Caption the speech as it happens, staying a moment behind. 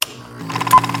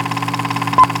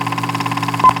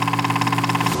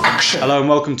Action! Hello and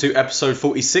welcome to episode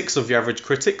 46 of The Average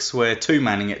Critics. We're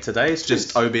two-manning it today. It's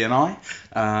just Obi and I.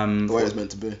 The way it's meant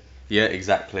to be. Yeah,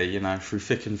 exactly. You know, through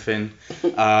thick and thin.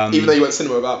 Even though you went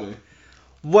cinema without me.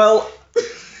 Well,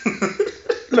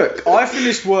 look, I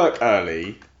finished work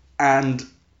early and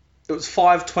it was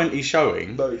 5:20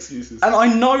 showing. No excuses. And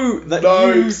I know that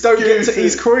you don't get to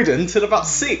East Croydon till about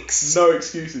 6. No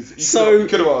excuses. You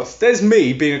could have asked. There's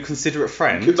me being a considerate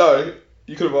friend.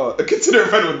 You could have asked. A considerate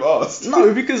friend would have asked.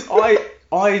 No, because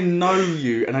I know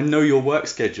you and I know your work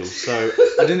schedule, so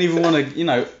I didn't even want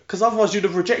to, because otherwise you'd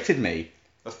have rejected me.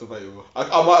 That's debatable. I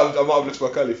might have left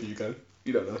work early for you, Ken.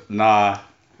 You don't know. Nah,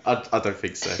 I don't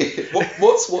think so.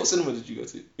 What cinema did you go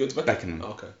to? You went to Beckenham.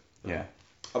 Oh, okay. Yeah.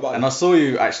 And I saw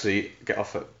you actually get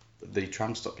off at the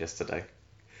tram stop yesterday.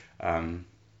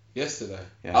 Yesterday?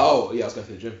 Yeah. Oh, yeah, I was going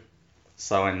to the gym.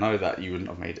 So I know that you wouldn't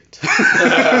have made it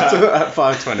at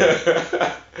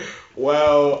 5:20.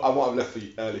 Well, I might have left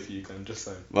early for you, Ken, just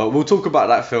saying. Well, we'll talk about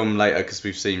that film later because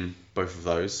we've seen both of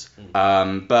those.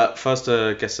 But first,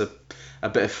 I guess a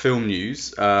bit of film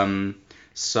news.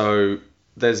 So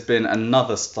there's been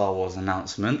another Star Wars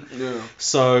announcement. Yeah.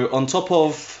 So on top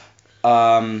of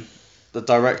the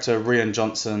director Rian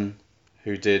Johnson,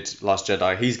 who did Last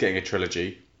Jedi, he's getting a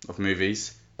trilogy of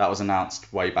movies. That was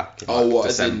announced way back in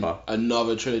December.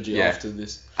 Another trilogy after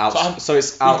this. So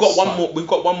it's out. We've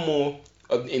got one more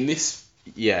in this.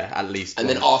 Yeah, at least. And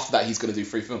then after that, he's going to do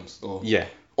 3 films. Or he's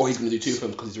going to do 2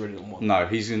 films because he's already done 1. No,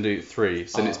 he's going to do 3.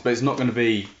 So but it's not going to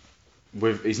be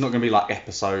it's not going to be like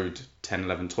episode 10,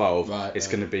 11, 12. Right. It's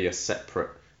going to be a separate,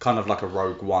 kind of like a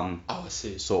Rogue One. Oh, I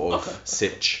see. Sort of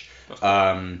sitch.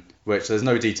 Which there's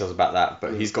no details about that,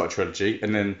 but he's got a trilogy.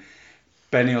 And then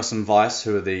Benioff and Weiss,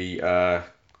 who are the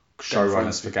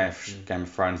showrunners for Game of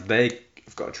Thrones, they've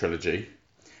got a trilogy.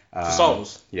 For Star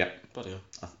Wars? Yeah. Bloody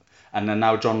hell. And then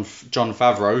now John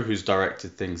Favreau, who's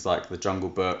directed things like The Jungle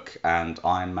Book and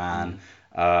Iron Man,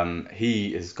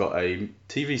 he has got a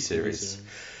TV series.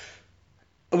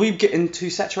 Are we getting too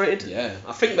saturated? Yeah,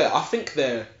 I think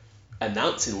they're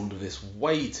announcing all of this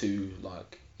way too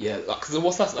because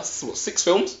what's that? That's what, 6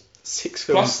 films? 6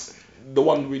 films. Plus the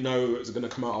one we know is going to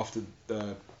come out after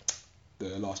the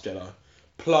Last Jedi.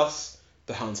 Plus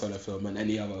the Han Solo film and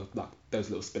any other those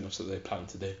little spin-offs that they plan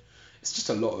to do. It's just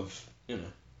a lot of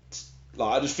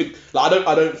I just think I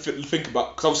don't think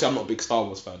about, because obviously I'm not a big Star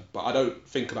Wars fan, but I don't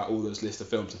think about all those lists of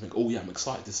films and think, oh yeah, I'm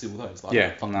excited to see all those.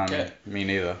 Me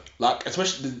neither.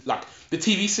 Especially the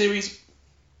TV series,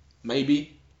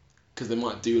 maybe, because they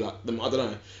might do them. I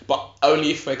don't know, but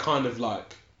only if they kind of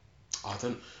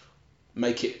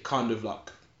make it kind of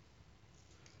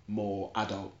more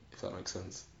adult, if that makes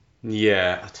sense.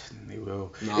 Yeah, I don't think they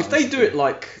will. No, if they do it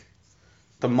like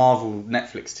the Marvel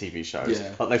Netflix TV shows,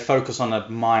 they focus on a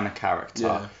minor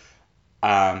character,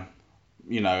 and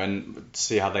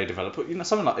see how they develop. But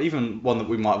something like even one that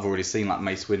we might have already seen, like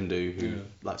Mace Windu, who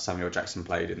Samuel Jackson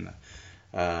played in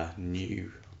the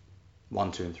new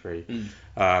 1, 2, and 3.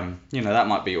 That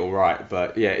might be all right,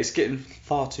 but yeah, it's getting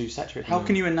far too saturated. How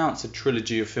can you announce a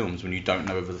trilogy of films when you don't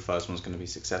know whether the first one's going to be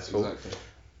successful? Exactly.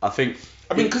 I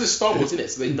mean, because it's Star Wars, isn't it?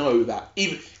 So they know that,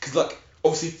 even because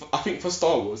obviously, I think for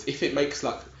Star Wars, if it makes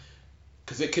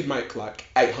because it could make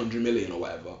 800 million or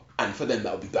whatever, and for them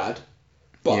that would be bad,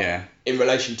 but in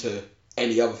relation to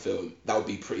any other film, that would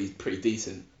be pretty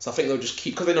decent. So I think they'll just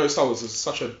keep, because they know Star Wars is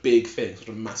such a big thing, such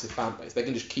a massive fan base, they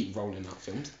can just keep rolling out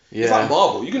films. Yeah. It's like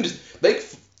Marvel, you can just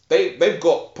they've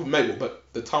got maybe, but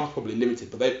the time's probably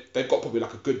limited, but they've got probably a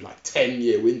good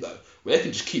 10-year window where they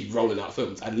can just keep rolling out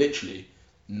films, and literally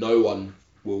no one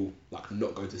will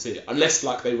not go to see it unless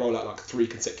they roll out 3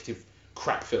 consecutive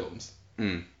crap films.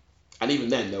 And even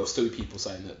then there will still be people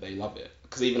saying that they love it,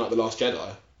 because even The Last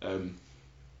Jedi,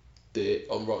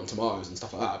 on Rotten Tomatoes and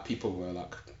stuff like that, people were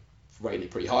rating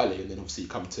it pretty highly, and then obviously you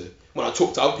come to, when I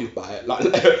talk to other people about it,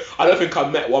 I don't think I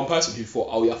met one person who thought,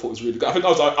 oh yeah, I thought it was really good. I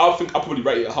think I probably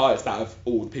rated it highest out of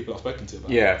all the people I've spoken to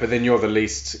about it. Yeah, but then you're the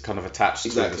least kind of attached to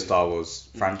the Star Wars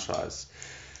franchise.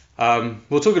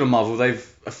 Well, talking of Marvel, they've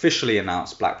officially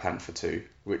announced Black Panther 2,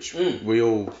 which we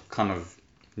all kind of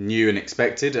knew and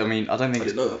expected. I mean, I don't think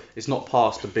it's not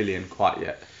past $1 billion quite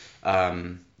yet,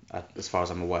 as far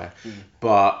as I'm aware.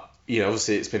 But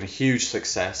obviously it's been a huge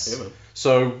success. Yeah, man.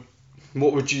 So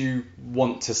what would you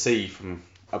want to see from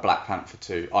a Black Panther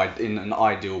 2 in an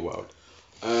ideal world?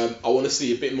 I want to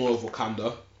see a bit more of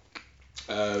Wakanda,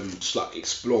 just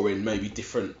exploring maybe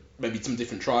some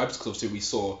different tribes, because obviously we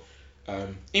saw.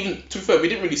 Even to be fair, we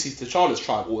didn't really see T'Challa's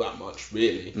tribe all that much,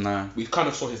 really. No. We kind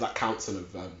of saw his council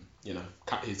of,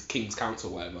 his king's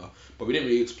council, whatever. But we didn't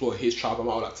really explore his tribe. I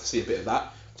might like to see a bit of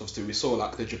that. So obviously we saw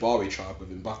the Jabari tribe with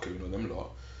M'Baku and all them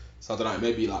lot. So I don't know,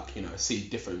 maybe like, see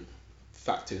different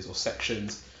factors or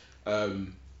sections.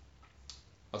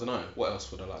 I don't know, what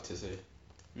else would I like to see?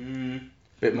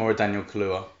 Bit more of Daniel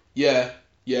Kaluuya.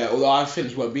 Yeah, although I think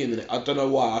he won't be in the next... I don't know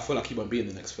why, I feel like he won't be in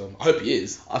the next film. I hope he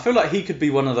is. I feel like he could be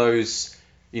one of those,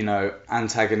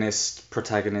 antagonist,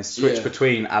 protagonist, switch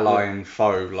between ally and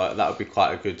foe. Like, that would be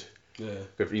quite a good,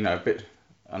 a bit...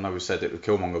 I know we said it with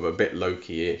Killmonger, but a bit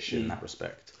Loki-ish in that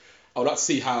respect. I would like to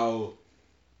see how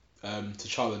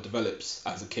T'Challa develops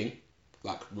as a king,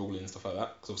 like ruling and stuff like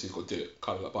that, because obviously he's got to do it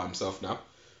kind of like by himself now.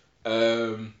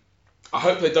 I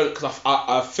hope they don't, because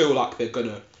I feel like they're going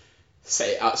to set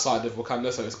it outside of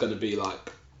Wakanda, so it's going to be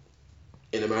like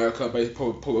in America,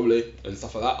 probably, and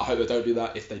stuff like that. I hope they don't do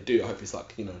that. If they do, I hope it's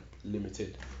like,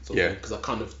 limited sort of thing, because I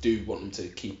kind of do want them to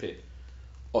keep it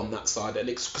on that side, and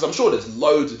because I'm sure there's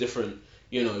loads of different,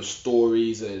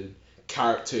 stories and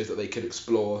characters that they could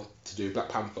explore to do Black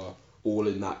Panther, all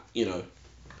in that,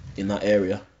 in that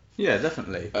area. Yeah,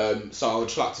 definitely. So I would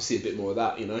just like to see a bit more of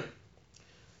that,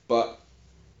 But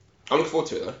I'm looking forward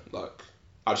to it though. Like,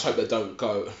 I just hope they don't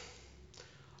go.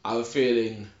 I have a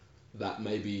feeling that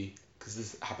maybe, because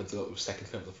this happens a lot with second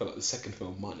films, I feel like the second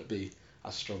film might not be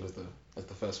as strong as the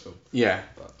first film. Yeah.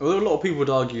 Although a lot of people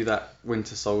would argue that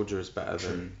Winter Soldier is better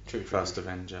than First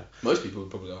Avenger. Most people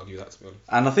would probably argue that, to be honest.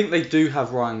 And I think they do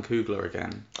have Ryan Coogler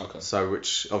again. Okay. So,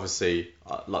 which obviously,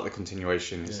 like the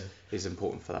continuation is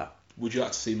important for that. Would you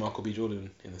like to see Michael B. Jordan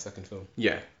in the second film?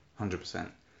 Yeah, 100%.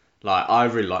 Like, I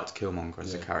really liked Killmonger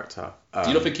as a character. Do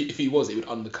you not think if he was, it would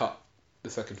undercut the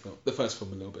first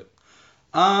film a little bit?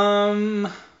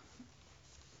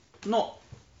 Not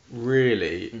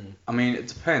really. I mean, it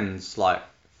depends. Like,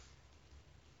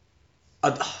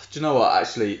 do you know what?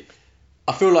 Actually,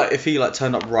 I feel like if he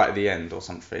turned up right at the end or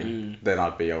something, then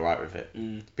I'd be alright with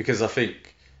it. Because I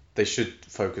think they should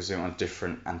focus in on a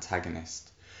different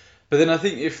antagonist. But then I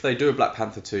think if they do a Black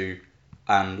Panther 2,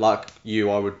 and like you,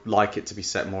 I would like it to be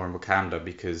set more in Wakanda,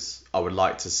 because I would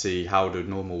like to see how do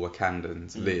normal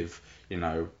Wakandans live,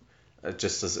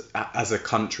 just as a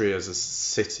country, as a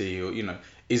city, or,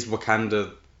 is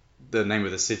Wakanda the name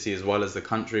of the city as well as the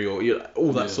country, or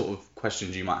all that sort of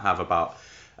questions you might have about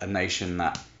a nation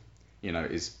that,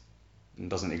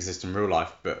 doesn't exist in real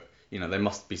life, but, there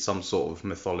must be some sort of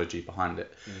mythology behind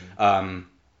it.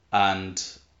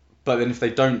 But then if they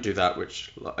don't do that,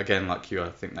 which, again, like you, I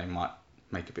think they might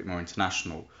make it a bit more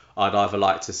international, I'd either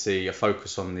like to see a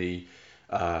focus on the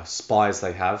spies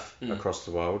they have across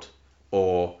the world,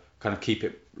 or kind of keep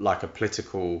it like a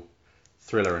political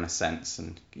thriller in a sense,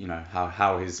 and,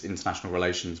 how his international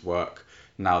relations work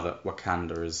now that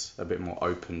Wakanda is a bit more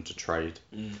open to trade.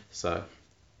 So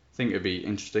I think it'd be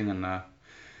interesting, and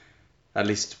at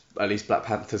least Black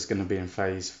Panther's going to be in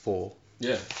phase 4.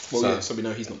 Yeah. Well, so we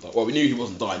know he's not dying. Well, we knew he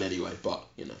wasn't dying anyway, but,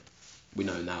 we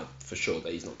know now for sure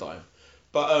that he's not dying.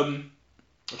 But I'm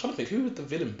trying to think, who would the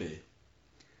villain be?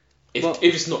 If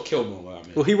it's not Killmonger, I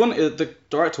mean. Well, the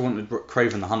director wanted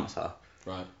Kraven the Hunter.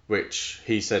 Right. Which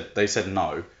they said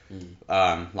no.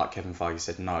 Like Kevin Feige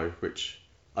said no, which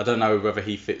I don't know whether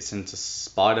he fits into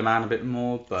Spider-Man a bit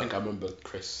more, but... I think I remember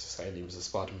Chris saying he was a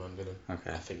Spider-Man villain.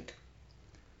 Okay. I think.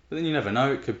 But then you never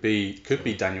know. It could be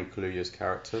Daniel Kaluuya's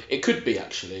character. It could be,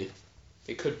 actually.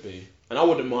 It could be. And I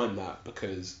wouldn't mind that,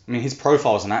 because... I mean, his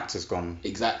profile as an actor's gone.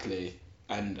 Exactly.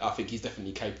 And I think he's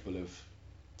definitely capable of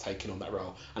taking on that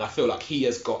role. And I feel like he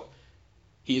has got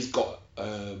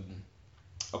a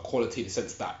quality in the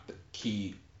sense that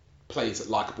he plays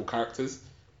likable characters,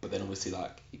 but then obviously,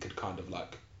 like, he could kind of,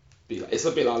 like, be like... It's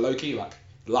a bit like Loki, like,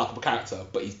 likable character,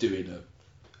 but he's doing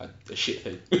a shit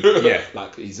thing. Yeah.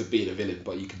 Like, he's being a villain,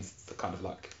 but you can kind of,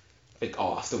 like, think,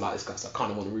 oh, I still like this guy, so I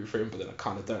kind of want to root for him, but then I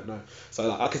kind of don't know. So,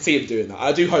 like, I can see him doing that. I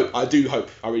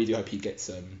really do hope he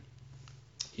gets...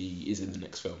 he is in the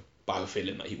next film, but I have a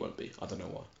feeling that he won't be. I don't know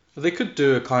why. But they could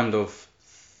do a kind of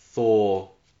Thor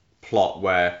plot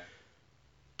where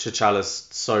T'Challa's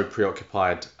so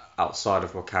preoccupied outside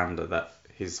of Wakanda that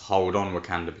his hold on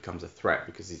Wakanda becomes a threat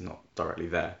because he's not directly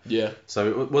there. Yeah.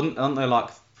 So aren't there like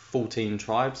 14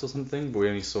 tribes or something? But we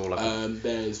only saw like...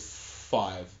 There's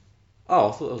 5. Oh,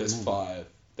 I thought there was There's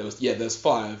 5. There's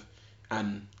 5,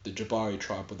 and the Jabari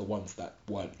tribe were the ones that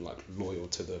weren't like loyal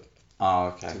to the... Oh,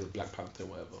 okay. To the Black Panther or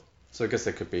whatever. So I guess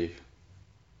there could be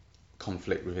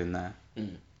conflict within there.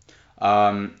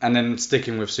 And then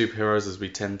sticking with superheroes as we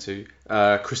tend to,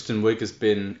 Kristen Wiig has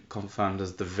been confirmed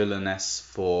as the villainess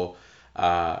for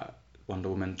Wonder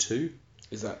Woman 2.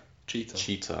 Is that Cheetah?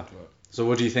 Cheetah. Right. So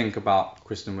what do you think about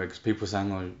Kristen Wiig? 'Cause people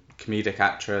saying, oh, comedic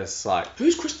actress, like...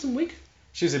 Who's Kristen Wiig?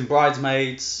 She's in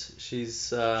Bridesmaids.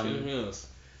 She's in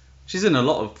a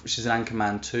lot of... She's in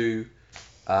Anchorman 2.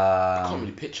 I can't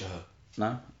really picture her.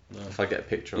 No? No. If I get a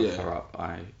picture of her up,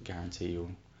 I guarantee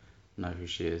you'll know who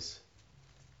she is.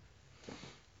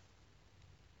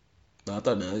 No, I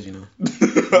don't know, as you know.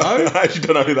 No? I actually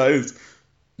don't know who that is.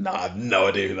 No, I have no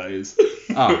idea who that is.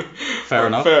 Oh, fair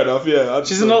enough. Fair enough, yeah.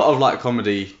 She's in a lot of like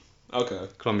comedy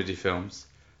films.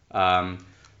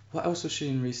 What else was she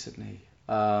in recently?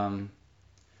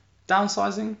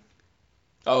 Downsizing?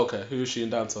 Oh, okay. Who is she in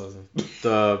Downsizing?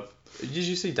 Did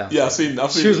you see Downsizing? Yeah, I've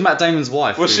seen. She was Matt Damon's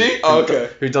wife. Was she? Oh, okay.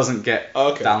 Who doesn't get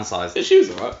downsized. Yeah, she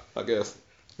was alright, I guess.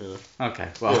 Yeah. Okay,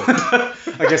 well, I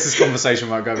guess this conversation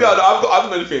won't go. Yeah, no, I've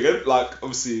got anything against. Like,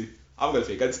 obviously, I haven't got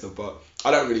anything against her, but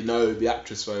I don't really know the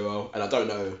actress very well, and I don't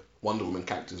know Wonder Woman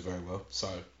characters very well. So,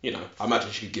 you know, I imagine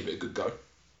she could give it a good go.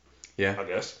 Yeah, I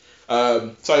guess.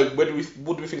 So, what do we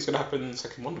think is going to happen in the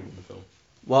second Wonder Woman film?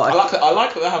 Well, I like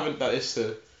that they haven't. That it's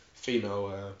a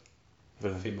female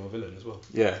villain as well.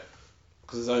 Yeah.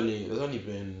 Because there's only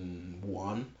been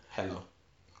one Hela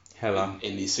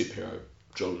in these superhero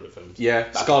genre films.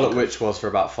 Yeah, Scarlet Witch was for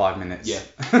about 5 minutes. Yeah.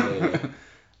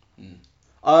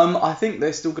 I think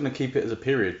they're still going to keep it as a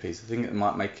period piece. I think it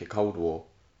might make it Cold War.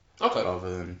 Okay.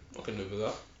 Rather than. I can live with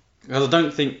that. Because I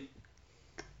don't think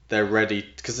they're ready.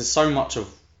 Because there's so much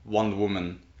of Wonder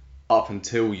Woman up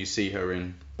until you see her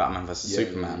in Batman vs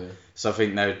Superman. Yeah. So I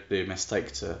think that'd be a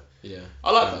mistake to. Yeah.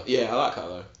 I like that. Yeah, I like that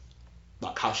though.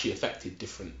 Like how she affected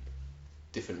different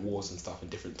wars and stuff in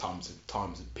different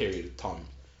period of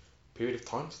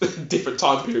times, different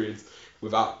time periods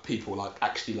without people like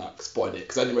actually like spotting it.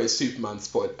 Because anyway,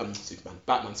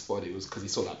 Batman spotted it was because he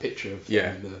saw that picture of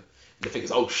him and the thing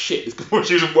is, oh shit, this could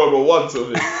she was in World War One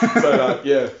sort of thing. So like,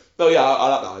 yeah, no, yeah, I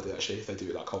like that idea actually. If they do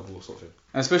it like Cold War sort of thing,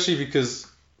 and especially because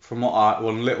from what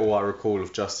little I recall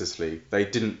of Justice League, they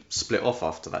didn't split off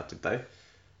after that, did they?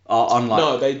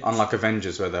 Unlike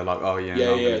Avengers, where they're like, oh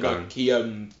yeah, like he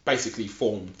basically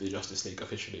formed the Justice League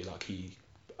officially. Like he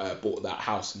bought that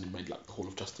house and made like the Hall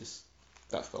of Justice.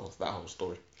 That's that whole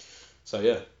story. So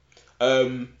yeah,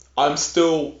 I'm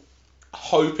still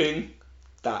hoping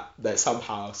that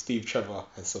somehow Steve Trevor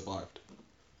has survived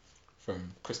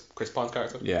from Chris Pine's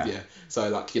character. Yeah. Yeah. So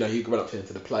like, you know, he went up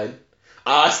into the plane.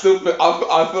 I feel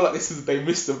like they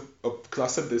missed because I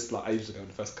said this like ages ago when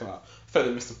it first came out. I felt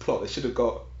they missed the plot. They should have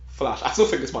got Flash. I still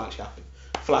think this might actually happen.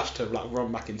 Flash to like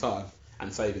run back in time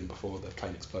and save him before the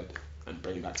plane exploded and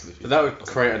bring him back to the future. But that would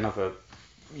create another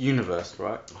universe,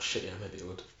 right? Oh shit, yeah, maybe it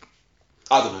would.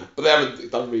 I don't know, but they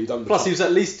haven't really done. Plus, he was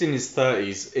at least in his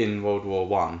 30s in World War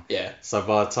One. Yeah. So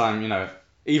by the time, you know,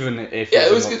 even if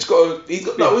he's got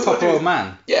a proper old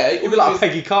man. Yeah, he'd be like a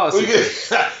Peggy Carter. No,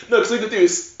 because all you can do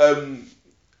is I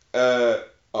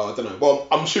don't know. Well,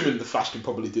 I'm assuming the Flash can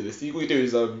probably do this. All you can do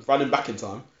is run him back in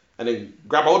time and then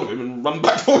grab hold of him and run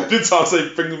back forward in time, so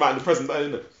he brings him out in the present day,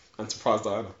 innit? And surprise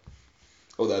Diana.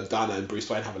 Although Diana and Bruce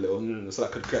Wayne have a little, so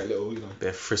that could create a little, you know. Bit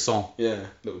of frisson. Yeah,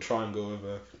 little triangle of.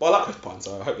 But I like Chris Pine,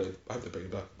 so I hope they bring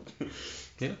it back.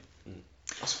 Yeah.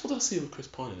 What did I see with Chris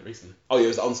Pine in it recently? Oh yeah, it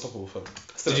was the Unstoppable film.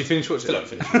 Did you finish watching it?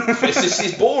 Still haven't finished it.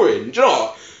 It's boring. Do you know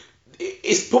what?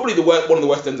 It's probably one of the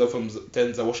worst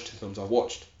Denzel Washington films I've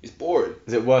watched. It's boring.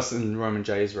 Is it worse than Roman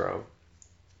J. Israel?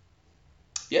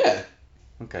 Yeah.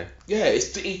 Okay. Yeah,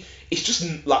 it's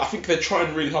just like I think they're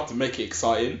trying really hard to make it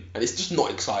exciting, and it's just not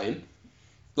exciting.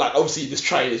 Like obviously this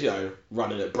train is, you know,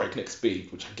 running at breakneck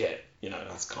speed, which I get. You know,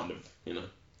 that's kind of, you know,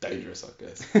 dangerous, I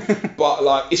guess. But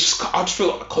like I just feel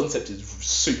like the concept is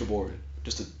super boring.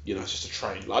 It's just a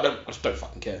train. Like I just don't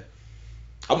fucking care.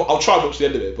 I'll try and watch the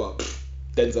end of it, but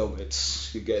Denzel,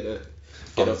 it's get a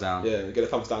thumbs down. Yeah, get a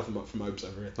thumbs down from Obes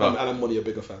over here. Well, and I'm one of your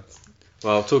bigger fans.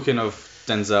 Well, talking of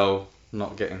Denzel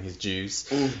not getting his dues,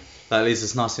 that leads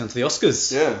us nicely onto the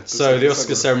Oscars. Yeah. So the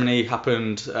Oscar ceremony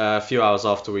happened a few hours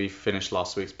after we finished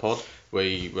last week's pod.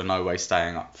 We were no way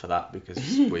staying up for that because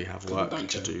we have work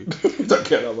to do. Don't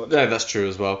care that much. Yeah, that's true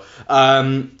as well.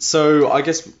 So I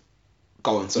guess.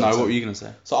 Go on. What were you gonna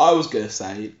say? So I was gonna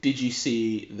say, did you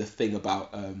see the thing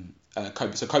about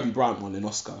Kobe? So Kobe Bryant won an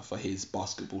Oscar for his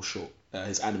basketball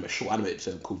his animated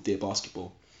film called Dear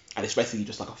Basketball. And it's basically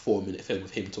just like a 4-minute film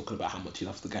with him talking about how much he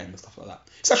loves the game and stuff like that.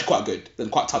 It's actually quite good and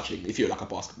quite touching if you're like a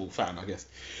basketball fan, I guess.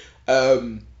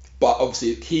 But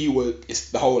obviously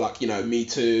it's the whole like, you know, Me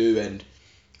Too and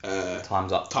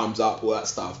Time's Up, all that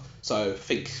stuff. So I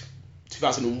think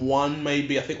 2001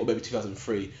 maybe, or maybe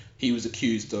 2003, he was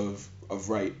accused of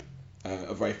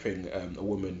raping a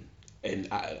woman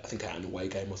I think at an away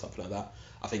game or something like that.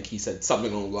 I think he said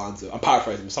something along the lines of, I'm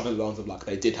paraphrasing, something along the lines of like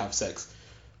they did have sex,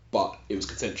 but it was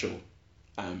consensual,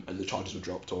 and the charges were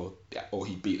dropped, or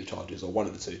he beat the charges, or one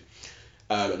of the two.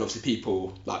 And obviously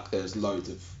people, like, there's loads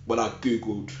of, when I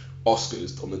googled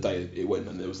Oscars on the day it went,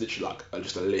 and there was literally like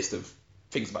just a list of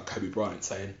things about Kobe Bryant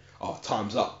saying, "Oh,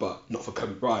 time's up, but not for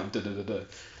Kobe Bryant." Da, da, da, da.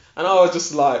 And I was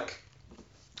just like,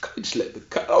 can we just let the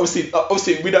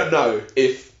obviously we don't know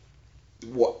if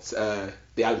what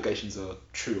the allegations are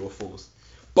true or false,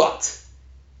 but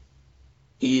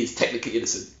he is technically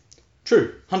innocent.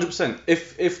 True, 100%.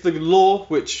 If the law,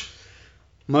 which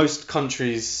most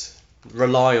countries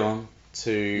rely on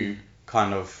to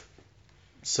kind of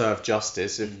serve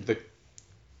justice,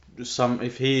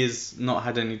 if he has not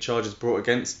had any charges brought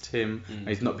against him and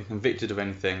he's not been convicted of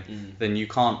anything, then you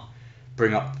can't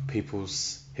bring up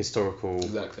people's historical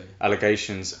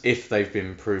allegations if they've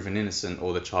been proven innocent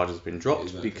or the charge has been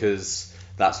dropped, because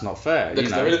that's not fair.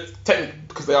 Because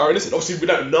they are innocent. Obviously, we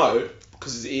don't know,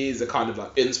 because it is a kind of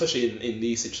like, especially in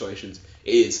these situations,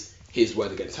 it is his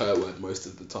word against her word most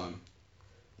of the time.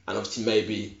 And obviously,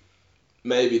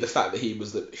 maybe the fact that he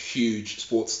was a huge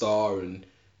sports star and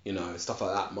stuff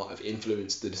like that might have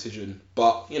influenced the decision.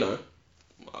 But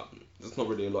there's not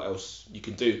really a lot else you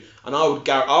can do. And I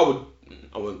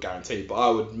won't guarantee, but I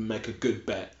would make a good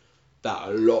bet that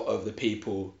a lot of the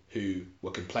people who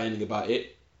were complaining about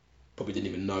it probably didn't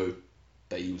even know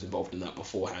that he was involved in that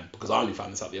beforehand, because I only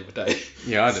found this out the other day.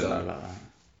 Yeah, I didn't know about that.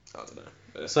 I don't know.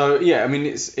 Yeah. So yeah, I mean,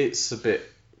 it's a bit.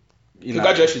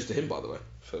 Congratulations to him, by the way,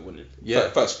 for winning. Yeah.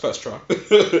 First try.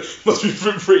 Must be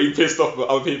pretty pissed off at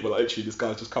other people. Like, actually, this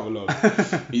guy's just come along.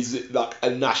 He's like a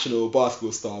national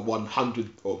basketball star, won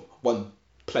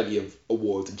plenty of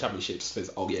awards and championships. Says,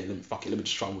 oh yeah, let me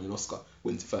just try and win an Oscar.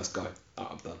 Wins the first guy.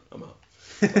 I'm done. I'm out.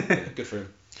 So, yeah, good for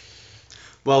him.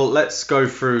 Well, let's go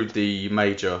through the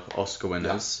major Oscar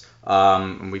winners,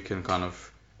 and we can kind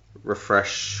of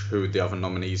refresh who the other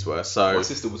nominees were. So my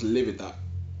sister was livid that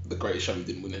The Greatest Showman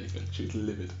didn't win anything. She was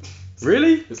livid.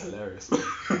 Really? It's hilarious.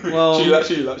 Well,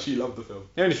 she loved the film.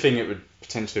 The only thing it would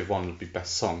potentially have won would be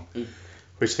Best Song,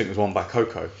 which I think was won by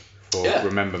Coco for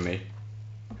Remember Me,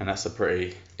 and that's a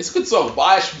pretty. It's a good song, but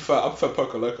I prefer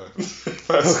Poco Loco.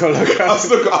 Poco Loco.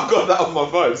 I've got that on my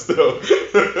phone still.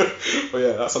 But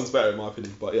yeah, that song's better in my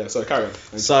opinion. But yeah, so carry on.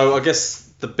 So I guess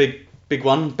the big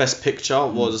one, Best Picture,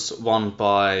 was won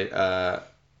by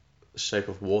Shape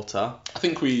of Water. I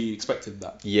think we expected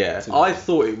that. Yeah, I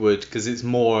thought it would, because it's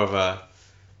more of a,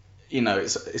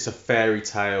 it's a fairy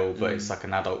tale, but it's like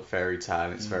an adult fairy tale.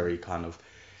 And it's very kind of.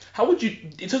 How would you,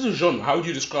 in terms of genre, how would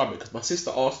you describe it? Because my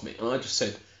sister asked me, and I just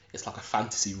said it's like a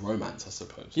fantasy romance, I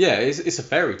suppose. Yeah, it's a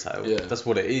fairy tale. Yeah. That's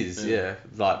what it is. Yeah,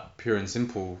 like pure and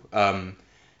simple.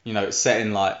 It's set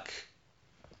in like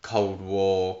Cold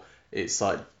War. It's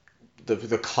like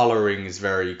the colouring is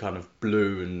very kind of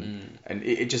blue and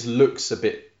it just looks a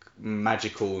bit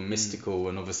magical and mystical,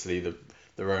 and obviously the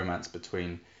romance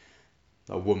between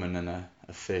a woman and a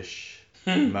fish,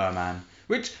 merman,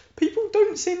 which people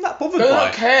don't seem that bothered by. They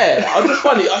don't care.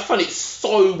 I find it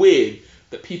so weird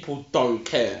that people don't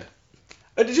care.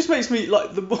 And it just makes me,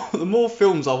 like, the more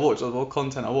films I watch, or the more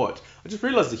content I watch, I just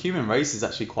realise the human race is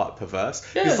actually quite perverse.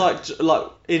 Yeah. It's like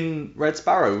in Red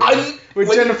Sparrow, with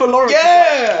Jennifer Lawrence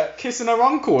kissing her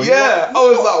uncle. Yeah, I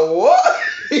was like, what?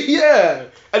 Yeah.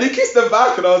 And he kissed her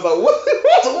back, and I was like,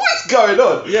 what's going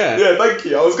on? Yeah. Yeah, thank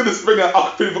you. I was going to bring it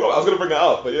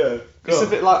up, but yeah. It's a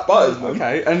bit like, butters, man.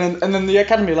 Okay, and then the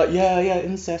Academy are like,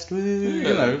 incest,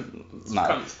 no.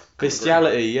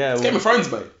 Bestiality, It's Game of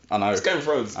Thrones, mate. I know. It's Game of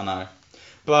Thrones. I know.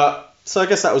 But, so I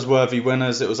guess that was worthy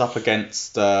winners. It was up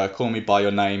against Call Me By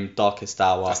Your Name, Darkest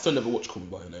Hour. I still never watched Call Me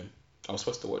By Your Name. I was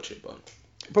supposed to watch it, but.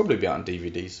 It'll probably be out on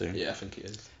DVD soon. Yeah, I think it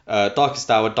is. Darkest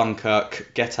Hour,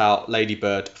 Dunkirk, Get Out, Lady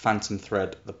Bird, Phantom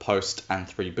Thread, The Post, and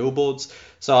 3 Billboards.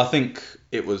 So I think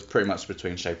it was pretty much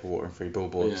between Shape of Water and 3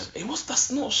 Billboards. Yeah.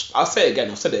 That's not. I'll say it again.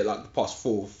 I've said it like the past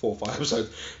four or five episodes.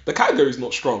 The category's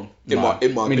not strong in my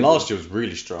opinion. Last year was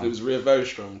really strong. It was very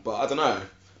strong, but I don't know.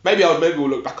 Maybe we'll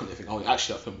look back on it and think, oh,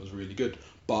 actually that film was really good.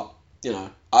 But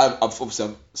I've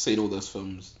obviously seen all those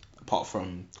films apart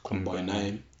from Call Me By Your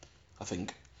Name, I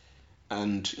think.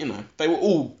 And, they were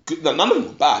all good. None of them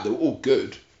were bad. They were all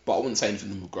good. But I wouldn't say anything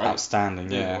of them were great.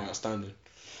 Outstanding, yeah. They were outstanding.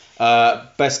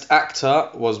 Best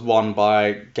Actor was won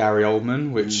by Gary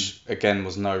Oldman, which, again,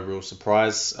 was no real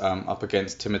surprise. Up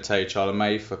against Timothée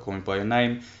Chalamet for Call Me By Your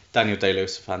Name, Daniel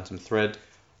Day-Lewis for Phantom Thread,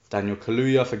 Daniel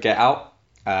Kaluuya for Get Out,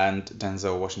 and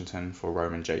Denzel Washington for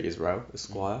Roman J. Israel,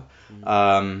 Esquire.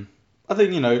 I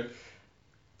think, I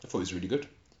thought he was really good.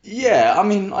 Yeah, I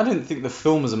mean, I didn't think the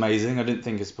film was amazing. I didn't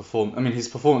think his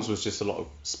performance was just a lot of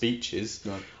speeches.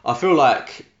 Right. I feel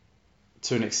like,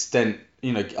 to an extent,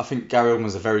 I think Gary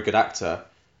Oldman's a very good actor,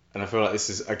 and I feel like this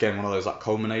is, again, one of those, like,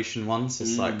 culmination ones.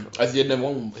 It's like... Has he never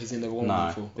won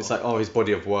before? It's like, his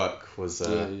body of work was,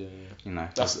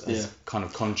 has kind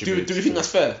of contributed. Do you think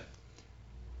that's fair?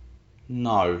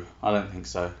 No, I don't think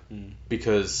so.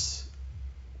 Because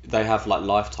they have like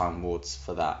lifetime awards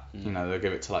for that. You know, they'll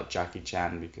give it to like Jackie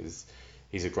Chan because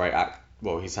he's a great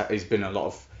Well, he's been in a lot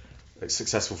of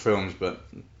successful films, but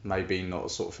maybe not the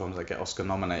sort of films that get Oscar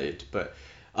nominated. But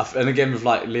and again with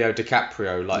like Leo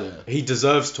DiCaprio, like he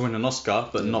deserves to win an Oscar,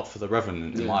 but not for The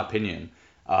Revenant, in my opinion.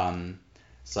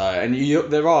 So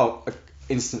there are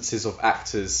instances of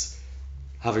actors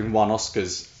having won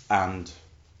Oscars and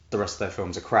the rest of their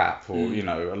films are crap, or you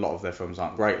know, a lot of their films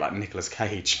aren't great, like Nicolas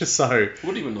Cage. So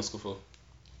what do you win an Oscar for?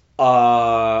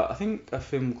 I think a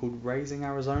film called Raising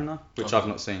Arizona, which I've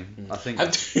not seen. I think.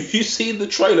 Have you seen the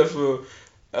trailer for?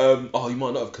 You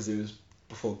might not have because it was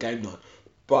before game night.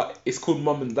 But it's called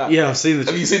Mum and Dad. Yeah, I've seen the.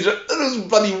 Have you seen it? It was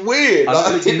bloody weird.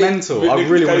 It's mental. I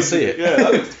really want to see it. Yeah,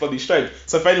 that looks bloody strange.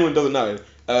 So if anyone doesn't know,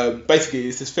 basically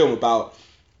it's this film about,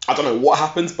 I don't know what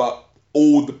happens, but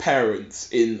all the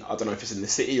parents in, I don't know if it's in the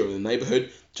city or in the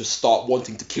neighborhood, just start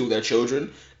wanting to kill their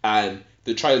children, and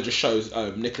the trailer just shows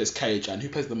Nicolas Cage and who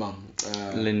plays the mum?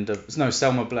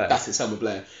 Selma Blair. That's it, Selma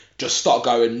Blair. Just start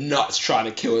going nuts trying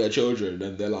to kill their children,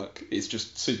 and they're like, it's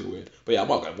just super weird. But yeah, I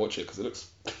might go and watch it because it looks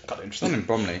kind of interesting. It's in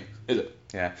Bromley. Is it?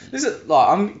 Yeah. Is it like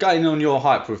I'm getting on your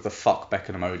hype with the fuck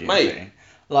Beckham Odeon thing?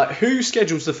 Like, who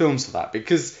schedules the films for that?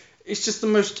 Because it's just the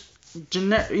most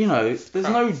generic. You know, there's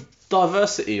no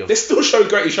diversity of. They're still showing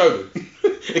Greatest Showman.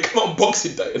 It came out on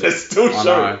Boxing Day, and they're still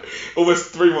showing it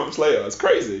almost 3 months later. It's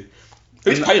crazy.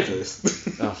 Who's paying for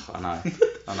this? I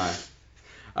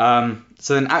know.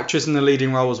 So then actress in the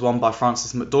leading role was won by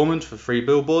Frances McDormand for 3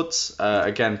 Billboards.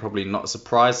 Again, probably not a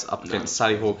surprise. Up against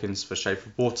Sally Hawkins for Shape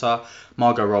of Water,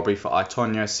 Margot Robbie for I,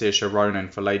 Tonya, Saoirse Ronan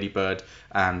for Lady Bird,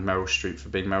 and Meryl Streep for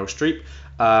being Meryl Streep.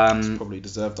 It's probably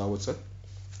deserved, I would say.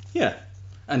 Yeah.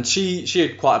 And she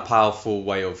had quite a powerful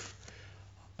way of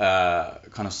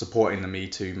kind of supporting the Me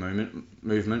Too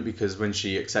movement, because when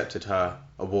she accepted her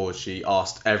award, she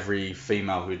asked every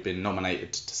female who had been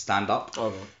nominated to stand up.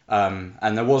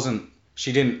 And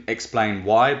she didn't explain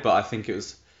why, but I think it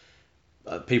was,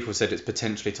 people said it's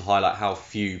potentially to highlight how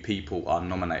few people are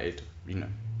nominated, you know.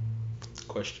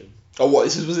 Question. Oh, what?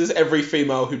 Was this every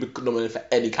female who been nominated for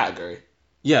any category?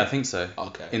 Yeah, I think so.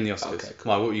 Okay. In the Oscars. Okay,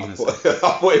 cool. Why, what were you going to say? I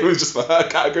thought it was just for her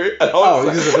category. And I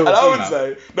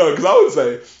would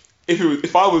say,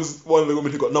 if I was one of the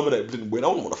women who got nominated but didn't win, I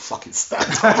wouldn't want to fucking stand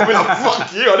up. I'd be like,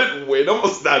 fuck you, I didn't win, I'm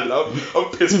not standing up.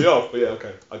 I'm pissed me off. But yeah,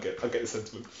 okay, I get the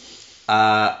sentiment.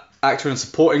 Actor in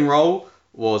supporting role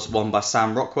was won by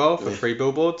Sam Rockwell for 3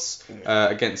 Billboards,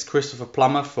 against Christopher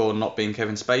Plummer for Not Being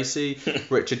Kevin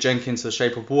Spacey, Richard Jenkins for The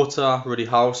Shape of Water, Woody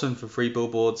Harrelson for 3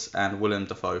 Billboards, and Willem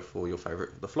Dafoe for your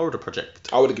favourite, The Florida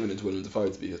Project. I would have given it to Willem Dafoe,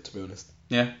 to be honest.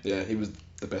 Yeah? Yeah, he was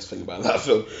the best thing about that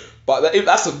film. But I think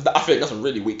that's a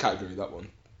really weak category, that one,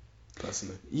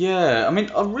 personally. Yeah, I mean,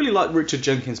 I really like Richard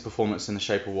Jenkins' performance in The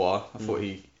Shape of Water. I thought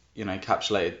he,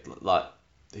 encapsulated, like,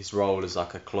 his role as,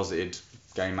 like, a closeted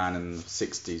gay man in the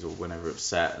 60s or whenever it was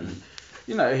set, and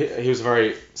he was a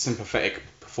very sympathetic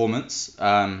performance.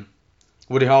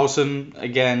 Woody Harrelson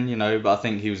again, but I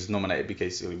think he was nominated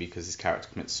because his character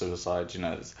commits suicide.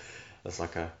 That's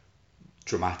like a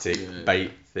dramatic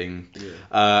bait thing.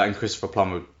 And Christopher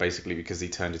Plummer basically because he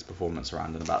turned his performance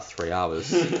around in about 3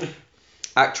 hours.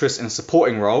 Actress in a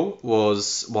supporting role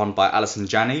was won by Alison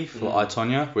Janney for I,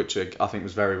 Tonya, which I think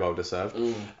was very well deserved.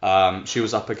 She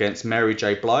was up against Mary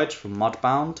J. Blige from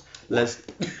Mudbound.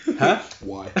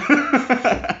 Why?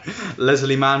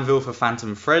 Leslie Manville for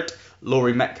Phantom Thread,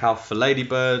 Laurie Metcalf for Lady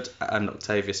Bird, and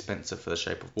Octavia Spencer for The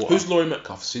Shape of Water. Who's Laurie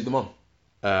Metcalf? Is she the mum?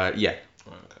 Yeah.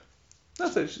 Oh, okay.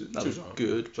 That was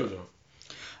good. She was alright.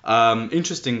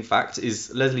 Interesting fact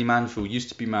is Leslie Manville used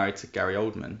to be married to Gary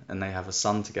Oldman, and they have a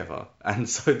son together. And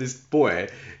so this boy,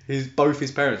 both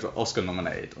his parents were Oscar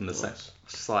nominated on the set. It's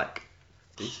just like,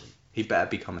 he better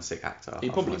become a sick actor.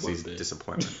 He probably will. He's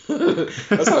disappointment.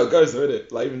 That's how it goes, though, isn't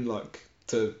it? Like, even like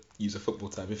to use a football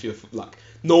term, if you're like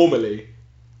normally,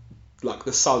 like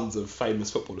the sons of famous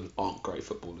footballers aren't great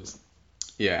footballers.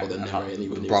 Yeah, or they're never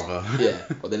anyone brother.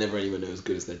 Or they're never anyone as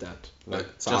good as their dad.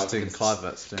 Like Justin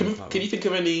Kluivert. Can you think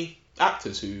of any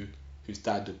actors whose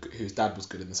dad was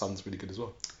good and the son's really good as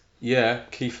well? Yeah,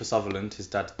 Kiefer Sutherland. His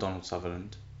dad's Donald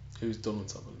Sutherland. Who's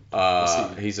Donald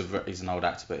Sutherland? He's an old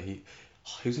actor, but he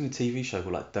was in a TV show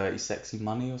called like Dirty Sexy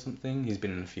Money or something. He's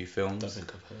been in a few films. Don't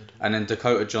think I've heard. And then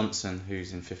Dakota Johnson,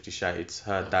 who's in 50 Shades.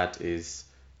 Her dad is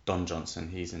Don Johnson.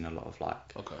 He's in a lot of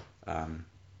like. Okay.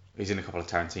 He's in a couple of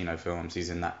Tarantino films. He's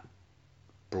in that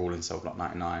Brawl in Cell Block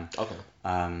 99. Okay.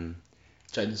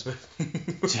 Jaden Smith.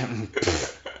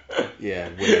 Yeah.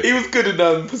 He was good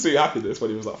in Pursuit of Happiness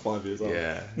when he was like 5 years old.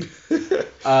 Yeah.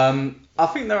 I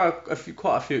think there are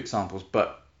quite a few examples,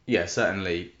 but Yeah,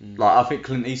 certainly. Like, I think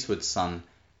Clint Eastwood's son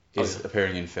is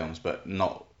appearing in films, but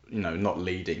not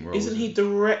leading roles. Isn't he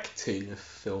directing a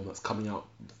film that's coming out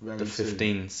very the soon?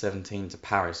 1517 to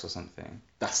Paris or something?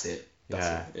 That's it.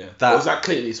 Yeah. Or was that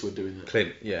Clint Eastwood doing it?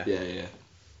 Clint, yeah.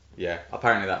 Yeah,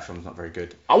 apparently that film's not very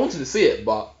good. I wanted to see it,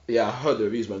 but I heard the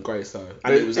reviews weren't great. So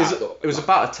it was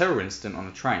about a terror incident on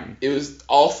a train. I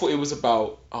thought it was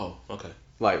about. Oh, okay.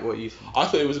 Like, what you? I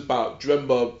thought it was about. Do you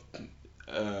remember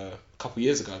a couple of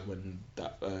years ago when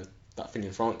that thing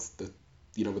in France,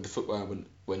 with the football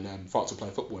when France were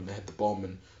playing football and they had the bomb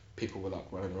and people were like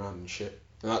running around and shit.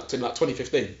 And in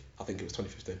 2015, I think it was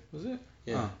 2015. Was it?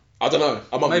 Yeah. Oh. I don't know.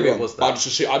 I might Maybe be wrong, it was that. But I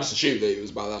just assumed that it was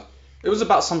about that. It was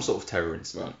about some sort of terror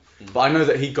incident. Right. But I know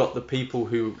that he got the people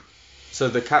who... So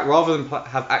rather than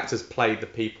have actors play the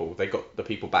people, they got the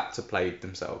people back to play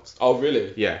themselves. Oh,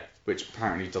 really? Yeah, which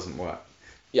apparently doesn't work.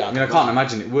 Yeah, I can't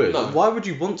imagine it would. No. Why would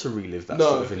you want to relive that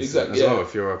sort of incident as well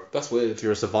if you're That's weird. If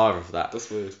you're a survivor of that? That's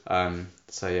weird.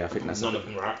 So yeah, I think that's none of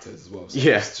them are actors as well. So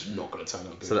yeah, it's not going to turn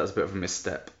out good. So that's a bit of a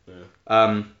misstep.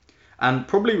 Yeah. And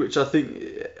probably which I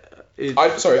think. I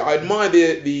admire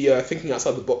the thinking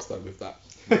outside the box though with that,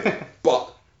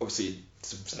 but obviously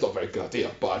it's not a very good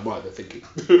idea. But I admire the thinking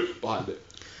behind it.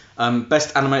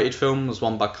 Best animated film was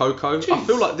won by Coco. Jeez. I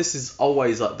feel like this is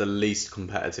always like the least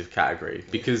competitive category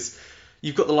because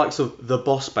you've got the likes of The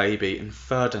Boss Baby and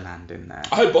Ferdinand in there.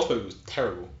 I heard Boss Baby was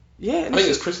terrible. Yeah, I think it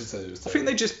was Chris who said it was terrible.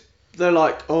 I think they're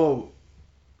like, oh,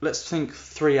 let's think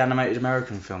 3 animated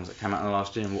American films that came out in the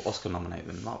last year and we'll Oscar nominate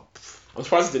them. Like, I'm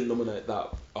surprised they didn't nominate that.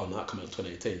 Oh no, that came out in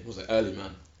 2018. Was it Early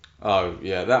Man? Oh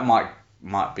yeah, that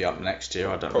might be up next year.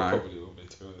 I don't know. Probably will be,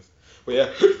 to be honest. But yeah,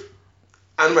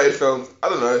 animated films. I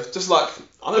don't know. Just like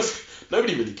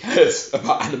nobody really cares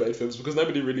about animated films because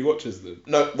nobody really watches them.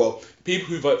 No, well, people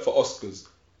who vote for Oscars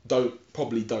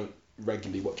probably don't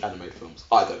regularly watch animated films.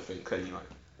 I don't think anyway.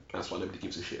 That's why nobody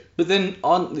gives a shit. But then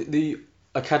aren't the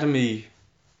Academy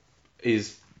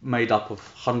is made up of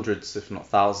hundreds, if not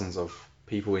thousands, of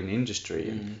people in the industry,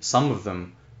 and some of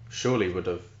them surely would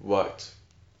have worked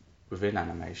within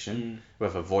animation,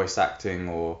 whether voice acting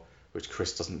or which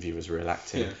Chris doesn't view as real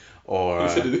acting, or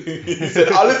he said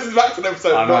I listened back to an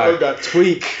episode not long ago,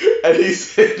 tweak, and he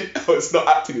said, "Oh, it's not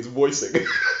acting, it's voicing."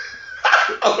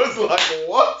 I was like,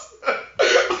 "What?"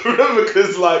 I remember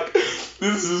because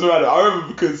this is random. I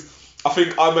remember because I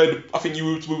think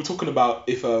we were talking about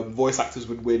if voice actors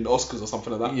would win Oscars or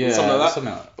something like that. Yeah, something like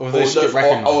that. Or they should get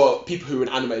recognised. Or people who were in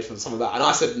animated films or something like that. And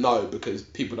I said no because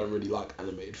people don't really like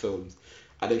animated films.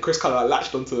 And then Chris kind of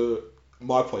latched onto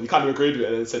my point. He kind of agreed with it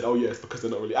and then said, "Oh yes, because they're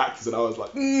not really actors." And I was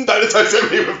like, "Don't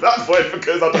associate me with that point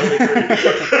because I don't agree."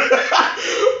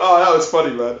 Oh, that was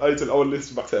funny, man. I want to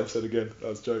listen back to the episode again. That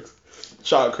was jokes.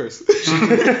 Shout out Chris.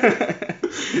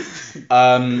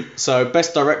 So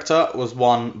best director was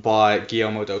won by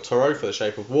Guillermo del Toro for The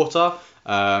Shape of Water,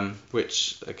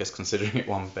 which I guess considering it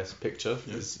won best picture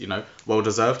is well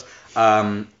deserved.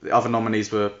 The other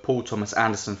nominees were Paul Thomas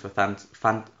Anderson for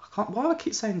why do I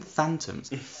keep saying Phantoms?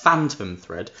 Phantom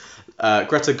Thread.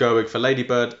 Greta Gerwig for Lady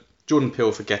Bird, Jordan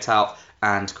Peele for Get Out,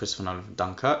 and Christopher Nolan for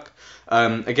Dunkirk.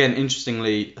 Again,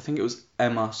 interestingly, I think it was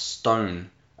Emma Stone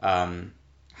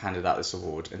handed out this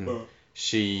award, and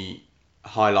she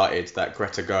highlighted that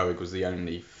Greta Gerwig was the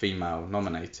only female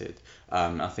nominated.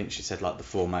 I think she said the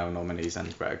 4 male nominees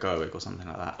and Greta Gerwig or something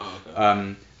like that. Oh,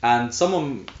 okay. And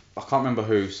someone, I can't remember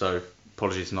who, so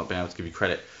apologies for not being able to give you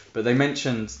credit, but they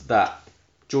mentioned that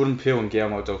Jordan Peele and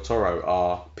Guillermo del Toro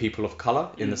are people of colour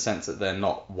in the sense that they're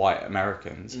not white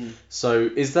Americans. So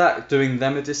is that doing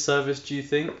them a disservice, do you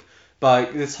think?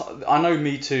 But I know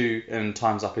Me Too and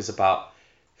Time's Up is about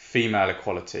female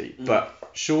equality, but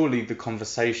surely the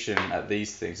conversation at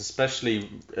these things, especially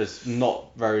as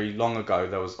not very long ago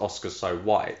there was Oscars So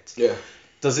White. Yeah.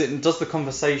 Does the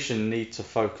conversation need to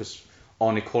focus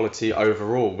on equality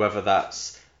overall, whether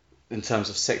that's in terms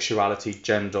of sexuality,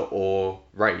 gender, or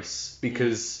race?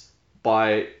 Because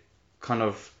by kind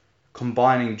of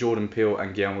combining Jordan Peele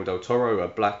and Guillermo del Toro, a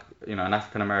black, an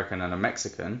African American and a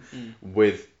Mexican,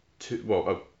 with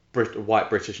a white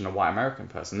British and a white American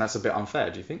person, that's a bit unfair,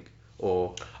 do you think?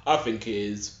 Or I think it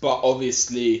is, but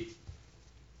obviously,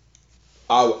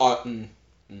 I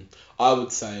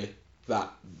would say that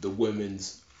the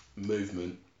women's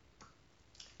movement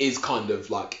is kind of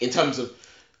in terms of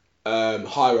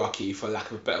hierarchy, for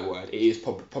lack of a better word, it is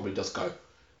probably does go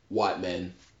white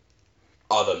men,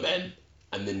 other men,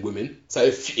 and then women. So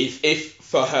if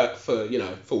for her, for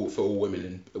all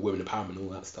women and women empowerment and all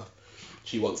that stuff,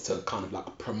 she wants to kind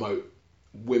of promote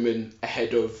women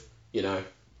ahead of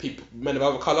people, men of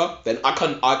other colour, then I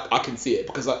can see it,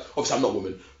 because obviously I'm not a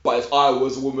woman, but if I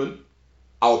was a woman,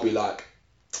 I would be like,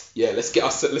 yeah, let's get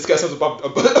ourselves above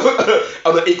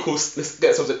on an equal. Let's get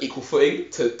ourselves an equal footing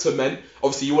to men.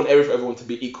 Obviously, you want everyone to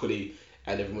be equally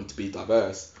and everyone to be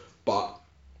diverse, but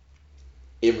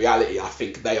in reality, I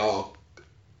think they are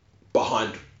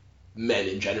behind men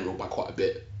in general by quite a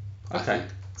bit. Okay.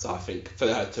 I think for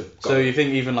her to go. So you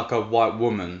think even like a white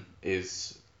woman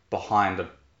is behind a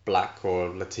black or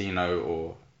Latino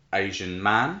or Asian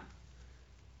man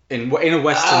in a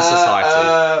Western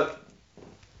society?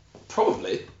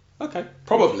 Probably. Okay.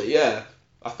 Probably, yeah.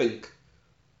 I think.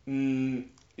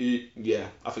 Yeah,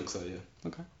 I think so. Yeah.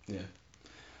 Okay. Yeah.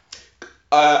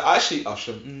 I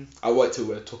wait till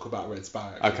we talk about Red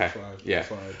Sparrow. Okay.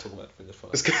 Before I talk about the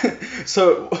first.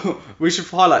 So we should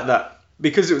highlight that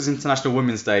because it was International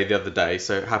Women's Day the other day.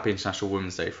 So happy International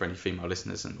Women's Day for any female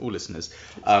listeners and all listeners.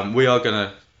 We are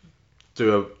gonna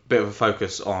do a bit of a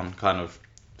focus on kind of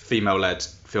female-led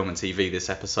film and TV this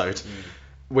episode.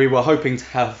 We were hoping to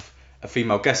have a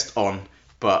female guest on,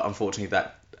 but unfortunately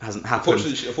that hasn't happened.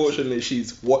 Unfortunately,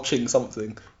 she's watching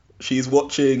something. She's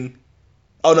watching.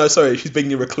 Oh no, sorry, she's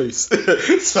being a recluse.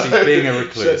 She's being a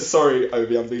recluse. Sorry,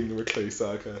 Obi, I'm being a recluse.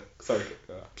 Okay, sorry.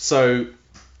 So,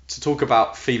 to talk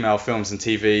about female films and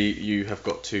TV, you have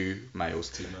got two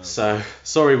males. So,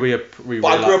 sorry, we.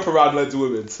 But I grew up around loads of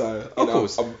women, so of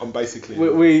course, I'm basically.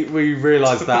 We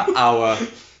realise that our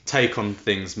take on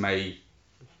things may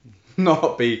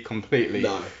not be completely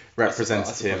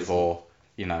representative or.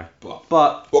 You know, but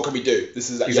what can we do?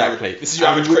 This is exactly. This is your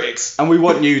average critics, and we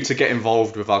want you to get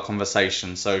involved with our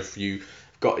conversation. So if you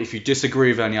disagree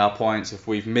with any of our points, if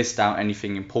we've missed out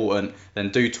anything important, then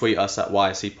do tweet us at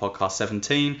YSC Podcast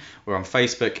 17. We're on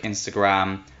Facebook,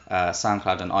 Instagram,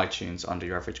 SoundCloud, and iTunes under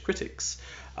Your Average Critics.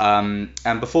 And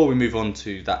before we move on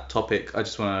to that topic, I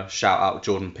just want to shout out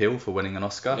Jordan Peele for winning an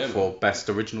Oscar for Best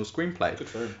Original Screenplay. Good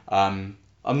for him.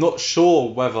 I'm not sure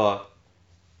whether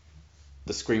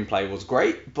the screenplay was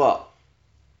great, but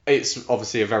it's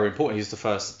obviously a very important. He's the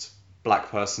first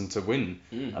black person to win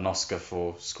an Oscar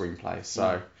for screenplay,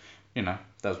 so you know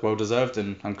that was well deserved,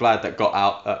 and I'm glad that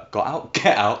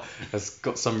Get Out has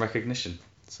got some recognition.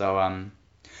 So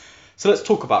let's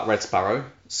talk about Red Sparrow.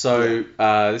 So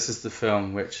this is the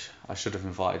film which I should have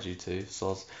invited you to,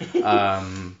 Soz,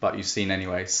 but you've seen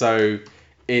anyway. So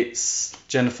it's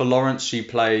Jennifer Lawrence. She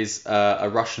plays a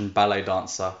Russian ballet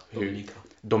dancer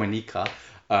Dominika,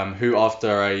 who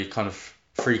after a kind of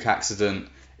freak accident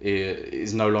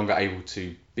is no longer able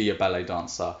to be a ballet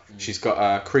dancer. She's got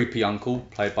a creepy uncle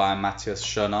played by Matthias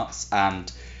Schoenaerts,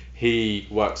 and he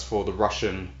works for the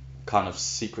Russian kind of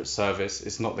secret service.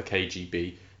 It's not the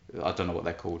KGB, I don't know what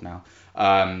they're called now,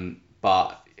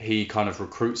 but he kind of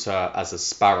recruits her as a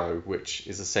Sparrow, which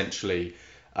is essentially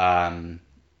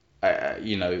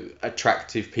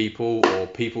attractive people or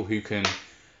people who can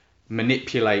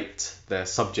manipulate their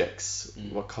subjects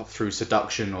through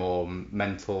seduction or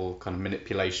mental kind of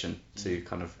manipulation to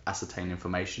kind of ascertain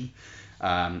information.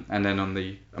 And then on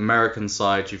the American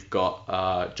side, you've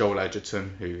got Joel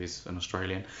Edgerton, who is an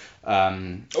Australian.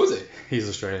 Is he? He's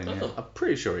Australian, yeah. I'm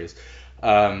pretty sure he is.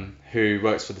 Who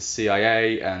works for the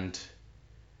CIA, and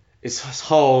it's this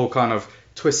whole kind of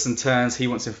twists and turns. He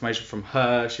wants information from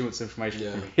her, she wants information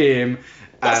from him.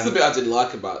 That's the bit I didn't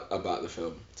like about the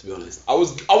film, to be honest. I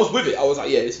was with it. I was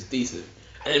like, yeah, this is decent.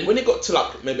 And then when it got to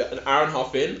like maybe an hour and a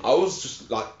half in, I was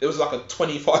just like, it was like a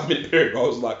 25-minute period where I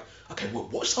was like, okay, well,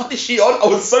 what side is she on? I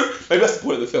was so, maybe that's the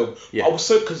point of the film. Yeah. I was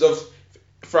so, because of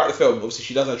throughout the film, obviously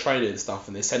she does her training and stuff,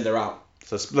 and they send her out.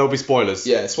 So there'll be spoilers.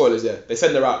 Yeah, spoilers. Yeah, they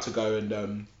send her out to go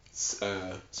and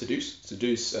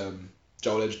seduce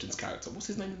Joel Edgerton's character. What's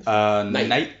his name in the film?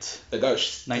 Nate.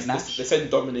 Nate Nash. They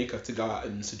send Dominika to go out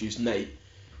and seduce Nate,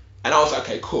 and I was like,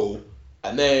 okay, cool.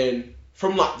 And then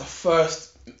from like the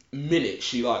first minute,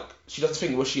 she does the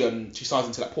thing where she signs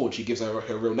into that porn. She gives her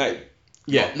real name.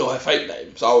 Yeah. Not her fake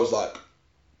name. So I was like,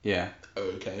 yeah.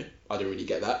 Okay, I didn't really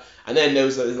get that. And then there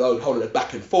was a whole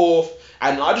back and forth,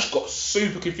 and I just got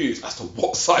super confused as to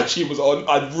what side she was on.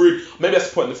 Maybe that's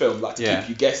the point in the film, like to keep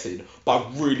you guessing. But I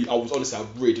really did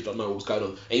not know what was going on.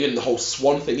 And even the whole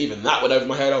swan thing, even that went over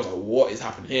my head. I was like, what is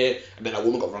happening here? And then that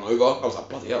woman got run over. I was like,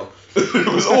 bloody hell.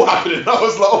 It was all happening. I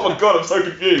was like, oh my god, I'm so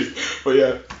confused. But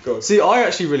yeah, go on. See, I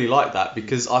actually really like that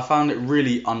because I found it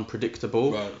really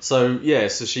unpredictable. Right. So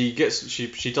she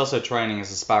does her training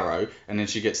as a Sparrow, and then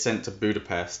she gets sent to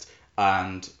Budapest,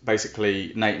 and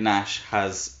basically Nate Nash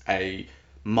has a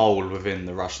mole within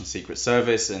the Russian Secret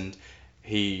Service, and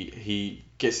he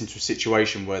gets into a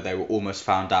situation where they were almost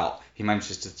found out. He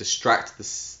manages to distract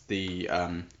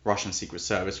the Russian Secret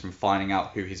Service from finding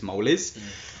out who his mole is,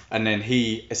 and then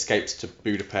he escapes to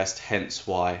Budapest, hence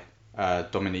why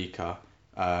Dominika,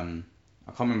 I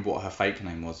can't remember what her fake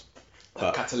name was.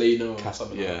 Like Catalina or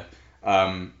something like that.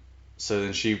 Yeah. So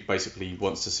then she basically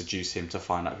wants to seduce him to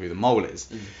find out who the mole is.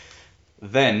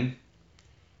 Then,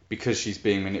 because she's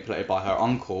being manipulated by her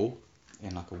uncle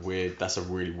in like that's a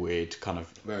really weird kind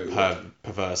of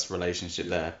perverse relationship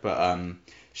there. But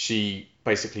she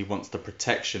basically wants the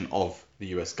protection of the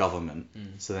US government.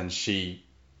 So then she's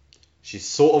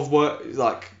sort of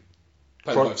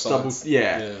double,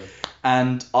 yeah.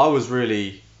 And I was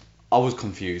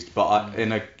confused, but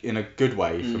in a good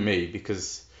way for me,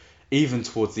 because even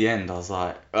towards the end I was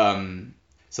like,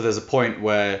 so there's a point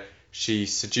where she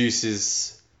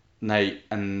seduces Nate,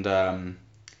 and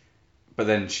but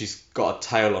then she's got a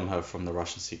tail on her from the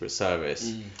Russian Secret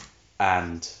Service,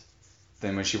 and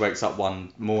then when she wakes up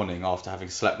one morning after having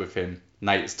slept with him,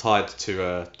 Nate's tied to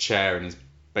a chair and is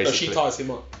basically... she ties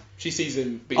him up. She sees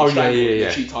him being strangled,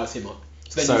 and she ties him up.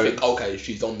 So then you think, okay,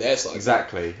 she's on their side.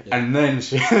 Exactly. Yeah. And then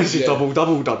she double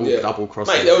crossed.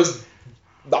 Mate, there was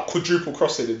that quadruple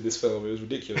crossing in this film. It was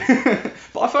ridiculous.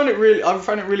 But I found it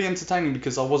really entertaining,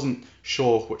 because I wasn't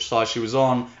sure which side she was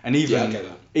on, and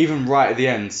even right at the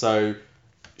end, so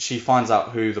she finds out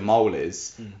who the mole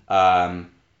is, but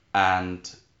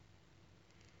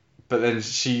then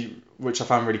which I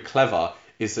found really clever,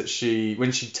 is that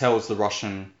when she tells the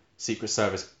Russian Secret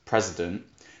Service president,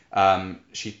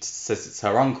 she says it's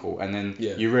her uncle, and then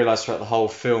you realise throughout the whole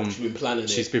film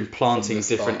she's been planting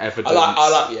different evidence.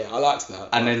 I liked that.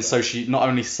 And then so she not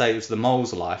only saves the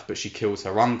mole's life, but she kills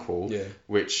her uncle,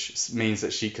 which means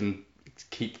that she can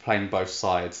keep playing both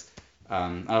sides.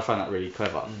 And I found that really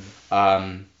clever.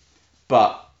 And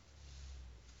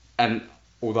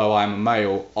although I am a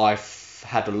male, I've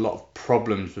had a lot of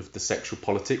problems with the sexual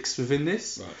politics within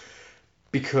this,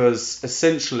 because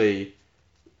essentially,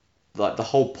 like, the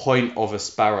whole point of a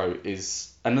sparrow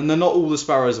is, and then not all the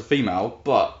sparrows are female,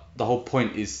 but the whole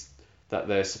point is that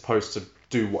they're supposed to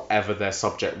do whatever their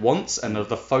subject wants, and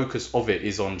the focus of it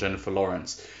is on Jennifer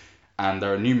Lawrence. And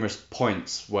there are numerous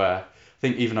points where I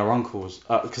think even her uncle's,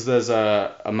 because there's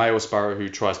a male sparrow who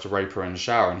tries to rape her in the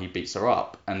shower and he beats her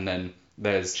up, and then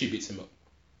she beats him up.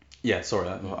 Yeah, sorry,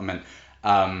 that's what I meant.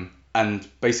 And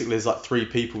basically there's like 3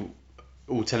 people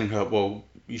all telling her, well,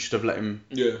 you should have let him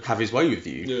have his way with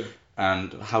you.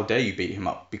 And how dare you beat him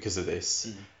up because of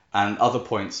this? And other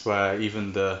points where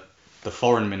even the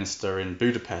foreign minister in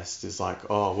Budapest is like,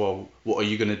 oh, well, what are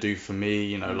you going to do for me?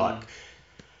 You know, like...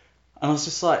 And I was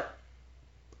just like...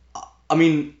 I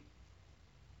mean,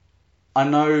 I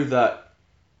know that,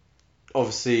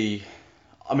 obviously...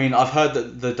 I mean, I've heard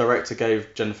that the director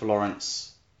gave Jennifer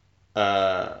Lawrence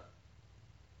kind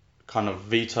of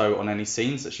veto on any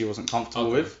scenes that she wasn't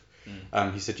comfortable with.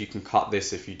 He said, you can cut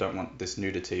this if you don't want this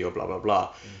nudity or blah, blah,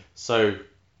 blah. So,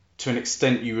 to an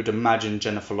extent, you would imagine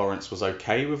Jennifer Lawrence was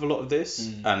okay with a lot of this.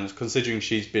 And considering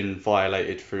she's been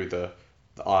violated through the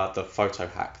photo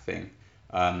hack thing,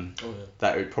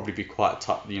 that it would probably be quite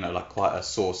quite a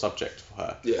sore subject for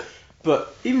her. Yeah.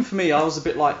 But even for me, I was a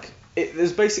bit like,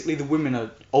 there's basically the women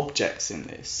are objects in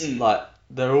this. Like,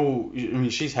 they're all, I mean,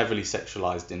 she's heavily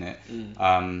sexualized in it.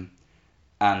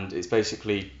 And it's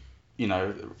basically... You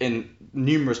know, in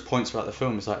numerous points throughout the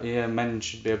film, it's like, yeah, men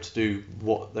should be able to do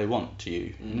what they want to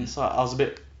you. And it's like, I was a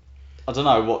bit, I don't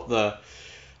know, what the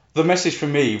message for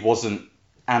me wasn't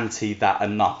anti that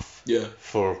enough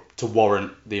to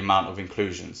warrant the amount of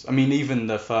inclusions. I mean, even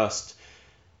the first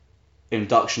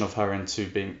induction of her into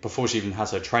being, before she even has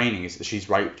her training, is that she's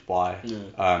raped by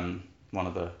one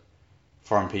of the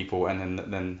foreign people, and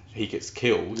then he gets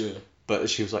killed. But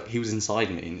she was like, he was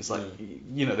inside me, and it's like,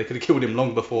 you know, they could have killed him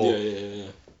long before.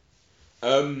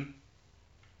 So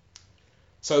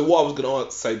what I was going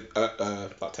to say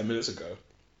like 10 minutes ago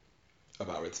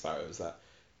about Red Sparrow is that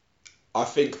I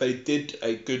think they did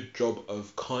a good job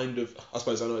of kind of, I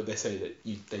suppose I know they say that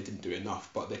they didn't do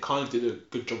enough, but they kind of did a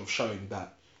good job of showing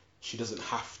that she doesn't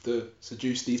have to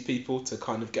seduce these people to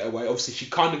kind of get away. Obviously she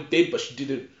kind of did, but she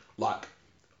didn't, like,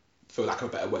 for lack of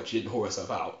a better word, she didn't whore herself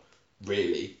out,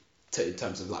 really. In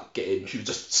terms of like getting, she was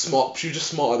just smart. She was just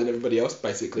smarter than everybody else,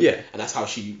 basically. Yeah. And that's how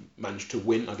she managed to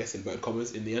win, I guess, in inverted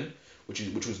commas, in the end, which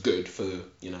was good for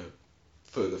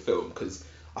the film, because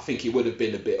I think it would have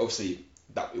been a bit, obviously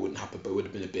that it wouldn't happen, but it would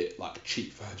have been a bit like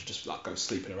cheap for her to just like go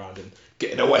sleeping around and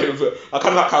getting away with it. I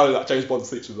kind of like how like James Bond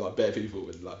sleeps with like bare people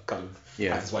and like kind of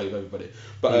has his way with everybody.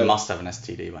 But he must have an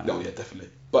STD, man. No, yeah, definitely.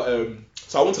 But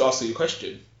so I wanted to ask you a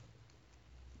question.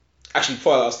 Actually,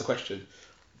 before I ask the question.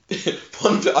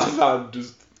 One that I found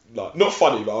just like not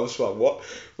funny, but I was like, what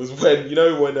was when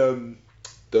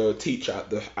the teacher at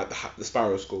the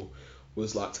Sparrow school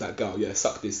was like to that girl,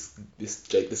 suck this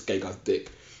gay guy's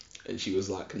dick, And she was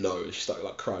like, no, and she started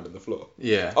like crying on the floor.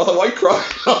 Yeah. I was like, why are you crying?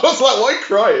 I was like, why are you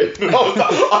crying? And I was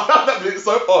like, I found that bit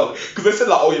so odd because they said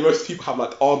like, oh yeah, most people have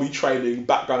like army training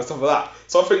background and stuff like that.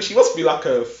 So I think she must be like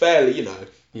a fairly,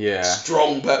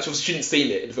 strong person. She didn't seem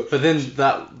it. But then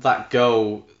that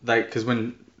girl, because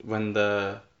when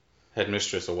the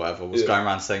headmistress or whatever was going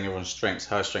around saying everyone's strengths,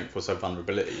 her strength was her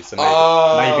vulnerability. So maybe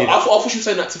I thought she was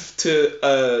saying that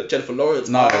to Jennifer Lawrence.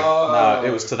 No,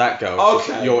 it was to that girl.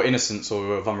 Okay. Your innocence or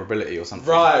your vulnerability or something.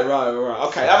 Right.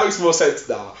 Okay, that makes more sense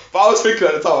now. But I was thinking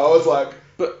at the time, I was like...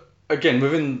 But again,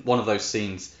 within one of those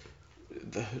scenes,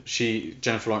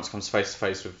 Jennifer Lawrence comes face to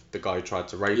face with the guy who tried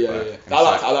to rape her. Yeah. I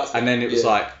liked and then it was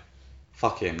like,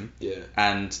 fuck him. Yeah.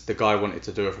 And the guy wanted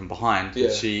to do her from behind.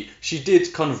 Yeah. She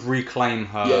did kind of reclaim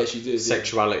her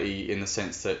sexuality in the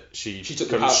sense that she took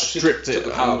kind of stripped it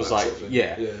and was like, sort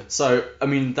of So, I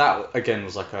mean, that again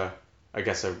was like a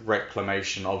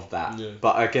reclamation of that. Yeah.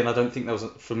 But again, I don't think that was,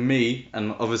 for me,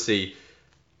 and obviously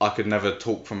I could never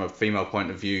talk from a female point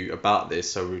of view about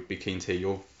this, so we'd be keen to hear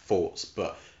your thoughts,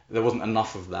 but there wasn't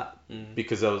enough of that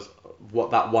because there was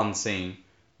that one scene,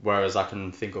 whereas I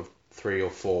can think of 3 or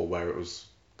 4 where it was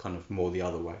kind of more the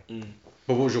other way.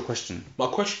 But what was your question? My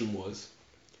question was,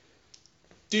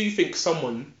 do you think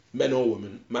someone, man or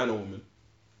woman,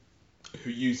 who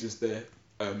uses their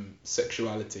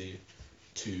sexuality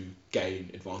to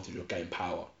gain advantage or gain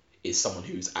power is someone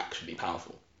who's actually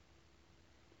powerful?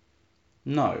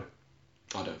 No.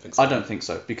 I don't think so. I don't think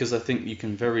so, because I think you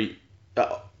can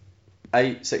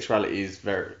sexuality is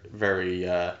very, very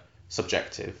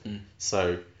subjecective.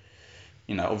 So,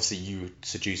 obviously you would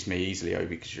seduce me easily,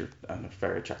 because you're a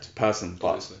very attractive person. But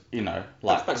obviously.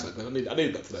 Thanks, I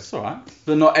needed that today. It's all right.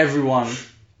 But not everyone.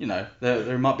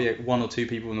 There might be 1 or 2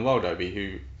 people in the world, Obi,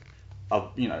 who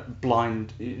are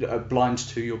blind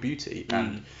to your beauty,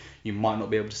 and you might not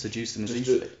be able to seduce them as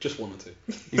easily. Just 1 or 2.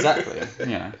 Exactly.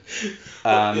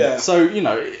 So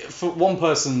for one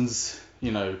person's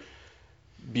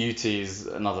beauty is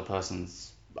another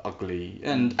person's ugly,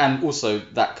 and also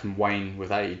that can wane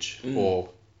with age, or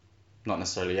not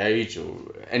necessarily age, or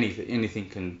anything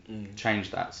can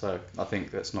change that. So I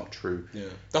think that's not true. Yeah,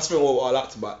 that's what I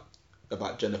liked about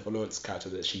Jennifer Lawrence's character,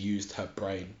 that she used her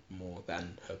brain more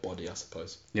than her body, I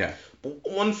suppose. Yeah. But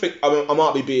one thing, I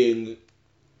might be being,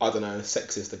 I don't know,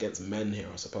 sexist against men here,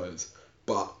 I suppose,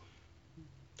 but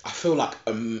I feel like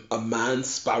a man's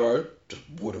Sparrow just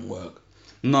wouldn't work.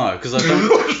 No, because I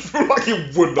don't feel like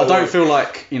it would not. I don't feel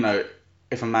like,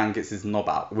 if a man gets his knob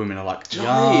out, women are like, do you know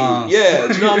what I mean? Yeah,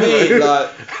 do you know what I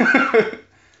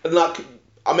mean? Like,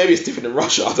 maybe it's different in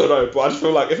Russia, I don't know, but I just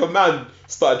feel like if a man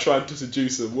started trying to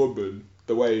seduce a woman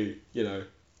the way,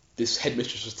 this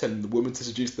headmistress was telling the woman to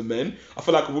seduce the men, I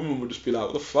feel like a woman would just be like,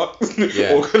 what the fuck?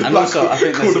 Yeah. And also, I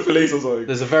think call the police or something.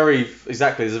 There's a very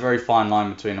fine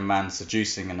line between a man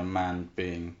seducing and a man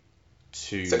being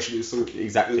too sexually assaulted.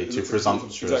 Exactly, too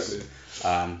presumptuous.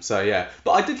 Exactly. So yeah,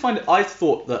 but I did find it. I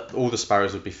thought that all the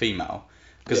Sparrows would be female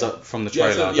because from the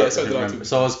trailer, I don't remember.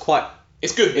 So I was quite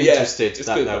interested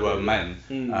that there were men.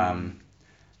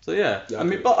 So yeah, I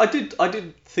mean, but I did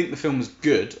think the film was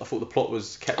good. I thought the plot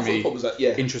kept me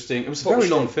interesting. It was a very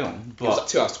long film. But, it was like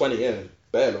 2 hours 20,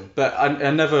 very long. But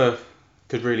I never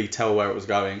could really tell where it was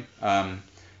going.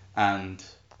 And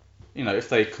if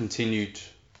they continued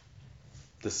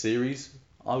the series,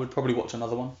 I would probably watch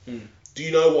another one. Do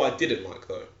you know what I didn't like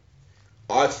though?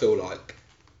 I feel like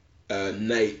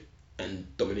Nate and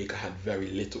Dominica had very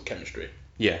little chemistry.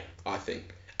 Yeah. I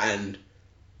think. And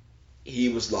he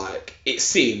was like, it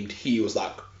seemed he was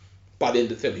like, by the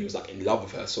end of the film, he was like in love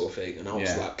with her sort of thing. And I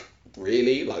was like,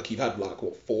 really? Like, you've had like,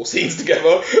 4 scenes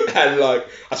together? And like,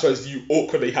 I suppose you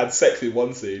awkwardly had sex in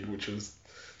one scene, which was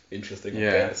interesting, I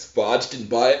guess. But I just didn't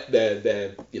buy it.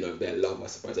 Their love, I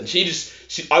suppose. And I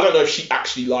don't know if she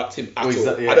actually liked him at all.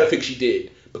 I don't think she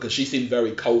did, because she seemed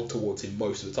very cold towards him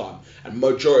most of the time. And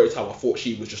majority of the time, I thought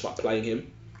she was just like playing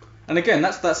him. And again,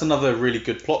 that's another really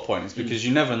good plot point, is because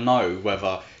you never know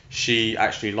whether she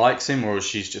actually likes him or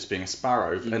she's just being a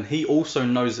Sparrow. And he also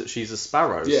knows that she's a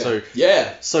Sparrow.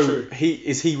 Yeah. So true.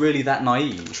 Is he really that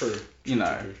naive? True.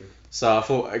 True. So I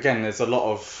thought, again, there's a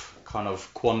lot of kind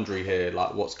of quandary here,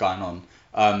 like what's going on.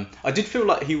 I did feel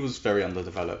like he was very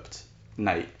underdeveloped,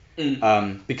 Nate,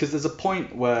 because there's a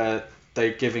point where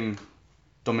they're giving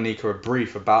Dominica a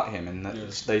brief about him, and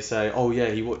they say, oh yeah,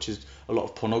 he watches a lot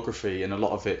of pornography, and a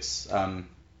lot of it's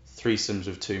threesomes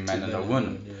with 2 men and a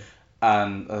woman,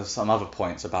 and there's some other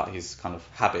points about his kind of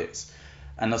habits.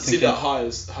 And I was thinking, he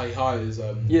hires prostitutes,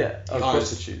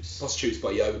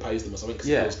 but he overpays them or something because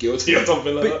he was guilty or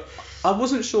something like that. I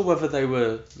wasn't sure whether they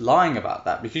were lying about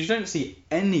that, because you don't see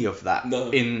any of that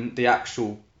in the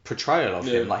actual portrayal of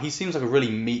him. Like, he seems like a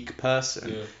really meek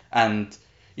person, and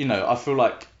you know, I feel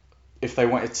like if they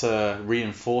wanted to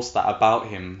reinforce that about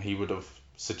him, he would have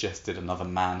suggested another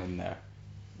man in their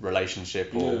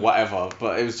relationship or whatever.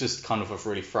 But it was just kind of a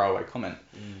really throwaway comment.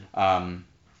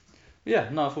 Yeah,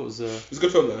 no, I thought it was a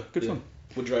good film though. Good film.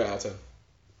 Would you rate it out of 10?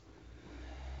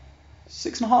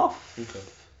 6.5. Okay.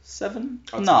 7?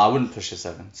 No, I wouldn't push a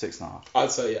 7. 6.5. I'd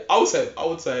say I would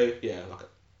say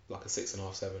like a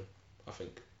 6.5, 7. I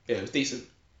think it was decent.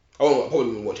 I probably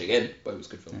wouldn't watch it again, but it was a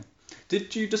good film. Yeah.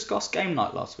 Did you discuss Game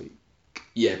Night last week?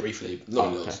 Yeah, briefly. There's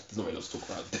not really lot to talk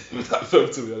about with that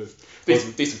film, to be honest.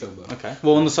 Decent film though. Okay.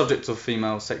 Well, on the subject of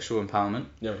female sexual empowerment,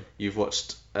 you've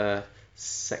watched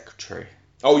Secretary.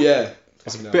 Oh yeah.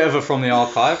 It's a bit of a from the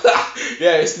archive.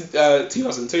 Yeah, it's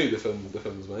 2002 the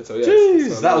film was made. So yeah.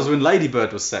 Jeez, that was when Lady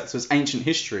Bird was set, so it's ancient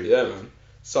history. Yeah, man.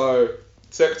 So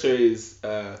Secretary's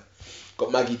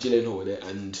got Maggie Gyllenhaal in it,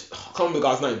 and I can't remember the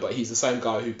guy's name, but he's the same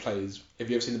guy who plays.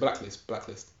 Have you ever seen the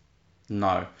Blacklist?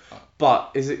 No, but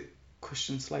is it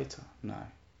Christian Slater? No. I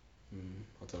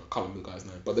don't know. I can't remember the guy's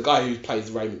name, but the guy who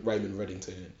plays Raymond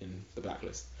Reddington in the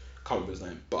Blacklist. Can't remember his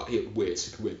name, but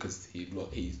super weird because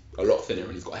he's a lot thinner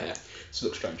and he's got hair, so it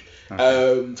looks strange.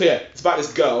 Okay. So yeah, it's about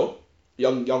this girl,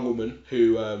 young woman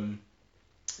who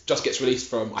just gets released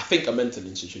from, I think, a mental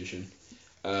institution,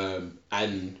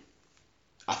 and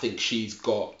I think she's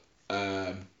got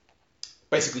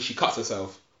basically she cuts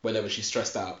herself whenever she's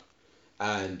stressed out,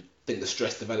 and I think the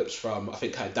stress develops from, I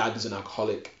think her dad is an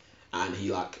alcoholic, and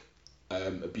he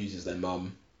abuses their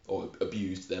mum or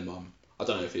abused their mum. I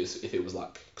don't know if it was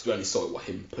like, because we only saw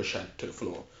him push her to the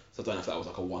floor, so I don't know if that was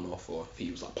like a one-off or if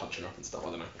he was like punching her up and stuff. I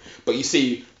don't know. But you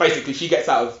see, basically, she gets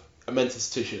out of a mental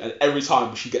institution, and every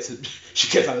time she gets a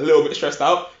little bit stressed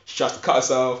out, she tries to cut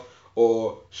herself,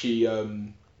 or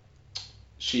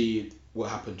what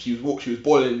happened? She was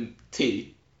boiling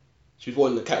tea. She was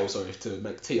boiling the kettle, sorry, to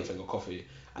make tea, I think, or coffee.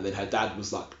 And then her dad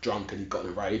was like drunk and he got in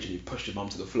a rage and he pushed his mum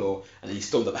to the floor, and then he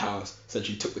stormed at the house. So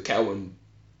she took the kettle and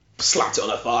slapped it on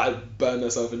her thigh, burned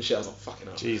herself and shit. I was like, fucking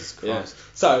hell. Jesus Christ. Yeah.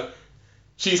 So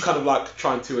she's kind of like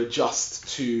trying to adjust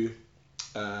to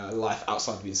life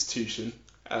outside of the institution.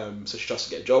 So she tries to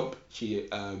get a job. She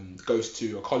goes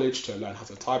to a college to learn how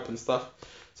to type and stuff.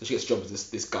 So she gets a job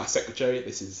as this guy secretary.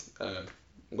 This is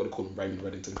I'm gonna call him Raymond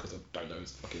Reddington because I don't know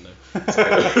his fucking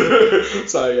name.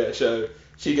 So yeah,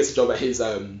 she gets a job at his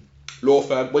law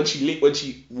firm. When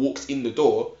she walks in the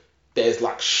door, there's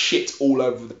like shit all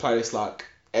over the place, like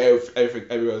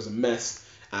everywhere was a mess,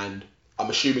 and I'm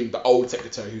assuming the old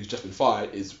secretary who's just been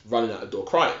fired is running out the door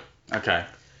crying. Okay.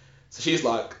 So she's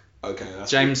like, okay.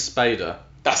 James Spader.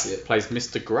 That's it. Plays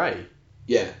Mr. Grey.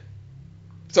 Yeah.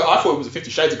 So I thought it was a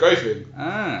 50 Shades of Grey thing.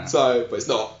 Ah. So, but it's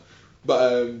not.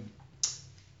 But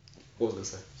what was I gonna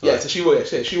say? Sorry. Yeah.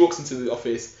 So she walks into the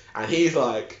office and he's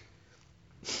like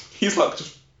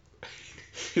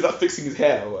fixing his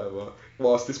hair or whatever,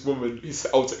 whilst this woman, his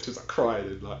old secretary's like crying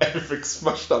and like everything's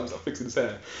smashed up, he's like fixing his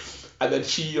hair. And then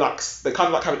they kind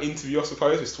of like have an interview, I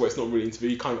suppose, which is where it's not really an interview.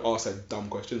 You kind of ask her dumb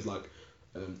questions like,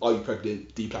 are you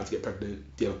pregnant? Do you plan to get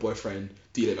pregnant? Do you have a boyfriend?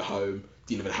 Do you live at home?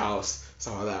 Do you live in a house?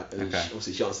 Stuff like that. And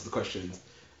obviously she answers the questions,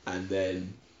 and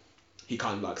then he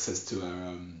kind of like says to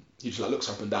her, he just like looks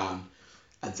her up and down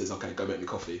and says, okay, go make me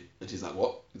coffee. And she's like,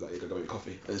 what? He's like, yeah, go make me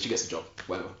coffee. And then she gets a job,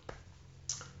 whatever.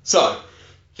 So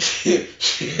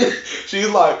she's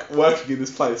like working in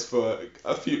this place for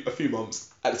a few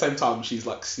months. At the same time, she's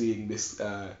like seeing this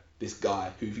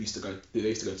guy who they used to go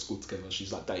to school together.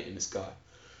 She's like dating this guy,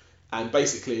 and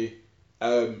basically,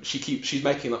 she's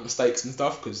making like mistakes and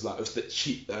stuff because like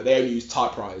they only use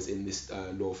typewriters in this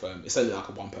law firm. It's only like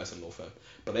a one-person law firm,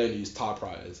 but they only use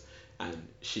typewriters, and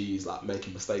she's like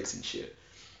making mistakes and shit.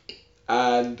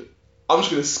 And I'm just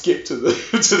gonna skip to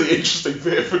the interesting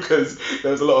bit because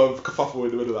there was a lot of kerfuffle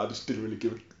in the middle that I just didn't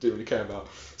really care about.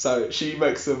 So she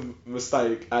makes a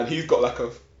mistake, and he's got like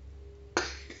a.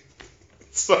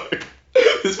 Sorry,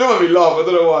 this film made me laugh. I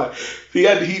don't know why. He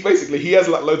has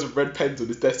like loads of red pens on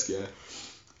his desk, yeah,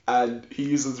 and he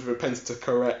uses the red pens to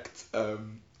correct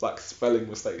like spelling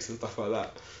mistakes and stuff like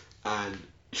that. And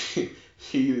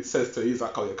he says to her, he's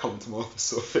like, oh yeah, come to my office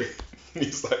sort of thing. And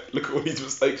he's like, look at all these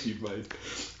mistakes you've made.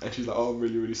 And she's like, oh, I'm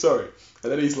really, really sorry.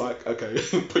 And then he's like, okay,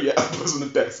 put your elbows on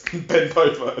the desk and bend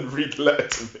over and read the letter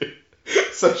to me.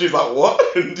 So she's like,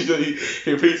 what? And he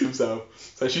repeats himself.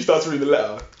 So she starts reading the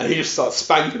letter and he just starts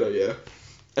spanking her, yeah.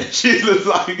 And she's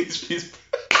like, she's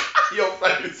your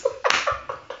face.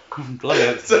 Bloody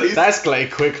hell. So that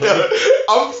escalated quickly. Yeah,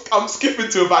 I'm skipping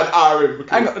to about an hour in.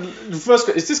 Hang on, the first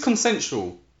question, is this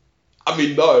consensual? I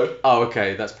mean, no. Oh,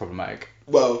 okay, that's problematic.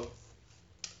 Well,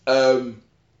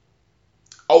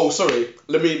 Oh, sorry.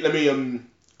 Let me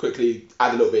quickly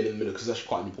add a little bit in the middle because that's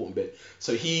quite an important bit.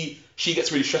 So she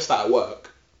gets really stressed out at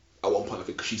work at one point, I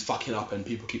think, because she's fucking up and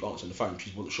people keep answering the phone.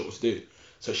 She wasn't sure what to do.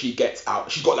 So she gets out.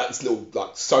 She's got like this little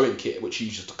like sewing kit which she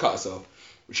used to cut herself,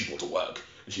 which she brought to work.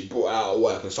 And she brought it out of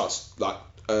work and starts like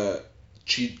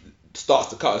she starts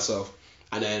to cut herself.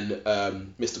 And then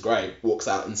Mr. Grey walks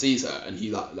out and sees her, and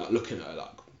he like looking at her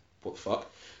like, what the fuck?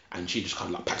 And she just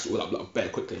kind of like packs it all up like very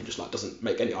quickly and just like doesn't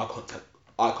make any eye contact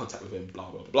with him,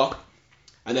 blah blah blah blah.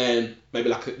 And then maybe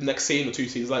like the next scene or 2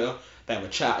 scenes later, they have a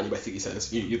chat, and he basically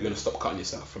says, "You're gonna stop cutting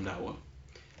yourself from now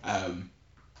on."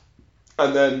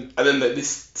 And then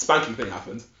this spanking thing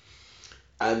happens,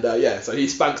 and so he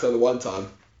spanks her the one time,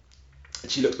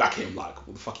 and she looks back at him like,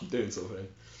 "What the fuck are you doing?" sort of thing.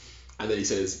 And then he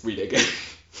says, "Read it again."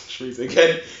 She reads it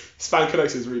again. Spanking her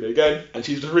says, "Read it again," and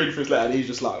she's just reading through his letter, and he's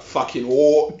just like fucking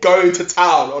going to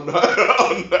town on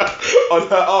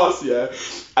her ass, yeah.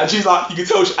 And she's like, you can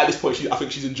tell at this point, I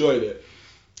think she's enjoying it.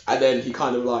 And then they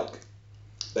kind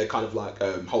of like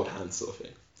hold hands sort of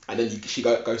thing. And then she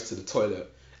goes to the toilet,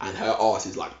 and her ass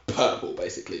is like purple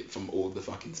basically from all the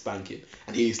fucking spanking,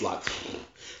 and he's like,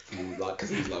 because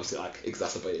he's obviously like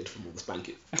exacerbated from all the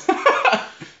spanking.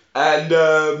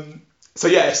 And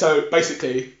so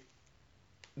basically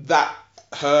that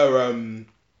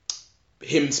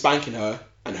him spanking her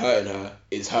and hurting her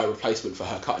is her replacement for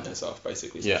her cutting herself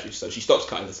basically. So she stops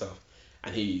cutting herself,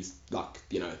 and he's like,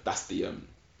 that's the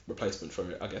replacement for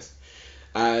it, I guess.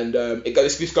 And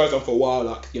this goes on for a while,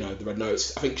 like, the red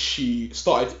notes. I think she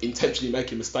started intentionally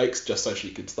making mistakes just so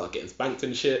she could start getting spanked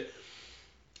and shit.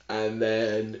 And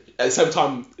then at the same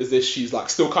time as this, she's like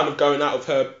still kind of going out of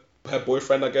her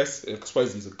boyfriend, I guess. I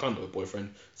suppose he's a kind of a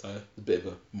boyfriend, so a bit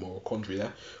of a moral quandary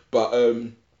there. But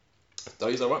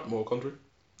he's alright, moral quandary.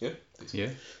 Yeah. Yeah.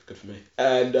 Good for me.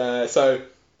 And so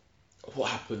what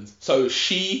happens? So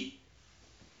she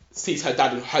sees her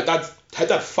dad, and her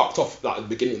dad fucked off like at the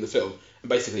beginning of the film, and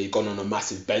basically gone on a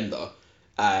massive bender.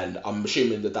 And I'm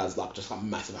assuming the dad's like just like a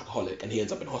massive alcoholic, and he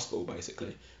ends up in hospital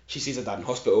basically. She sees her dad in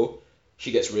hospital.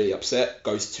 She gets really upset,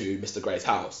 goes to Mr. Grey's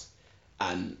house,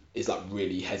 and is like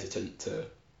really hesitant to.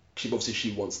 She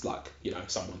wants like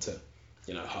someone to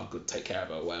hug, take care of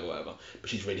her, whatever. But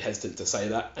she's really hesitant to say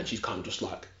that, and she's kind of just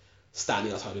like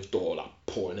standing outside his door, like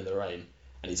pouring in the rain,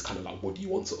 and he's kind of like, "What do you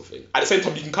want?" sort of thing. At the same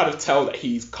time, you can kind of tell that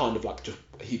he's kind of like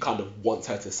he kind of wants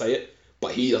her to say it,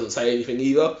 but he doesn't say anything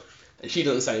either, and she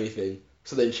doesn't say anything.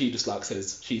 So then she just like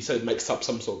makes up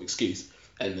some sort of excuse,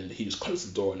 and then he just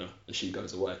closes the door on her, and she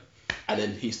goes away, and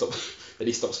then he stops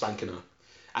spanking her.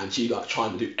 And she like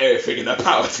trying to do everything in her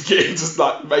power to get him, just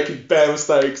like making bare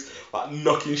mistakes, like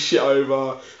knocking shit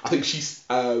over. I think she's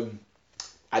and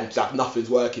like nothing's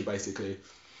working basically,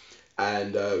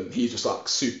 and he's just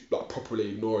like properly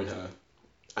ignoring her.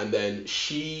 And then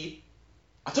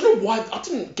I don't know why, I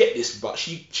didn't get this, but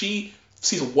she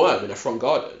sees a worm in her front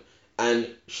garden, and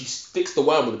she sticks the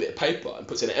worm on a bit of paper and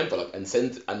puts it in an envelope and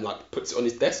puts it on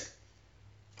his desk.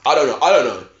 I don't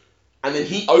know. And then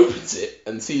he opens it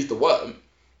and sees the worm.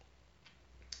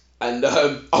 And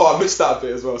I missed that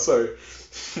bit as well. So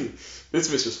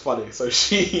this bit's just funny. So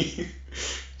she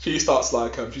starts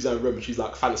like she's in her room and she's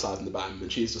like fantasizing about him,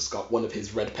 and she's just got one of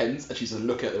his red pens, and she's just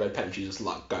looking at the red pen. And she's just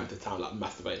like going to town, like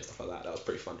masturbating and stuff like that. That was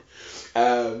pretty funny.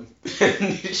 And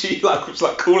she's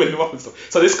like calling him up and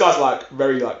stuff. So this guy's like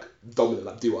very like dominant,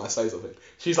 like do what I say sort of thing.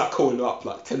 She's like calling him up,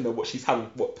 like telling her what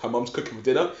her mum's cooking for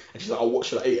dinner, and she's like, "Oh, what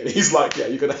should I eat?" And he's like, "Yeah,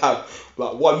 you're gonna have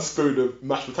like 1 spoon of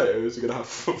mashed potatoes. You're gonna have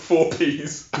 4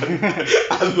 peas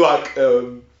and like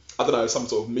I don't know, some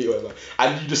sort of meat or whatever."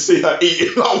 And you just see her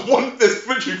eating like there's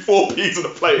literally 4 peas on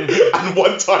a plate and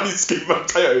 1 tiny scoop of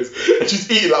potatoes, and she's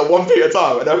eating like 1 pea at a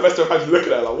time, and her rest of her family's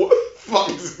looking at her like, "What the fuck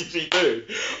is she doing?"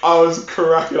 I was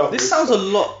cracking up. This sounds a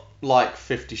lot like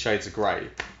 50 Shades of Grey,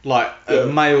 like a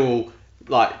male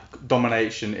like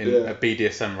domination in a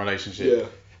BDSM relationship.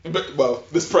 Yeah, but well,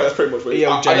 that's pretty much what it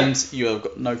is. James, you have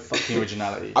got no fucking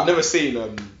originality. I've never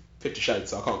seen 50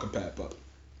 Shades, so I can't compare, but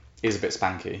it's a bit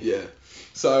spanky. Yeah.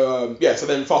 So so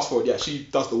then fast forward, she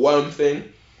does the worm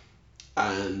thing,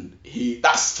 and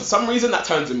that's for some reason that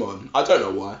turns him on. I don't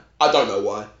know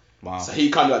why. Wow. So he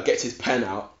kind of like gets his pen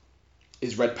out,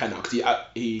 his red pen out, because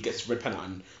he gets his red pen out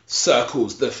and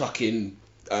circles the fucking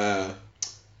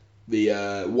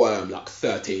the worm like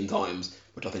 13 times,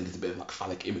 which I think is a bit of like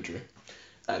phallic imagery.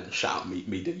 And shout out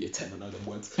me do year 10, I know them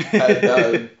words.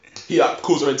 And he like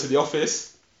calls her into the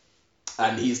office,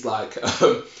 and he's like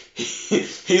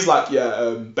he's like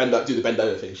bend up, do the bend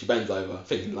over thing. She bends over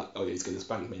thinking like, oh yeah, he's gonna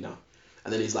spank me now.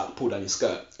 And then he's like, pull down your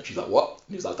skirt, and she's like, what?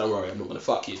 And he's like, don't worry, I'm not gonna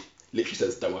fuck you. Literally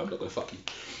says, don't worry, I'm not gonna fuck you.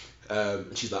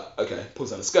 And she's like, okay,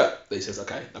 pulls down the skirt. Then he says,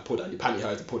 okay, now pull down your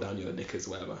pantyhose and pull down your knickers,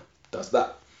 whatever. Does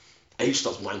that. And he just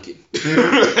starts wanking.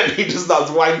 And he just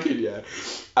starts wanking, yeah.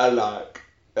 And like,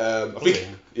 I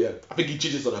think he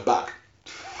jizz on her back.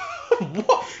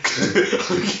 What?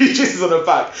 He jizzes on her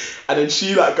back. And then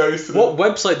she like goes to What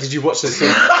website did you watch this on?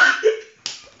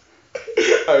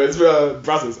 Oh, it's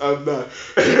Brazzers. No.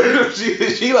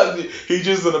 she like, he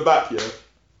jizzes on her back, yeah.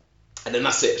 And then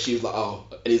that's it. She was like, oh.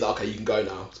 And he's like, okay, you can go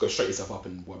now. Just go straighten yourself up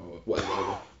and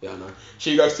whatever. Yeah, I know.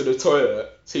 She goes to the toilet,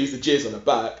 sees the jizz on her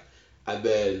back, and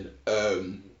then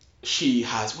she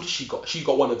has, what has she got? She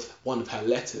got one of her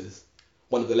letters.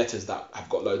 One of the letters that have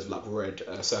got loads of like red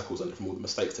circles on it from all the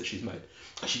mistakes that she's made.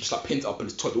 And she just like pins it up in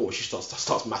the toilet wall and she starts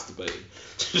masturbating.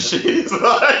 She's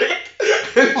like...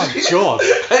 Oh my God.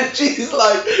 And she's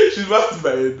like, she's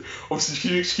masturbating.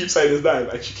 Obviously she keeps saying his name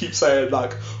and she keeps saying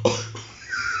like...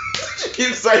 she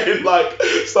keeps saying like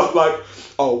stuff like,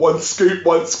 oh, one scoop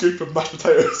of mashed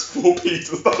potatoes, 4 pieces,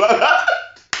 and stuff like that.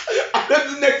 And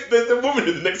then there's the woman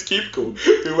in the next cubicle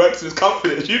who works in his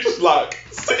company, and she's just like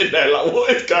sitting there like, what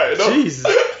is going on? Jeez.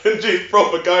 And she's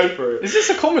proper going for it. Is this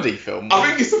a comedy film? I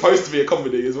think it's supposed to be a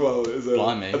comedy as well as well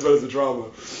as a drama.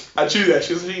 And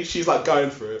she's like going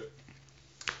for it.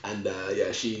 And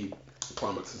she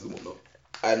climaxes and whatnot.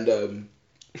 And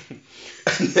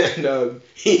then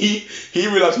he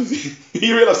realizes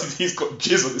he's got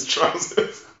jizz on his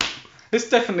trousers. This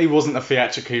definitely wasn't a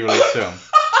theatrically released film.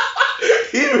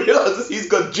 He realizes he's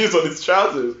got jizz on his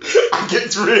trousers and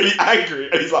gets really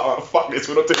angry. And he's like, alright, fuck this,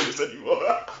 we're not doing this anymore.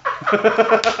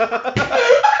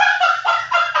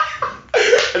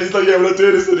 And he's like, yeah, we're not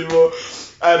doing this anymore.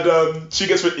 And she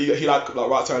gets really, he like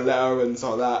writes her a letter and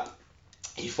stuff like that.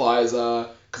 He fires her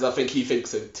because I think he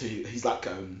thinks he's like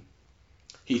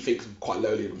he thinks quite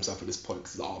lowly of himself at this point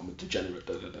because he's like, oh, I'm a degenerate.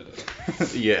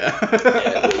 Yeah.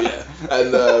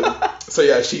 And so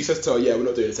yeah, she says to her, yeah, we're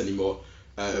not doing this anymore.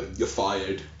 You're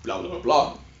fired. Blah blah blah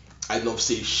blah. And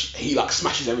obviously he like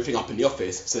smashes everything up in the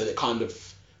office. So then it kind of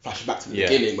flashes back to the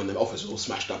beginning when the office was all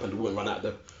smashed up and the woman ran out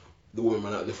of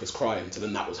the office crying. So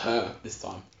then that was her this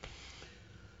time.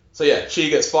 So yeah,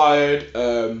 she gets fired.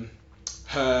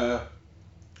 Her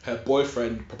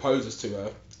boyfriend proposes to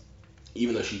her,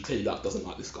 even though she clearly doesn't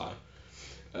like this guy.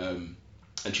 And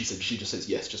she just says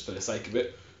yes just for the sake of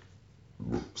it.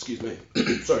 Excuse me.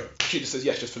 Sorry. She just says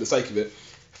yes just for the sake of it.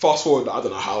 Fast forward, I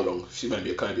don't know how long. She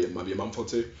maybe a month or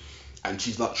two, and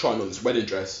she's like trying on this wedding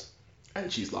dress,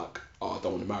 and she's like, oh, I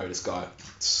don't want to marry this guy.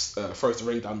 Throws the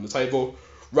ring down on the table,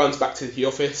 runs back to the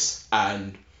office,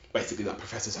 and basically like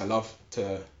professes her love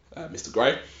to Mr.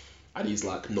 Grey, and he's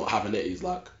like not having it. He's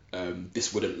like,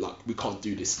 this wouldn't like we can't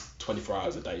do this 24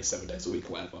 hours a day, 7 days a week,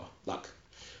 or whatever. Like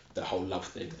the whole love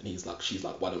thing, and she's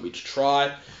like, why don't we just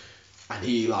try? And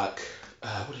he like,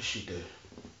 what does she do?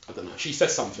 I don't know. She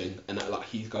says something, and like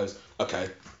he goes, okay,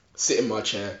 sit in my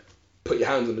chair, put your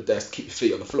hands on the desk, keep your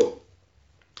feet on the floor.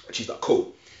 And she's like,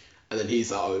 cool. And then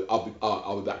he's like,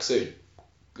 I'll be back soon.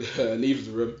 Leaves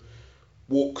the room,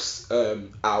 walks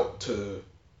out to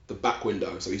the back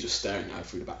window. So he's just staring at her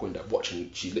through the back window, watching.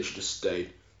 She literally just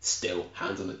stayed still,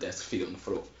 hands on the desk, feet on the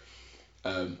floor.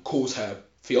 Calls her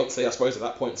fiance, I suppose, at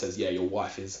that point, and says, yeah, your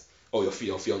wife is, or your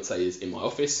fiance is in my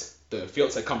office. Her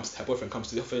boyfriend comes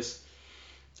to the office.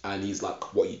 And he's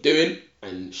like, what are you doing?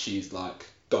 And she's like,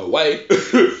 go away.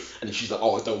 And then she's like,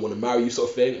 oh, I don't want to marry you, sort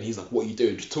of thing. And he's like, what are you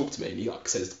doing? Just talk to me. And he like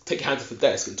says, take your hands off the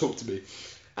desk and talk to me.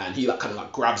 And he like kind of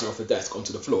like grabs her off the desk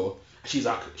onto the floor. And she's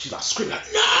like screaming like,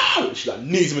 no! And she like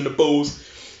knees him in the balls,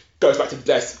 goes back to the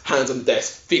desk, hands on the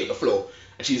desk, feet on the floor.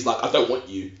 And she's like, I don't want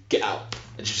you, get out.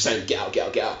 And she's saying, get out, get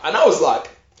out, get out. And I was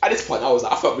like, at this point,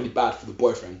 I felt really bad for the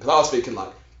boyfriend. Because I was thinking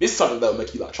like, this is something that'll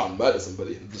make you like try and murder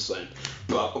somebody. I'm just saying.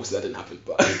 But obviously that didn't happen.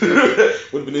 But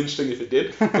would have been interesting if it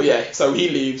did. But yeah, so he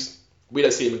leaves. We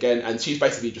don't see him again, and she's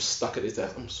basically just stuck at this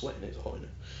desk. I'm sweating. It's hot in it.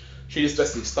 She's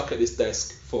basically stuck at this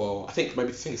desk for I think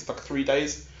it's like 3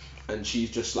 days, and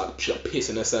she's like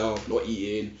pissing herself, not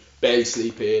eating, barely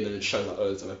sleeping, and it shows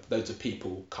like loads of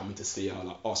people coming to see her,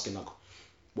 like asking like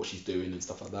what she's doing and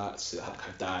stuff like that. So like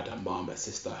her dad, her mum, her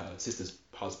sister's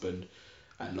husband.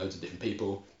 And loads of different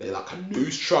people. They like a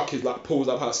news truck is like pulls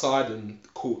up outside, and the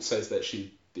court says that she's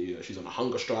on a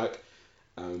hunger strike.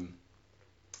 Then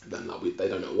like they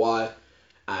don't know why,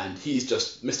 and he's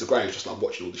just Mr. Grey is just like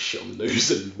watching all this shit on the news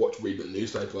and reading the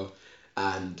newspaper,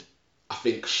 and I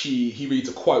think he reads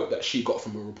a quote that she got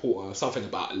from a reporter, something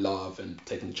about love and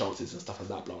taking chances and stuff like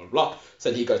that, blah blah blah.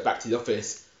 So then he goes back to the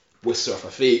office, whisks her off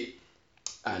her feet,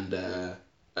 and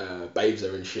babes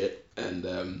her and shit,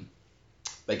 and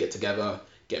they get together.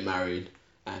 Get married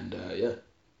and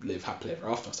live happily ever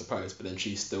after, I suppose. But then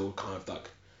she's still kind of like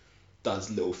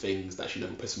does little things that she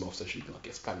never piss him off, so she like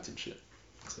gets spanked and shit.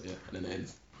 So yeah, and then it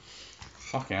ends.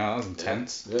 Fucking hell, that was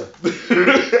intense. Yeah.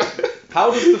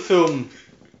 How does the film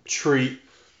treat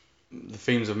the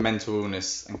themes of mental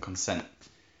illness and consent?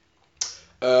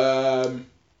 I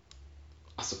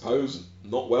suppose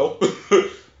not well.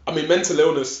 I mean, mental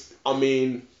illness. I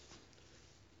mean,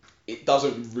 it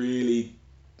doesn't really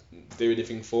do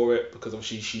anything for it because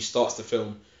obviously she starts the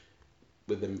film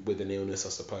with an illness, I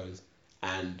suppose,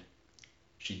 and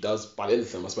she does by the end of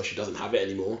the film. I suppose she doesn't have it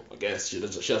anymore. I guess she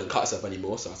doesn't cut herself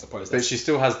anymore. So I suppose. But she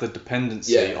still has the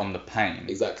dependency on the pain.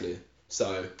 Exactly.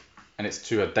 So. And it's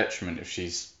to her detriment if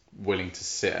she's willing to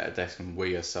sit at a desk and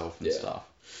wee herself and stuff.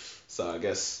 So I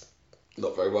guess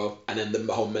not very well. And then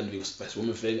the whole men vs best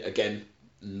woman thing, again,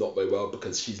 not very well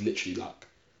because she's literally like,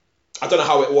 I don't know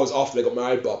how it was after they got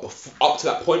married, but up to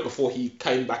that point before he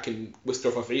came back and whisked her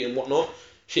off her feet and whatnot,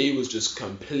 she was just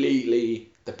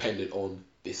completely dependent on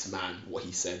this man, what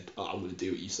he said. I'm going to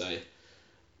do what you say.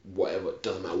 Whatever, it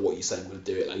doesn't matter what you say, I'm going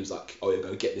to do it. Like, he was like, oh, you're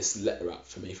going to get this letter out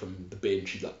for me from the bin.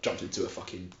 She like jumped into a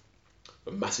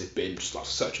massive bin, just like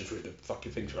searching through the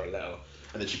fucking thing for a letter.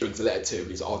 And then she brings the letter to him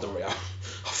and he's like, oh, don't worry, I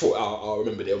thought I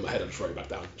remembered it on my head, I'll just write it back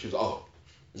down. She was like, oh,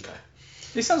 okay.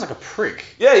 He sounds like a prick.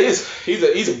 Yeah, he is. He's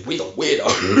a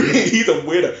weirdo. He's a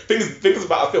weirdo. Things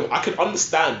about a film. I can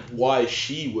understand why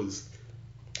she was.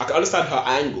 I can understand her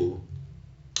angle.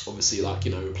 Obviously, like,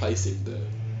 you know, replacing the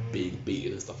being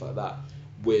beaten and stuff like that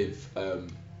with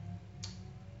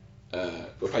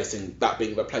replacing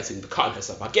the cutting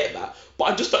herself. I get that, but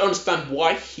I just don't understand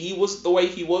why he was the way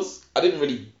he was. I didn't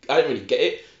really get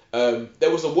it. There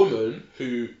was a woman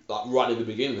who, like, right in the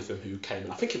beginning of the film, who came,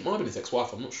 and I think it might have been his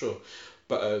ex-wife. I'm not sure.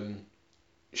 But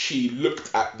she looked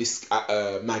at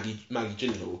Maggie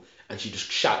Gyllenhaal and she just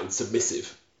shouted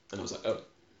submissive, and I was like, oh.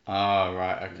 Oh,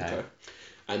 right, okay.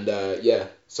 And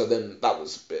so then that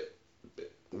was a bit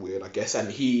weird, I guess. And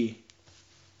he,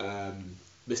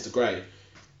 Mr. Grey,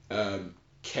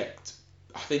 kept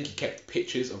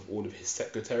pictures of all of his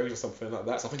secretaries or something like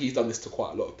that. So I think he's done this to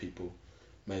quite a lot of people.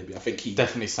 Maybe I think he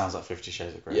definitely sounds like 50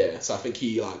 Shades of Grey. Yeah, so I think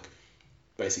he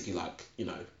basically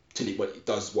till he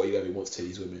does whatever he wants to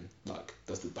these women, like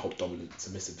does the whole dominant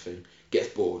submissive thing, gets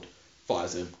bored,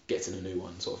 fires him, gets in a new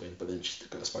one sort of thing. But then I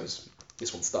suppose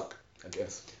this one's stuck, I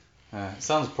guess. It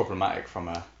sounds problematic from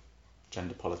a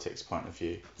gender politics point of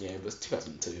view. Yeah, but it's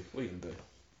 2002. What are you gonna do?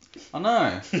 I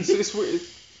know. It's weird.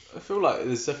 I feel like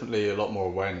there's definitely a lot more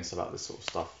awareness about this sort of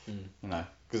stuff. You know,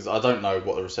 because I don't know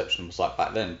what the reception was like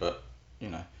back then, but you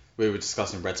know, we were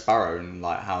discussing Red Sparrow and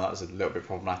like how that was a little bit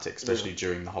problematic, especially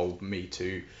during the whole Me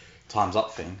Too Time's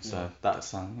Up thing. So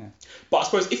that's yeah. But I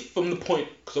suppose if from the point,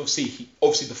 because obviously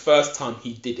the first time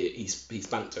he did it, he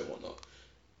spanked her and whatnot.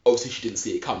 Obviously she didn't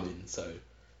see it coming, so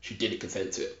she didn't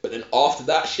consent to it. But then after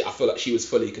that, I feel like she was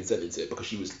fully consenting to it because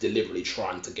she was deliberately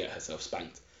trying to get herself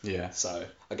spanked. Yeah. So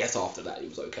I guess after that it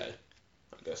was okay.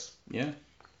 I guess. Yeah.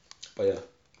 But yeah,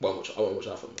 I won't watch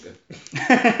that film again.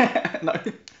 No.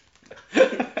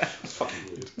 It's fucking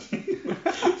weird.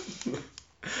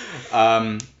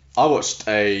 I watched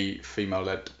a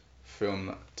female-led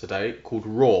film today called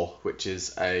Raw, which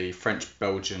is a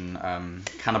French-Belgian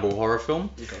cannibal horror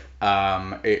film. Okay.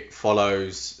 It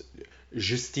follows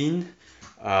Justine,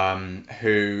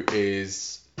 who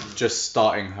is just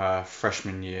starting her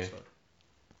freshman year.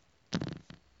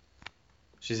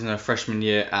 She's in her freshman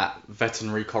year at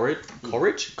veterinary college,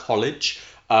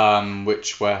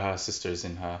 where her sister is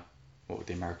in her, what would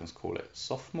the Americans call it,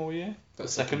 sophomore year?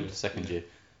 That's second year.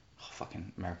 Oh,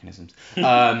 fucking Americanisms.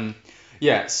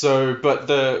 Yeah. So, but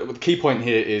the key point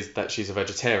here is that she's a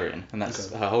vegetarian, and that's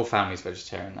her whole family's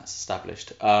vegetarian. That's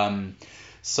established.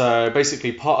 So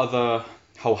basically, part of the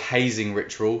whole hazing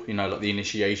ritual, you know, like the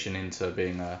initiation into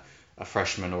being a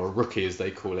freshman or a rookie, as they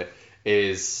call it,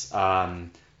 is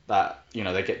that, you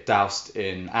know, they get doused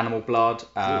in animal blood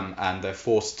and they're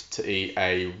forced to eat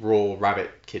a raw rabbit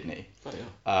kidney. Oh,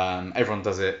 yeah. Everyone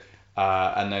does it.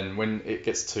 And then when it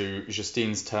gets to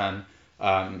Justine's turn,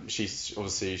 she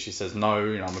says, no,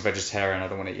 you know, I'm a vegetarian, I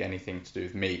don't want to eat anything to do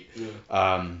with meat.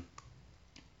 Yeah.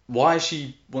 Why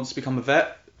she wants to become a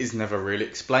vet is never really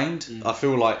explained. I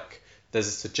feel like there's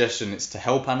a suggestion it's to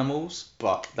help animals,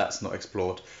 but that's not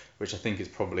explored, which I think is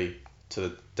probably to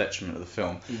the detriment of the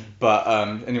film. But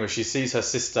anyway, she sees her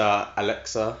sister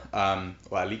Alexa, and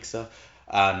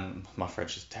my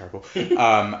French is terrible.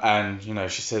 And, you know,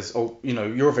 she says, oh, you know,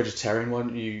 you're a vegetarian, why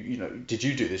don't you know, did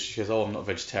you do this? She goes, oh, I'm not a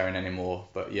vegetarian anymore,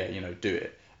 but yeah, you know, do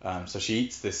it. So she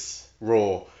eats this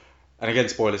raw, and again,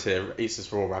 spoilers here, eats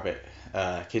this raw rabbit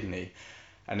kidney.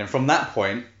 And then from that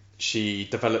point, she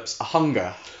develops a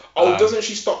hunger. Oh, doesn't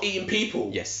she stop eating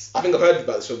people? Yes. I think I've heard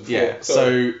about this film before. Yeah.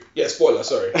 So yeah, spoiler.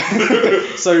 Sorry.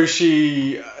 So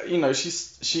she,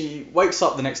 she wakes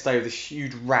up the next day with this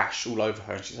huge rash all over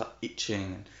her, and she's like itching.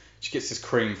 And she gets this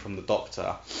cream from the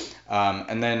doctor,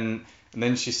 and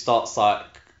then she starts like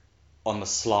on the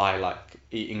sly like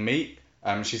eating meat.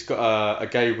 She's got a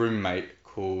gay roommate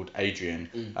called Adrian,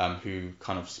 who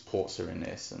kind of supports her in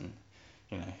this, and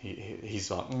he's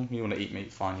like, you want to eat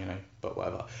meat, fine, but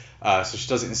whatever. So she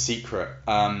does it in secret,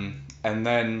 and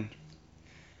then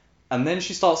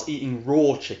she starts eating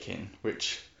raw chicken,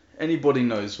 which anybody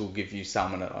knows will give you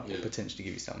salmonella, or potentially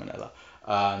give you salmonella.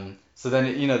 So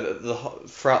then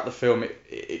throughout the film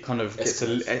it kind of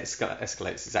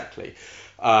escalates exactly,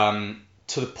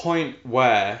 to the point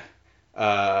where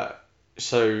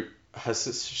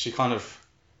she kind of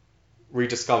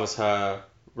rediscovers her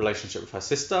relationship with her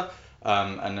sister,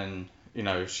 and then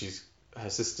her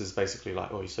sister's basically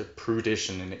like, oh, you're so prudish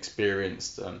and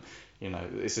inexperienced.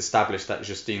 It's established that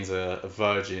Justine's a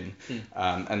virgin,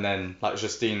 and then like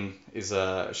Justine is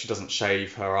she doesn't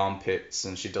shave her armpits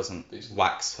and she doesn't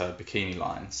wax her bikini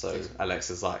line. So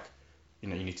Alexa's like, you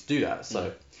need to do that.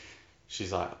 So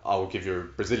she's like, I will give you a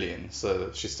Brazilian.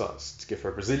 So she starts to give her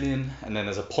a Brazilian, and then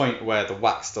there's a point where the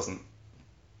wax doesn't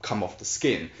come off the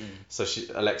skin, so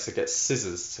Alexa gets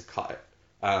scissors to cut it,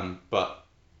 but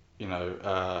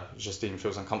Justine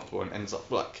feels uncomfortable and ends up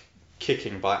like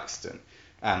kicking by accident,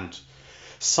 and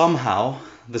somehow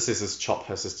the scissors chop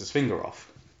her sister's finger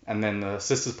off, and then the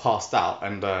sister's passed out,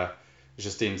 and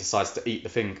Justine decides to eat the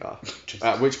finger,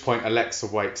 at which point Alexa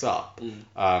wakes up.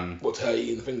 What's her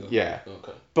eating the finger? Yeah.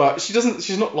 Okay. But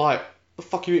she's not like, the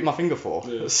fuck you eating my finger for?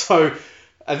 Yeah. So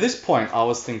at this point I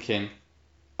was thinking,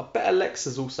 I bet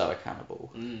Alexa's also a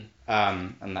cannibal.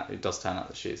 And that it does turn out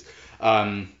that she is.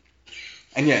 And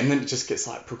then it just gets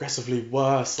like progressively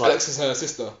worse. Like, Alexa's her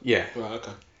sister? Yeah. Right,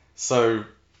 okay. So,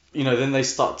 then they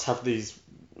start to have these,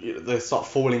 they start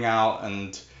falling out,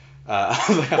 and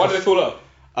why do they fall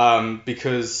out?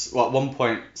 Because at one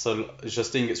point, so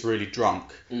Justine gets really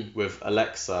drunk with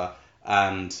Alexa,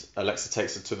 and Alexa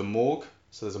takes her to the morgue.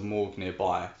 So there's a morgue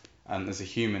nearby, and there's a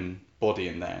human body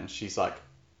in there, and she's like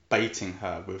baiting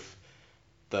her with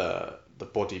the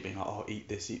body, being like, oh, eat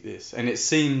this, and it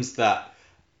seems that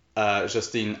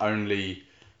Justine only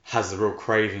has a real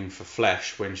craving for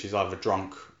flesh when she's either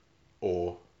drunk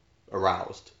or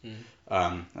aroused,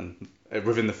 and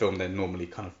within the film they're normally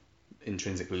kind of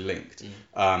intrinsically linked,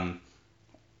 and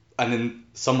then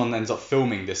someone ends up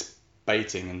filming this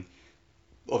baiting, and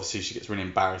obviously she gets really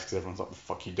embarrassed because everyone's like, what the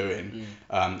fuck are you doing?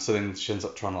 So then she ends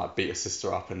up trying to like beat her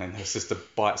sister up, and then her sister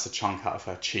bites a chunk out of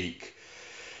her cheek,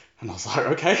 and I was like,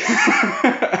 okay.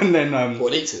 And then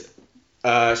what, eats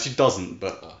it? She doesn't,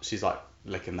 but she's like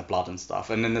licking the blood and stuff.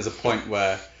 And then there's a point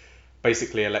where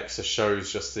basically Alexa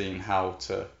shows Justine how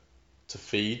to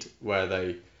feed, where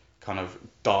they kind of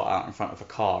dart out in front of a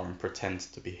car and pretend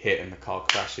to be hit, and the car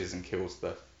crashes and kills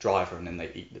the driver, and then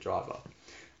they eat the driver.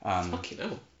 Fucking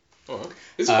hell. Alright.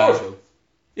 It's a horror film.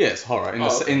 Yeah, it's horror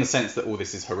in the sense that all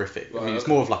this is horrific. Right, I mean, it's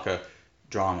more of like a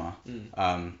drama,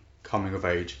 coming of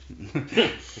age.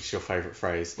 It's your favourite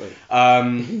phrase.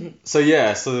 So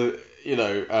yeah, so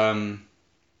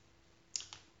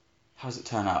how does it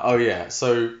turn out? Oh yeah,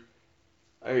 so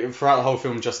throughout the whole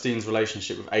film, Justine's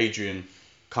relationship with Adrian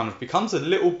kind of becomes a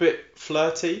little bit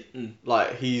flirty.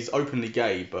 Like, he's openly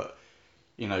gay, but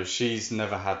she's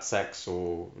never had sex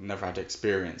or never had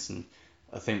experience, and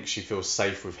I think she feels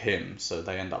safe with him, so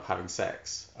they end up having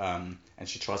sex. And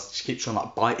she keeps trying to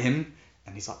like bite him,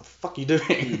 and he's like, "What the fuck are you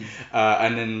doing?"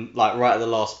 And then like right at the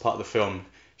last part of the film,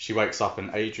 she wakes up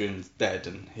and Adrian's dead,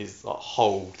 and his like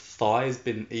whole thigh's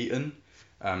been eaten,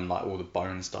 like all the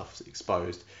bone stuff's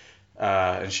exposed.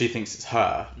 And she thinks it's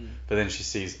her, but then she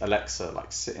sees Alexa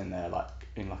like sitting there like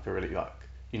in like a really like,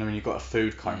 when you've got a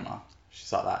food coma,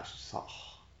 she's like that. She's like,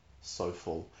 oh, so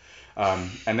full.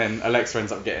 And then Alexa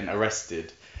ends up getting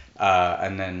arrested,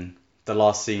 and then the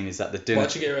last scene is at the dinner.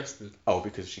 Why'd she get arrested? Oh,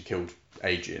 because she killed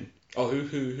Adrian. Oh,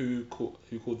 who called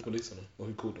the police on her? Or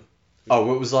who called her?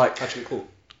 Oh, it was like, how'd she get caught?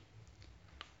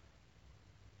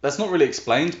 That's not really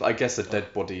explained, but I guess a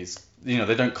dead body's,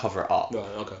 they don't cover it up. Right,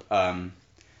 okay.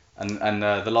 And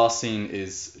the last scene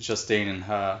is Justine and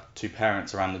her two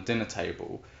parents around the dinner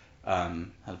table.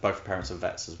 And both her parents are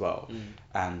vets as well.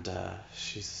 And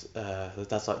the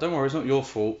dad's like, don't worry, it's not your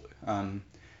fault. And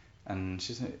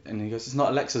he goes, it's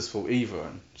not Alexa's fault either.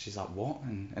 And she's like, what?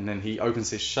 And then he opens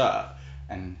his shirt,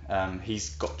 and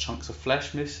he's got chunks of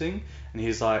flesh missing. And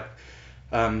he's like,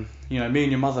 me and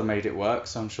your mother made it work,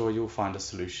 so I'm sure you'll find a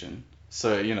solution.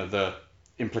 So, the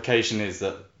implication is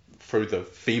that through the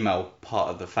female part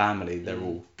of the family, they're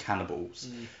all cannibals.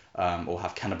 or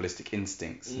have cannibalistic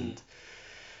instincts. And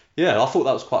yeah, I thought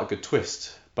that was quite a good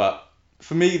twist. But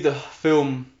for me, the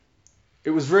film, it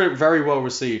was very, very well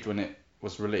received when it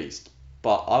was released,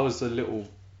 but I was a little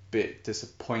bit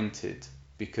disappointed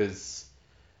because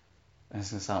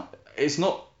it's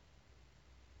not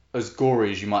as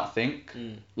gory as you might think.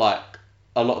 Like,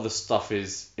 a lot of the stuff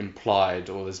is implied,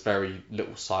 or there's very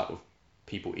little sight of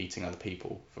people eating other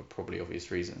people for probably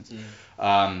obvious reasons.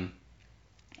 And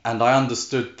I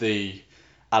understood the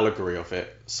allegory of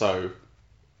it. So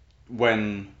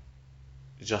when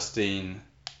Justine,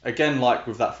 again, like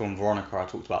with that film Veronica I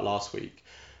talked about last week,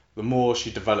 the more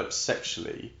she develops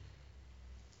sexually,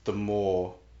 the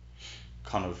more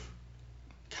kind of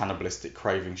cannibalistic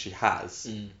craving she has.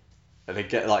 And they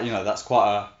get, like, that's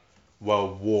quite a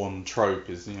well-worn trope,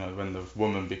 is, when the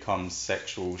woman becomes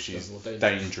sexual, she's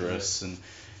dangerous. And,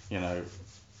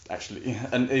 actually,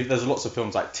 and there's lots of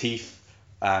films like Teeth,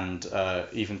 and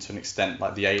even to an extent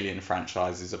like the Alien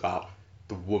franchise is about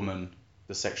the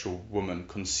sexual woman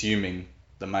consuming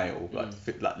the male,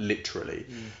 like literally.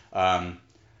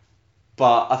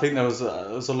 But I think there was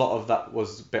a lot of that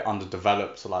was a bit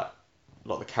underdeveloped. So, like, a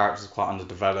lot of the characters are quite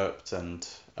underdeveloped, and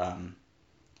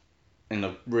in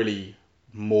a really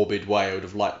morbid way, I would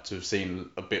have liked to have seen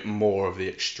a bit more of the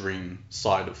extreme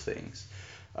side of things.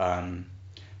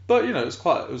 But it was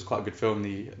quite a good film.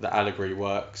 The allegory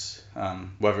works,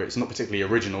 whether it's not particularly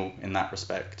original in that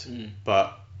respect.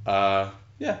 But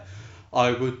yeah,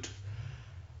 I would,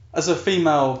 as a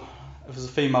female, if it was a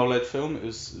female-led film, it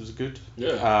was good.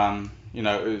 Yeah.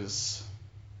 It was,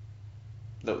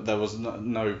 there was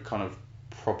no kind of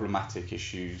problematic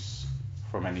issues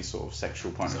from any sort of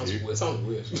sexual point of view. It sounds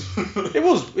weird. It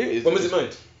is. When was it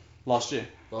made? Last year.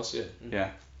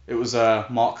 Yeah. It was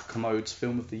Mark Commode's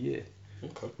Film of the Year.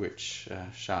 Okay. Which,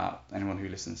 shout out anyone who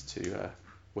listens to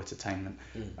Wittertainment.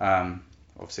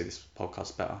 Obviously this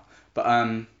podcast's better.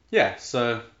 But yeah,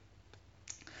 so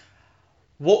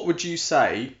what would you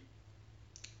say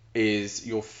is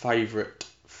your favourite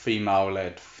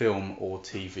female-led film or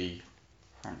TV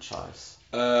franchise?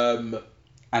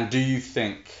 And do you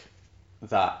think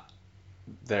that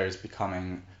there is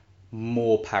becoming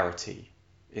more parity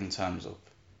in terms of,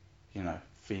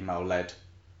 female-led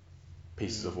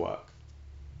pieces of work?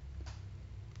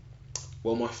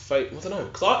 Well, my favourite, I don't know,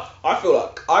 because I feel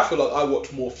like I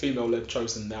watch more female-led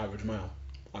shows than the average male.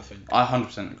 I think. I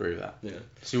 100% agree with that. Yeah.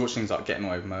 So you watch things like Getting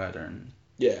Away with Murder and.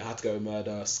 Yeah, I Had to Go with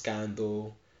Murder,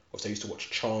 Scandal. Also, I used to watch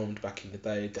Charmed back in the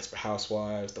day, Desperate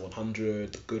Housewives, The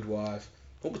 100, The Good Wife.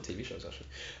 All good TV shows, actually.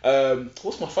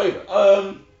 What's my favourite?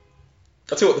 I'll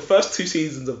tell you what, the first 2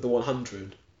 seasons of The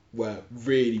 100 were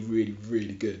really, really,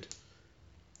 really good.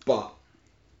 But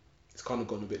it's kind of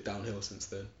gone a bit downhill since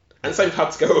then. And same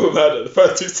Had to Go with Murder. The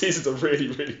first 2 seasons are really,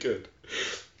 really good.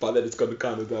 But then it's gone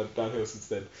kind of downhill since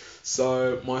then.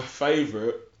 So my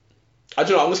favourite... I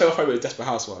don't know, I'm going to say my favourite is Desperate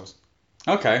Housewives.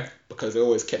 Okay. Because they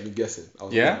always kept me guessing. I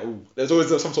was yeah? Like, oh, there's always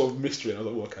some sort of mystery, and I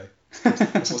was like, oh, okay.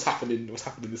 That's what's happening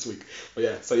this week. But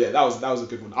yeah, so yeah, that was a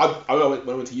good one. I when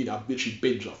I went to uni, I literally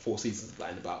binged like 4 seasons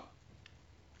in about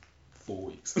 4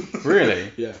 weeks.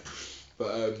 Really? Yeah.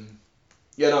 But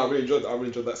yeah, no, I really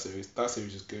enjoyed that series. That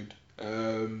series is good.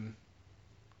 The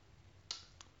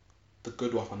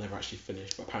Good Wife I never actually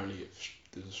finished, but apparently it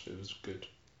was good.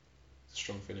 It's a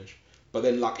strong finish. But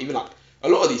then even a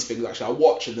lot of these things actually I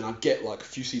watch and then I get like a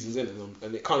few seasons in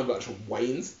and it kind of like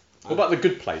wanes. What about The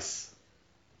Good Place?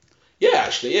 Yeah,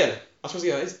 actually, yeah. I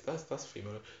suppose that's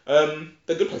female.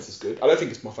 The Good Place is good. I don't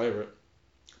think it's my favourite,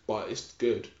 but it's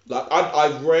good. Like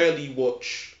I rarely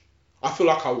watch. I feel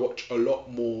like I watch a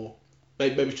lot more.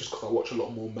 Maybe it's just because I watch a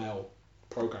lot more male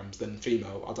programs than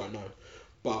female. I don't know,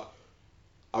 but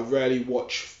I rarely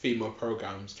watch female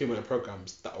programs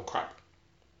that are crap.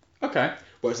 Okay.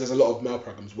 Whereas there's a lot of male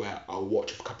programs where I'll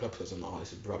watch a couple episodes and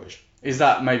this is rubbish. Is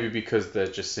that maybe because there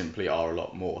just simply are a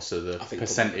lot more, so the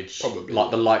percentage, probably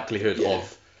like the likelihood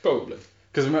of... Probably.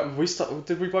 Because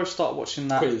did we both start watching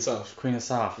that? Queen of the South. Queen of the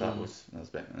South, that was a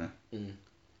bit...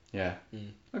 Yeah.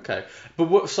 Okay.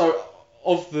 But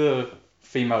of the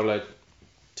female-led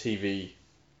TV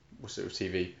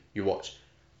you watch,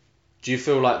 do you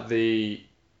feel like the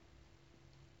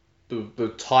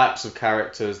types of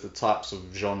characters, the types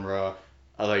of genre,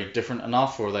 are they different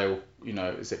enough, or are they,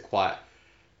 is it quite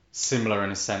similar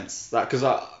in a sense? That because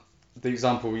the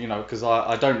example, because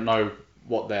I don't know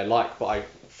what they're like, but I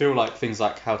feel like things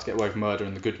like How to Get Away with Murder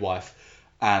and The Good Wife,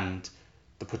 and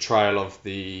the portrayal of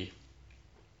is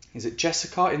it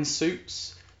Jessica in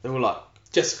Suits? They were like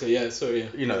Jessica, yeah, sorry,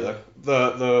 yeah.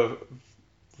 The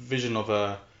vision of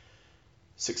a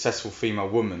successful female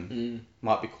woman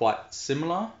might be quite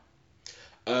similar.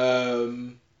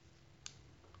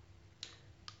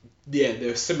 yeah,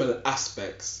 there are similar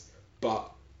aspects, but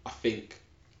I think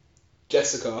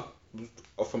Jessica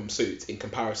from Suits, in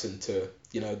comparison to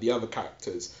the other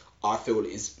characters, I feel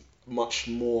is much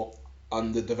more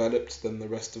underdeveloped than the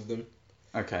rest of them.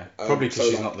 Okay, probably because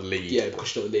she's not the lead. Yeah, because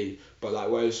she's not the lead. But like,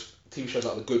 whereas TV shows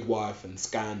like The Good Wife and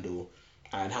Scandal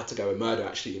and How to Get Away with Murder,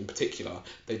 actually in particular,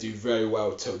 they do very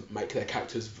well to make their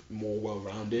characters more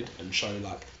well-rounded and show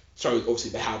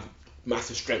obviously they have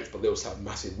massive strengths, but they also have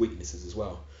massive weaknesses as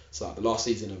well. So like the last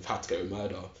season of How to Get Away with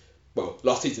Murder,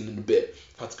 last season and a bit,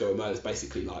 How to Get Away with Murder is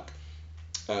basically like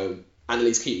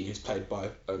Annalise Keating, who's played by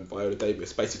Viola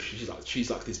Davis. Basically, she's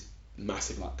like this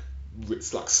massive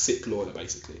sick lawyer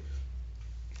basically,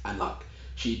 and like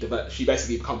she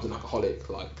basically becomes an alcoholic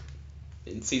like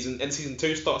in season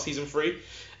 2, start season 3,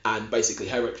 and basically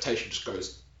her reputation just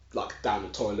goes like down the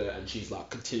toilet, and she's like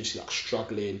continuously like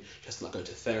struggling. She has to like go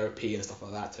to therapy and stuff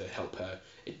like that to help her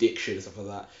addiction and stuff like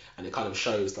that, and it kind of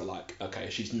shows that like, okay,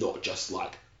 she's not just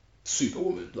like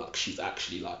Superwoman, like she's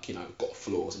actually like got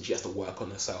flaws, and she has to work on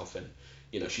herself, and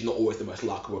she's not always the most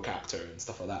likable character and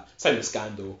stuff like that. Same with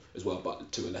Scandal as well,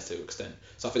 but to a lesser extent.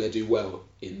 So I think they do well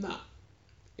in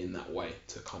that way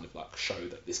to kind of like show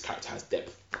that this character has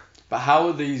depth. But how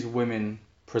are these women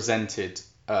presented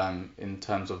in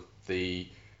terms of the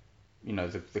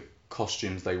the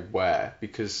costumes they wear?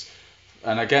 Because,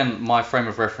 and again, my frame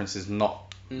of reference is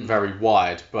not very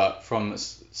wide, but from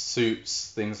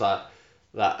Suits, things like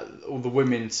that, all the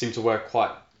women seem to wear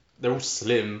they're all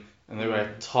slim, and they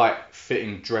wear tight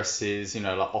fitting dresses,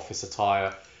 like office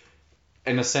attire.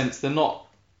 In a sense, they're not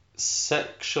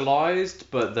sexualized,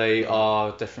 but they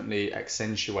are definitely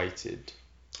accentuated.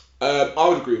 I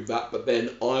would agree with that, but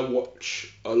then I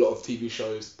watch a lot of TV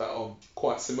shows that are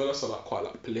quite similar, so like quite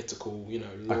like political,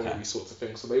 lawyery sorts of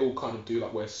things. So they all kind of do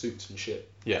like wear suits and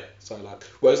shit. Yeah. So like,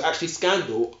 whereas actually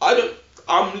Scandal,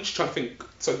 I'm just trying to think.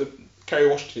 So the Kerry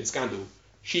Washington Scandal,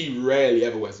 she rarely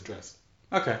ever wears a dress.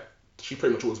 Okay. She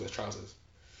pretty much always wears trousers.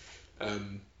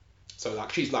 So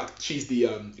like she's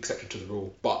the exception to the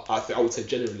rule, but I would say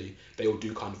generally they all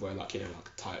do kind of wear like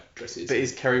like tight dresses. But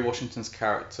is Kerry Washington's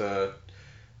character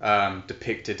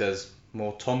depicted as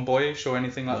more tomboyish or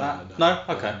anything like that? No?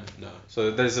 Okay. No.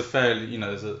 So there's a fairly,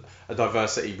 there's a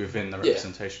diversity within the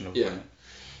representation of women.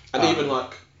 And even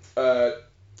like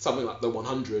something like The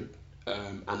 100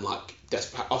 and like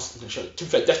Desperate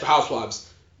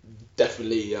Housewives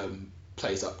definitely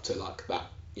plays up to like that,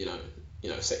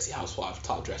 sexy housewife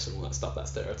type dress and all that stuff, that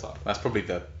stereotype. That's probably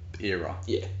the era.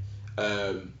 Yeah.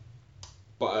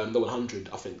 But The 100,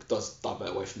 I think, does divert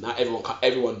away from that.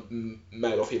 Everyone,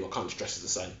 male or female, kind of dresses the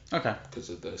same. Okay.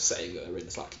 Because of the setting that they're in.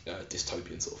 It's like a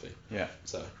dystopian sort of thing. Yeah.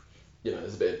 So,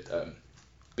 there's a bit of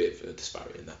a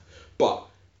disparity in that. But,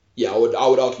 yeah, I would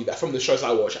argue that from the shows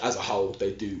I watch as a whole,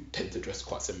 they do tend to dress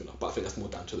quite similar. But I think that's more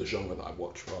down to the genre that I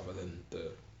watch rather than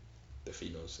the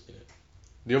females in it.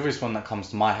 The obvious one that comes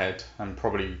to my head, and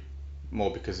probably more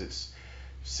because it's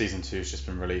season 2 has just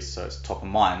been released, so it's top of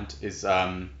mind, is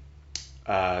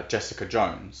Jessica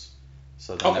Jones.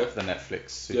 So the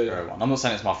Netflix superhero one. I'm not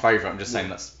saying it's my favourite, I'm just saying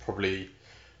that's probably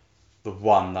the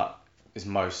one that is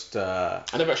most I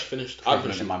never actually finished.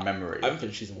 prevalent in my memory. I haven't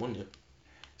finished season 1 yet.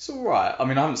 It's alright. I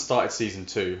mean, I haven't started season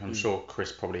 2. I'm sure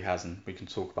Chris probably has, and we can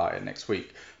talk about it next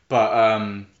week. But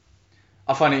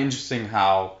I find it interesting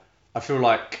how I feel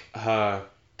like her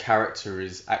character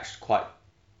is actually quite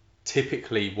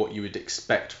typically what you would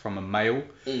expect from a male.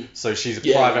 So she's a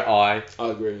private eye. I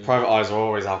agree. Private eyes are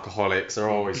always alcoholics. They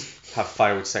always have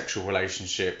failed sexual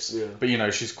relationships. Yeah. But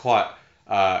she's quite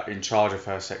in charge of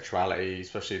her sexuality,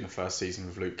 especially in the first season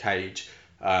with Luke Cage.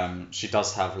 She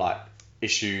does have like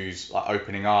issues like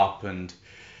opening up and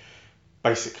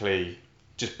basically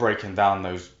just breaking down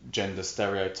those gender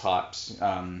stereotypes.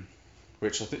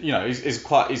 Which I think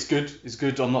is good. Is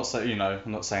good. I'm not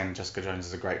saying Jessica Jones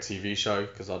is a great TV show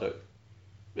because I don't.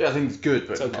 Yeah, I think it's good,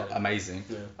 but it's not amazing.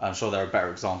 Yeah. I'm sure there are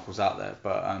better examples out there,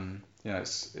 but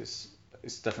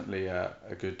it's definitely a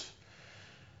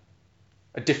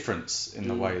difference in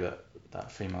the way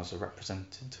that females are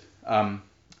represented. But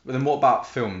then what about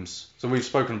films? So we've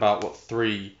spoken about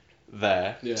 3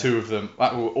 there. Yeah. 2 of them,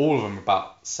 all of them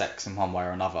about sex in one way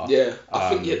or another. Yeah, I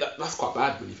think that's quite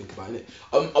bad when you think about it.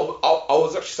 I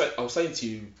was saying to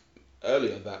you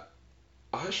earlier that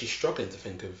I'm actually struggling to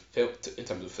think of in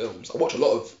terms of films. I watch a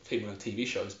lot of female TV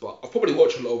shows, but I've probably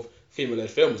watched a lot of female-led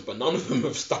films, but none of them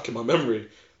have stuck in my memory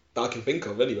that I can think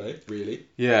of anyway. Really.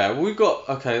 Yeah, we've got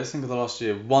let's think of the last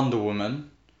year. Wonder Woman.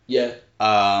 Yeah.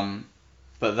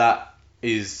 But that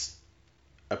is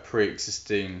a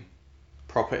pre-existing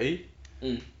property.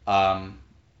 Mm.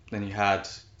 Then you had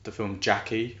the film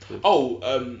Jackie.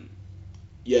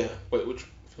 Yeah. Wait, which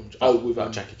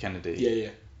With Jackie Kennedy. Yeah.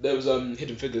 There was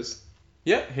Hidden Figures.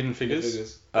 Yeah, Hidden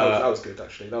Figures. That was good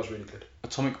actually. That was really good.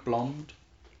 Atomic Blonde.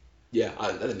 Yeah,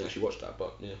 I didn't actually watch that,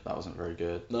 but yeah. That wasn't very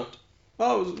good. No.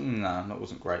 Well, that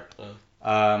wasn't great.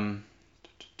 What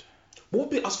would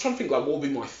be? I was trying to think like what would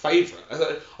be my favourite.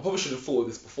 I probably should have thought of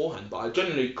this beforehand, but I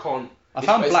generally can't. I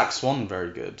found Black Swan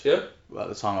very good. Yeah. At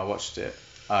the time I watched it.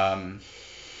 But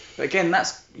again,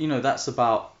 that's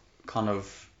about kind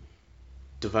of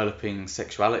developing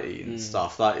sexuality and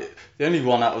stuff. Like the only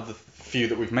one out of the few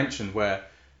that we've mentioned where,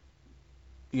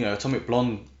 Atomic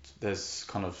Blonde, there's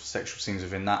kind of sexual scenes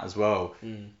within that as well.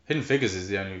 Hidden Figures is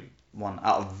the only one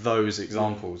out of those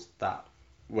examples that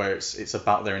where it's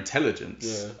about their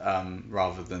intelligence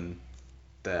rather than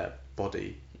their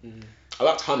body. I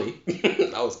liked Honey.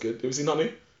 That was good. Have you seen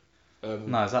Honey?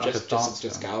 No, is that like a dance?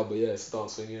 Jessica Alba, yeah, it's a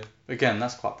dance thing, yeah. Again,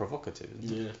 that's quite provocative,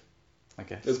 isn't it? Yeah. I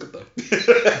guess. It was good though.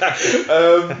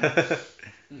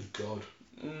 God.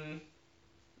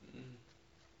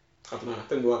 I don't know. I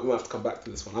think we'll have to come back to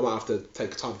this one. I might have to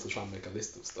take time to try and make a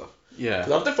list of stuff. Yeah.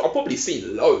 Because I've probably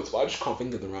seen loads, but I just can't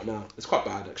think of them right now. It's quite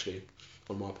bad actually,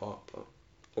 on my part.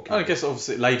 But I guess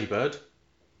obviously Lady Bird.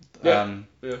 Yeah.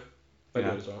 Lady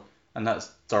Bird as well. And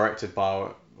that's directed by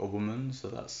a woman, so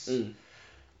that's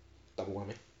double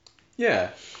whammy.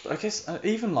 Yeah, I guess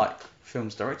even like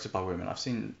films directed by women, I've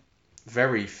seen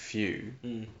very few,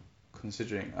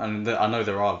 considering, and I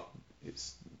know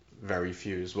it's very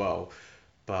few as well,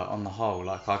 but on the whole,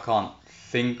 like I can't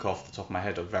think off the top of my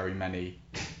head of very many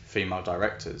female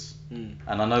directors, and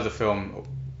I know the film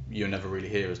You'll Never Really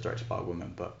Hear is directed by a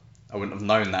woman, but I wouldn't have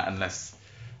known that unless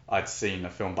I'd seen a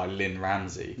film by Lynn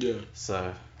Ramsey. Yeah.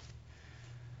 So.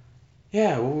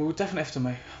 Yeah, well, we'll definitely have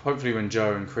to hopefully when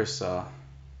Joe and Chris are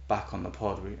back on the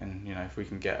pod, if we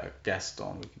can get a guest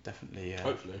on, we can definitely.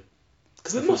 Hopefully.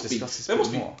 Because there must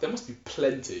be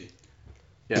plenty.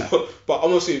 Yeah. But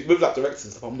honestly, with like directors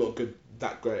and stuff, I'm not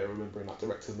that great at remembering like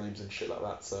directors' names and shit like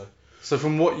that. So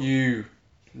from what you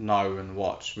know and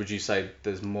watch, would you say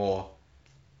there's more,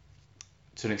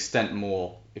 to an extent,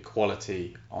 more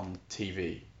equality on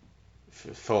TV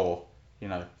for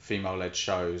female-led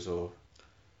shows or?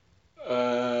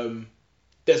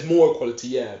 There's more equality,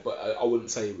 yeah, but I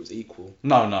wouldn't say it was equal.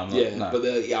 No. But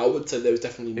I would say there was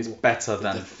definitely it's more. It's better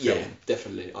than film. Yeah,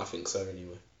 definitely. I think so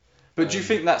anyway. But do you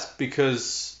think that's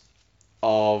because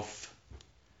of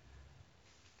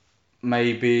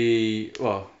maybe,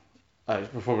 well,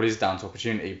 it probably is down to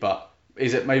opportunity, but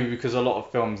is it maybe because a lot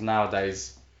of films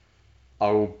nowadays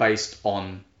are all based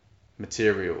on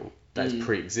material that's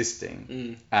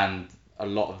pre-existing, and a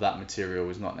lot of that material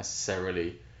is not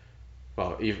necessarily,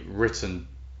 well, even written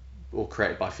or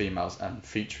created by females and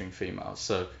featuring females.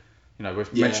 So,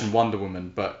 we've mentioned Wonder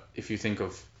Woman, but if you think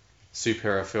of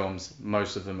superhero films,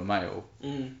 most of them are male.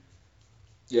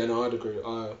 Yeah, no, I'd agree.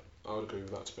 I would agree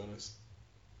with that, to be honest.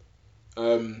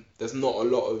 There's not a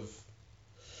lot of,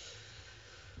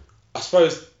 I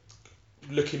suppose,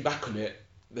 looking back on it,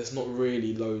 there's not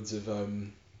really loads of,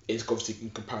 it's obviously in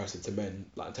comparison to men,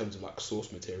 like in terms of like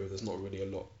source material, there's not really a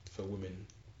lot for women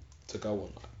to go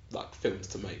on, like films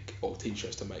to make or TV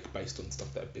shows to make based on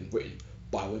stuff that have been written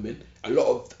by women. A lot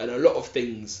of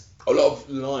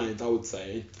lines, I would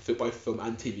say, for both film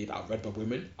and TV that I've read by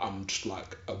women, I'm just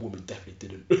like, a woman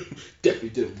definitely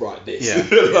didn't write this. Yeah.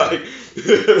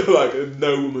 like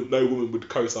no woman would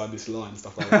co-sign this line and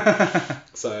stuff like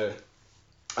that. So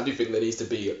I do think there needs to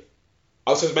be. I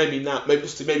was maybe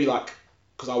like,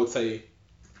 because I would say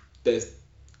there's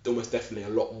almost definitely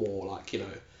a lot more like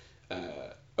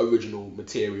original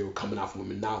material coming out from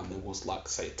women now than there was like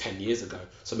say 10 years ago.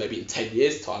 So maybe in 10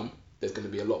 years time there's going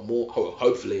to be a lot more,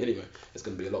 hopefully anyway, there's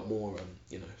going to be a lot more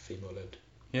female-led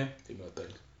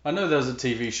things. I know there's a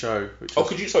TV show which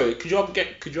could you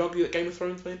argue that Game of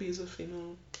Thrones maybe is a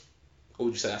female, or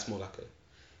would you say that's more like a...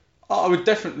 I would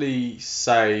definitely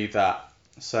say that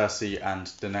Cersei and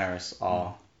Daenerys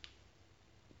are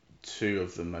two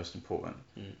of the most important.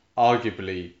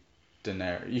 Arguably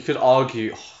Daenerys, you could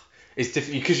argue it's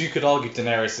different because you could argue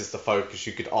Daenerys is the focus.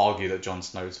 You could argue that Jon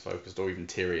Snow's focused, or even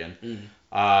Tyrion.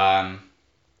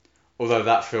 Although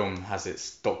that film has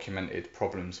its documented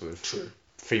problems with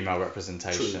female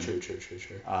representation. True.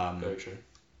 Very true.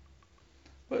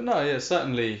 But no, yeah,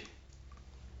 certainly.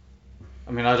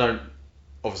 I mean, I don't.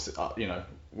 Obviously,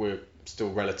 we're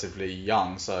still relatively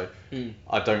young, so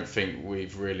I don't think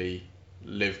we've really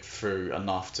lived through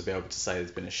enough to be able to say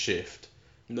there's been a shift.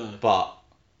 No. But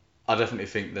I definitely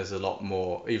think there's a lot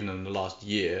more, even in the last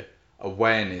year,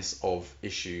 awareness of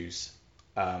issues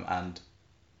and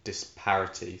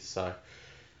disparity. So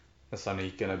that's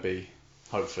only going to be,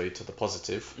 hopefully, to the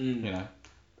positive.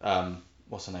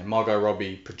 what's her name? Margot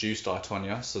Robbie produced I,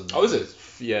 Tonya. So is it?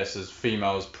 Yes, as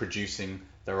females producing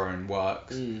their own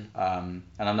works. And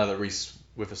I know that Reese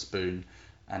Witherspoon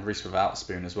and Reese Without a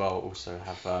Spoon as well also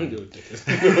have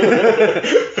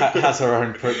has her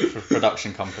own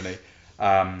production company.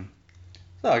 So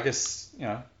I guess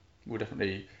we'll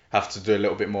definitely have to do a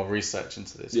little bit more research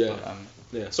into this. Yeah.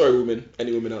 But, sorry, women.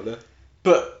 Any women out there?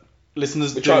 But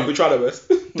listeners, we tried our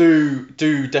best.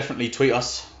 do definitely tweet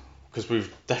us, because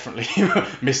we've definitely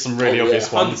missed some really obvious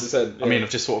 100%, ones. Yeah. I mean, I've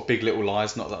just sort of Big Little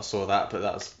Lies. Not that I saw that, but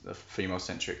that's female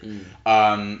centric.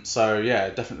 So yeah,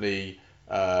 definitely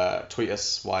tweet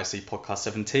us YC Podcast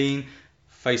 17,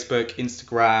 Facebook,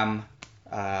 Instagram,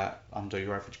 under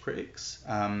Your Average Critics,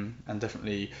 and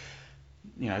definitely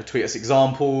tweet us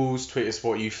examples, tweet us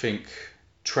what you think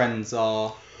trends are,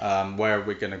 where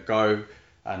we're gonna go,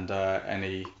 and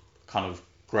any kind of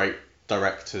great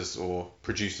directors or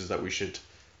producers that we should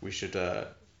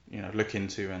look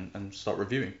into and start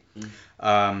reviewing.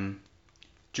 Do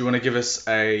you want to give us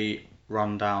a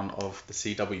rundown of the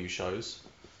CW shows?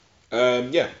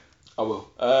 Yeah, I will.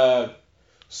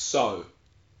 So,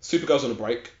 Supergirl's on a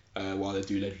break while they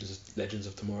do Legends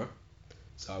of Tomorrow.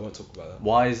 So I won't talk about that.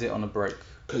 Why is it on a break?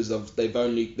 Because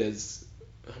there's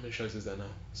how many shows is there now?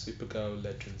 Supergirl,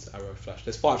 Legends, Arrow, Flash.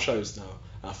 There's 5 shows now,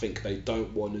 and I think they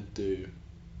don't want to do.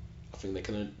 I think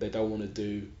they don't want to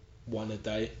do one a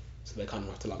day, so they kind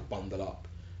of have to like bundle up.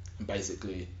 And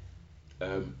basically,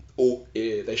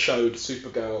 they showed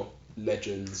Supergirl,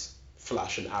 Legends,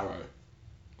 Flash, and Arrow.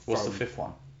 What's the 5th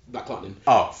one? Black Lightning.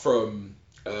 Oh.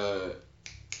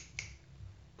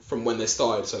 From when they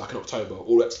started, so like in October,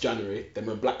 all up to January. Then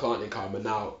when Black Lightning come, and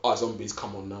now iZombies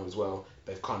come on now as well.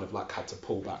 They've kind of like had to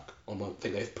pull back on one. I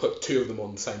think they've put 2 of them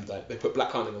on the same day. They put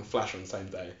Black Lightning and Flash on the same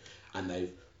day, and they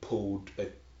put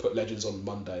Legends on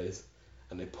Mondays,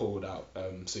 and they pulled out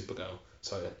Supergirl.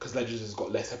 So because Legends has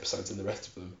got less episodes than the rest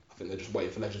of them, I think they're just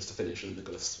waiting for Legends to finish, and they're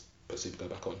gonna put Supergirl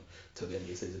back on till the end of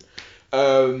the season.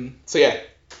 So yeah,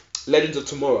 Legends of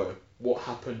Tomorrow. What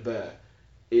happened there?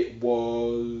 It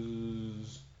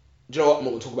was. Do you know what? I'm not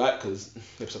gonna talk about it because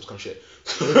the episode's kind of shit.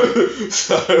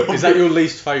 So is that your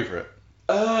least favourite?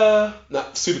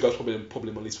 Supergirl's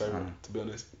probably my least favourite, to be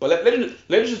honest. But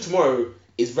Legends of Tomorrow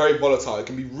is very volatile. It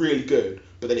can be really good,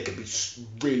 but then it can be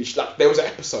really like there was an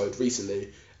episode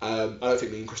recently. I don't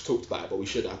think me and Chris talked about it, but we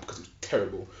should have because it was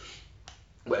terrible.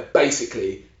 Where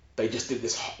basically they just did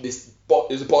this. It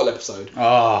was a bottle episode,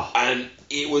 and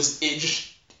it was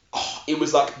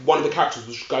like one of the characters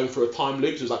was going through a time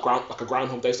loop. So it was like a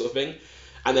Groundhog Day sort of thing.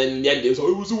 And then in the end, it was like,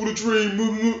 it was all a dream.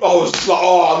 I was just like,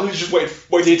 I was just waiting.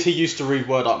 Did he used to read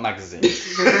Word Up magazine?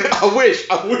 I wish.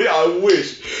 Like,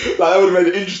 that would have made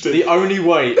it interesting. The only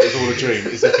way it was all a dream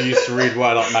is if he used to read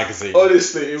Word Up magazine.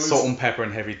 Honestly, it was... Salt and Pepper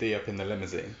and Heavy D up in the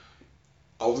limousine.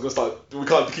 I was going to start... We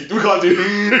can't do... We could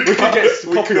get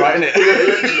copyright, innit?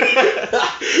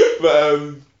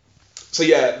 But, so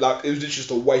yeah, like, it was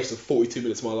just a waste of 42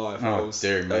 minutes of my life.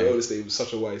 Dear me. Honestly, it was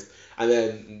such a waste. And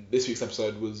then this week's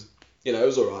episode was... it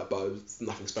was alright, but it was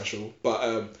nothing special.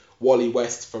 But Wally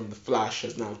West from The Flash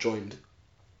has now joined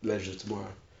Legends of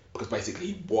Tomorrow because basically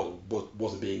he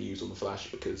wasn't being used on The Flash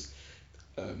because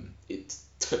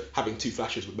having 2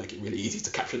 Flashes would make it really easy to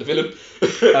capture the villain.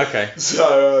 Okay.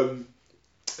 So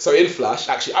in Flash,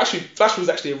 actually Flash was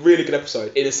actually a really good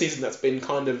episode in a season that's been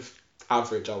kind of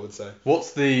average, I would say.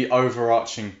 What's the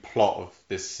overarching plot of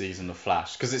this season of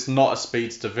Flash? Because it's not a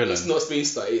speedster villain. It's not a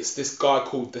speedster. It's this guy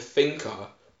called the Thinker.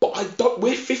 But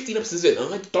we're 15 episodes in,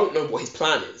 and I don't know what his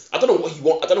plan is. I don't know what he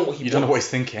wants. I don't know what he wants. You don't know what he's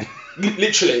thinking.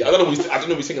 Literally, I don't know what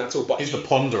he's thinking at all. But he's the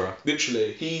ponderer.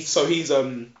 Literally, his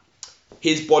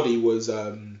body was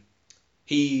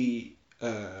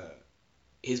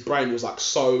his brain was like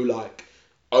so like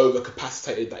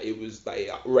overcapacitated that it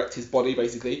wrecked his body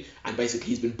basically, and basically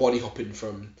he's been body hopping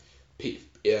from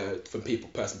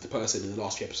person to person in the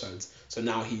last few episodes. So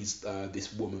now he's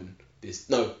this woman. This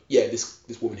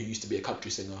woman who used to be a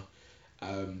country singer,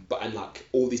 and like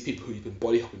all these people who he's been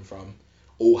body hopping from,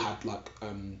 all had like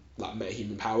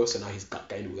metahuman powers. So now he's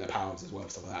gained all their powers as well,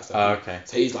 stuff like that. So okay.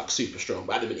 So he's like super strong.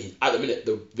 But at the minute,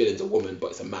 the villain's a woman,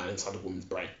 but it's a man inside a woman's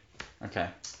brain. Okay.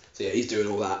 So yeah, he's doing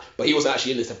all that, but he wasn't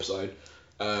actually in this episode.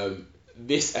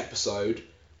 This episode,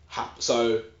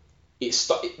 the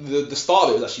start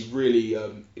of it was actually really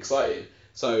exciting.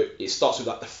 So it starts with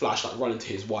like the Flash like running to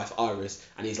his wife Iris,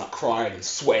 and he's like crying and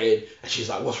sweating, and she's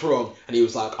like, "What's wrong?" And he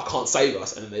was like, "I can't save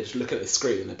us." And then they just look at the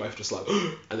screen, and they're both just like,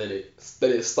 and then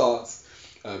it starts,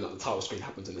 like the title screen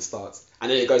happens and it starts, and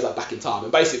then it goes like back in time.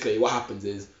 And basically what happens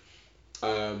is,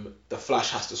 the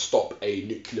Flash has to stop a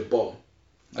nuclear bomb,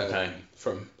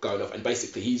 from going off, and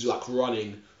basically he's like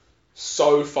running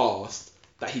so fast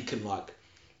that he can like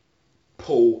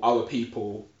pull other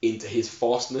people into his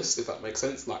fastness, if that makes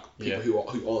sense, like people who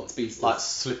aren't speedsters. Like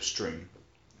slipstream.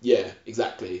 Yeah,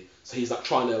 exactly. So he's like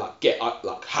trying to like get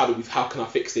like how can I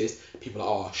fix this? People are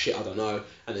like, oh shit, I don't know.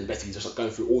 And then basically just like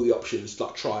going through all the options,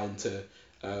 like trying to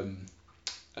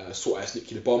sort out this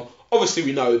nuclear bomb. Obviously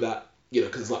we know that, you know,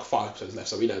 because there's like 5 episodes left,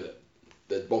 so we know that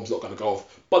the bomb's not going to go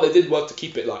off. But they did work to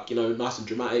keep it like, you know, nice and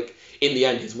dramatic. In the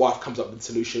end, his wife comes up with a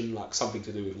solution, like something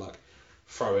to do with like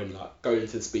going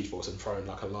into the Speed Force and throwing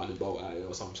like a lightning bolt at it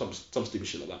or some stupid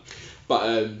shit like that. But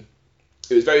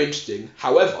it was very interesting.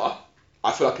 However,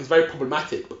 I feel like it's very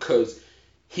problematic because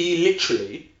he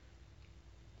literally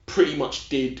pretty much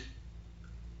did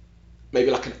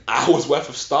maybe like an hour's worth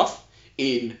of stuff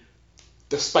in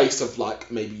the space of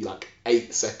like maybe like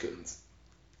 8 seconds,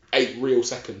 8 real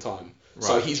second time. Right.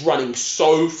 So he's running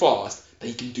so fast that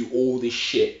he can do all this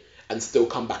shit and still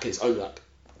come back and it's only like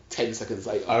 10 seconds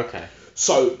later. Okay.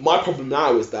 So my problem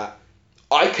now is that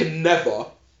I can never,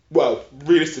 well,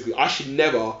 realistically, I should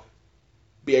never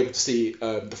be able to see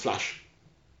the Flash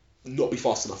not be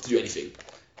fast enough to do anything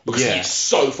because he's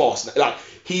so fast. Like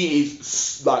he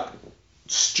is like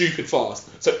stupid fast.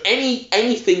 So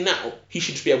anything now he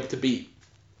should just be able to beat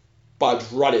by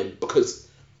just running because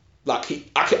like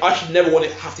I should never want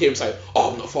to have to hear him say,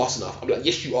 "Oh, I'm not fast enough." I'm like,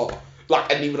 "Yes, you are."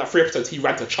 Like, and even like 3 episodes, he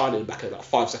ran to China in back in about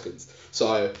 5 seconds.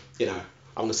 So you know,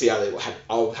 I'm gonna see how they.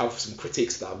 I'll have some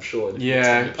critiques that I'm sure.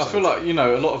 Yeah, I feel like, you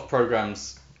know, a lot of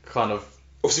programs kind of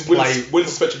obviously win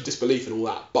suspension of disbelief and all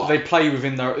that, but they play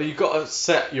within their. You've got to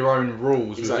set your own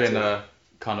rules within a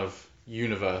kind of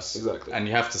universe, and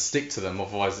you have to stick to them.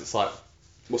 Otherwise, it's like,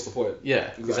 what's the point?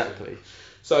 Yeah, exactly.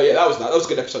 So yeah, that was a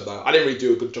good episode though. I didn't really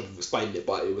do a good job of explaining it,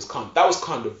 but it was kind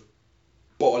of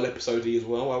bottle episode-y as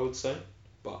well, I would say.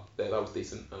 But yeah, that was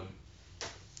decent.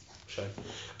 Show.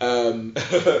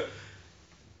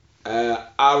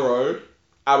 Arrow.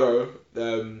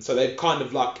 So they've kind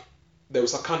of like there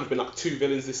was like kind of been like 2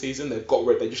 villains this season. They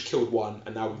just killed one,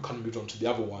 and now we've kind of moved on to the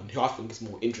other one, who I think is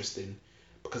more interesting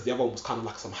because the other one was kind of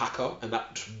like some hacker, and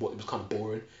that was kind of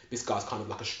boring. This guy's kind of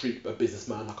like a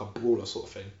businessman, like a brawler sort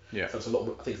of thing. Yeah. So it's a lot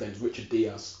more. I think his name's Richard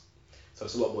Diaz. So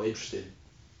it's a lot more interesting.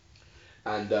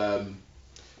 And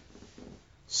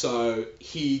so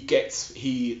he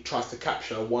tries to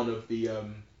capture someone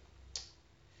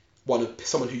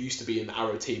who used to be in the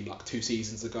Arrow team like 2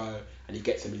 seasons ago, and he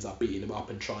gets him. He's like beating him up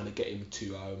and trying to get him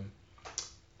to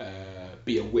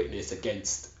be a witness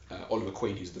against Oliver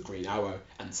Queen, who's the Green Arrow,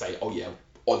 and say, oh yeah,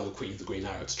 Oliver Queen's the Green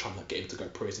Arrow, to try and like, get him to go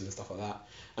to prison and stuff like that.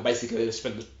 And basically they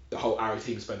spend the whole Arrow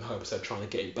team spend the whole episode trying to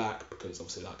get him back because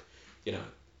obviously like, you know,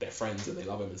 they're friends and they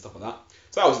love him and stuff like that.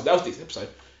 So that was a decent episode.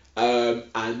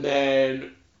 And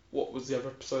then what was the other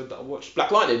episode that I watched?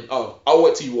 Black Lightning. Oh, I'll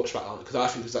wait till you watch Black Lightning because I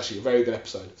think it's actually a very good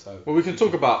episode. So well, we can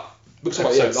talk about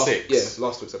episode 6. Yeah,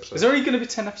 last week's episode. Is there only going to be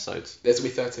 10 episodes? There's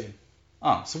going to be 13.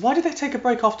 Oh, so why did they take a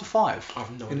break after 5? I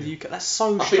have no idea. In the UK, that's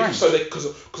so strange. I think so because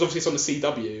obviously it's on the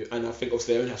CW, and I think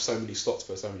obviously they only have so many slots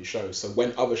for so many shows. So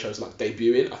when other shows like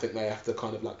debut in, I think they have to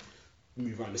kind of like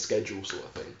move around the schedule sort of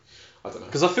thing. I don't know.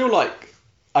 Because I feel like,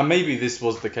 and maybe this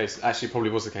was the case. Actually, probably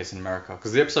was the case in America.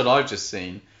 Because the episode I've just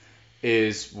seen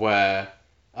is where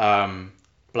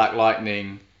Black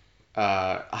Lightning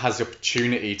has the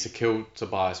opportunity to kill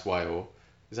Tobias Whale.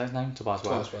 Is that his name? Tobias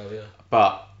Whale. Tobias Whale, yeah.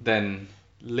 But then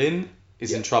Lynn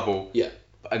is in trouble. Yeah.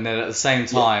 And then at the same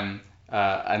time,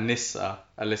 Anissa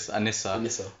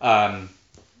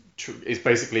is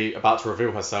basically about to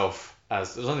reveal herself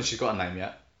as. I don't think she's got a name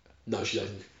yet. No, she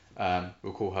doesn't.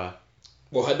 We'll call her.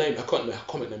 Well, her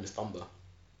comic name is Thunder.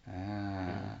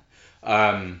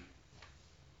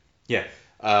 Yeah.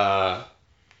 What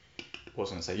was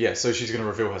I going to say? Yeah, so she's going to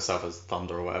reveal herself as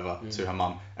Thunder or whatever to her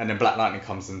mum. And then Black Lightning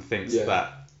comes and thinks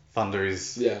that Thunder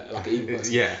is... Yeah, like an evil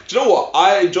person. Yeah. Do you know what?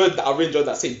 I really enjoyed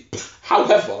that scene.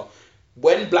 However,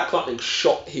 when Black Lightning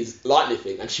shot his lightning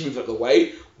thing and she moved out of the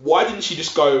way, why didn't she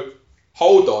just go,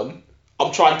 hold on,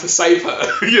 I'm trying to save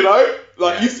her, you know?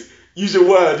 Like, use your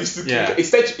word.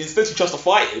 Instead she tries to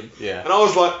fight him. Yeah. And I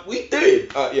was like, what are you doing?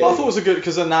 But I thought it was a good...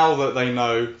 Because now that they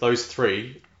know those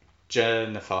 3,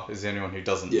 Jennifer is the only one who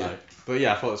doesn't know. But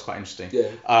yeah, I thought it was quite interesting. Yeah.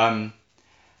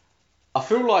 I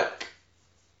feel like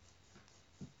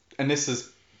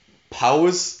Anissa's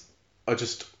powers are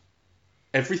just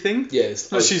everything. Yeah,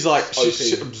 she's like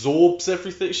she absorbs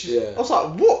everything. I was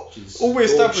like, what? All we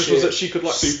established was that she could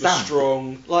like super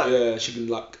strong. Like she can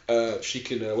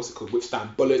what's it called?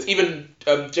 Withstand bullets. Even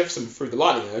Jefferson threw the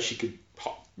lightning. She could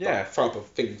throw up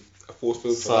a force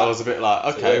field. So I was a bit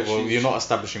like, okay, so you're not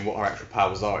establishing what her actual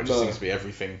powers are. It just seems to be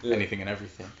everything, anything and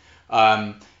everything.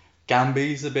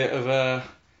 Gambi's a bit of a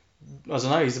I don't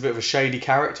know, he's a bit of a shady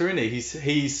character, isn't he?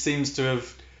 He seems to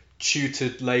have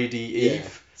tutored Lady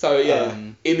Eve. So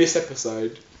in this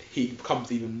episode, he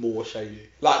becomes even more shady.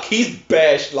 Like he's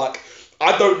bare. Like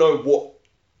I don't know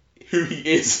who he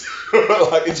is.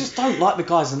 Like, I just don't like the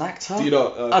guy as an actor. Do you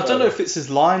not? I don't know if it's his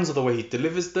lines or the way he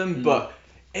delivers them, but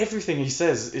everything he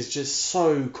says is just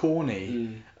so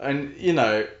corny. And you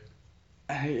know,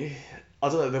 I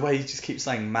don't know, the way he just keeps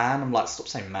saying man. I'm like, stop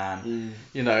saying man.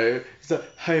 You know, he's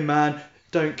like, hey man,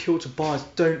 don't kill Tobias,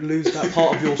 don't lose that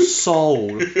part of your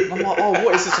soul. And I'm like, oh,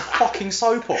 what is this, a fucking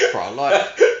soap opera? Like,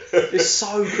 it's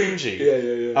so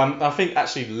cringy. Yeah. I think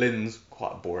actually Lynn's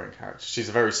quite a boring character. She's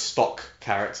a very stock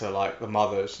character, like the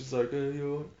mother. She's like,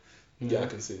 oh, I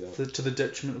can see that. To the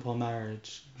detriment of our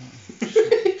marriage.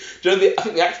 Do you know, I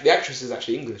think the actress is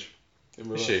actually English.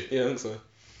 Is she? Yeah, I think so.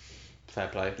 Fair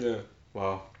play. Yeah.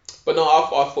 Well. But no,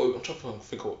 I thought, I'm trying to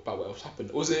think about what else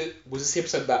happened. Was this the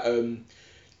episode that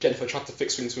Jennifer tried to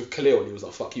fix things with Khalil and he was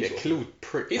like, fuck you? Yeah, Khalil was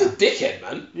prick. He's a dickhead,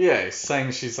 man. Yeah, he's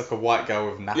saying she's like a white girl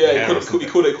with nappy hair. Yeah, he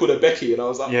called her Becky, and I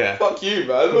was like, fuck you,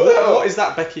 man. What is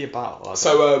that Becky about?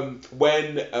 So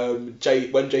when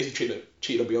Jay-Z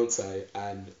cheated on Beyonce,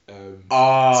 and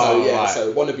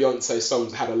so one of Beyonce's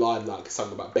songs had a line like a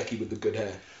song about Becky with the good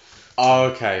hair. Oh,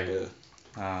 okay. Yeah.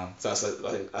 So I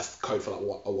think that's code for like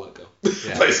a white girl,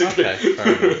 yeah. basically. Okay,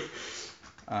 fair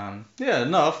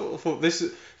enough. I thought this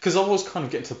is, because I was kind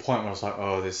of getting to the point where I was like,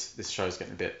 oh, this show's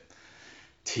getting a bit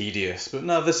tedious, but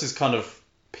no, this has kind of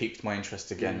piqued my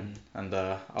interest again, and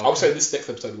I would say this next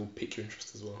episode will pique your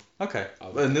interest as well. Okay,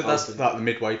 and that's like the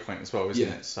midway point as well, isn't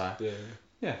it? So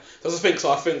yeah. That's the thing.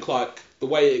 So I think like the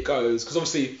way it goes, because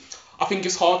obviously I think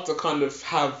it's hard to kind of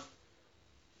have,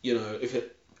 you know,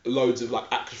 loads of like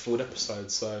action-filled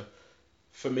episodes. So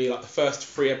for me, like the first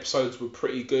 3 episodes were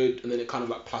pretty good, and then it kind of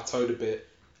like plateaued a bit.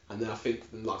 And then I think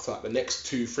like the next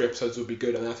 2-3 episodes will be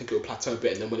good, and then I think it will plateau a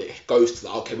bit. And then when it goes to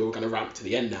like, okay, we're going to ramp to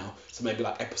the end now, so maybe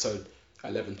like episode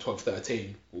 11, 12,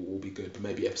 13 will be good, but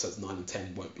maybe episodes 9 and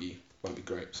 10 won't be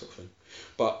great, sort of thing.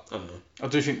 But I don't know. I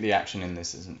do think the action in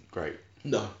this isn't great.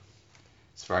 No.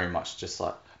 It's very much just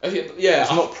like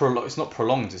it's not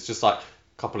prolonged. It's just like a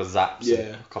couple of zaps,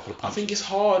 and a couple of punches. I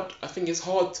think it's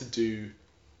hard to do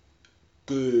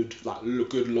good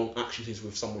long action scenes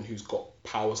with someone who's got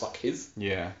powers like his.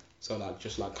 Yeah. So like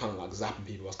just like kind of like zapping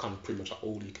people was kind of pretty much like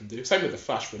all you can do. Same with the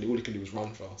Flash, really. All you can do is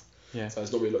run fast. Yeah. So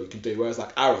there's not really a lot you can do. Whereas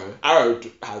like Arrow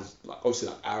has like obviously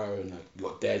like Arrow and like you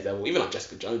got Daredevil, even like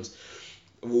Jessica Jones,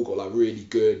 have all got like really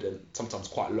good and sometimes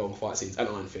quite long fight scenes, and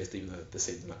Iron Fist, even though the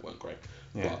scenes in that weren't great.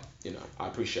 Yeah. But you know, I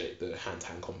appreciate the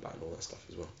hand-to-hand combat and all that stuff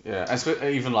as well. Yeah, and so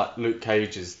even like Luke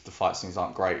Cage's, the fight scenes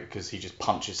aren't great because he just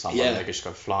punches someone and they just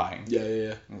go flying.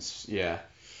 Yeah. Yeah.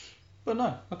 But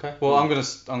no, okay. Well, I'm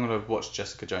gonna watch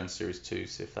Jessica Jones series 2,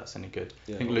 see if that's any good.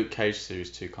 Yeah, I think Luke Cage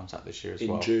series 2 comes out this year as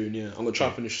well. In June, yeah. I'm gonna try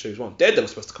and finish series 1.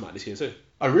 Daredevil's supposed to come out this year too.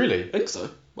 Oh really? I think so.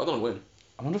 But I don't know when.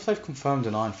 I wonder if they've confirmed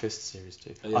an Iron Fist series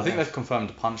 2. Yeah, I think they've confirmed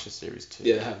a Punisher series 2.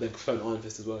 Yeah, they have. They've confirmed Iron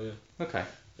Fist as well. Yeah. Okay.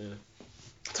 Yeah.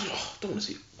 I don't want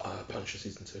to see Punisher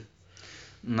season 2.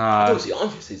 No. I don't want to see Iron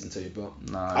Fist season 2,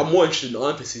 but no. I'm more interested in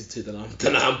Iron Fist season 2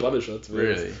 than I am Punisher. To be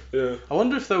really? Honest. Yeah. I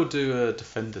wonder if they'll do a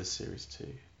Defenders series 2.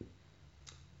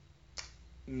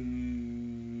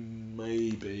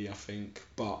 Maybe, I think,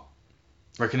 but.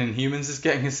 Reckon Inhumans is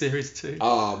getting a series 2?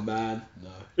 Oh man, no.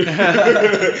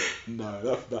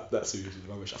 No, that series is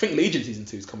rubbish. I think Legion season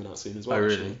 2 is coming out soon as well. Oh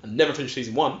really? Actually. I never finished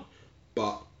season 1,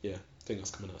 but yeah, I think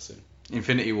that's coming out soon.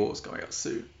 Infinity War's going out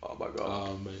soon. Oh my god.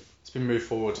 Oh mate. It's been moved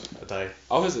forward a day.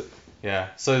 Oh, is it? Yeah.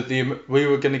 So we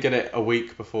were going to get it a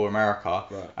week before America,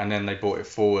 right. And then they brought it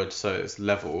forward so it's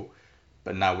level,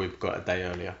 but now we've got a day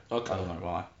earlier. Okay. I don't know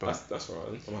why, but that's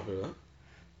alright then. I'm happy with that.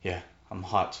 Yeah, I'm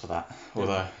hyped for that. Yeah.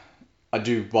 Although I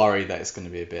do worry that it's going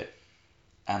to be a bit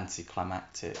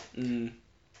anticlimactic.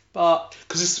 But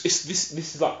because this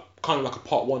is like kind of like a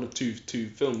part 1 of two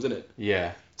films, isn't it?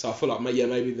 Yeah. So I feel like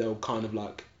maybe they'll kind of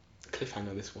like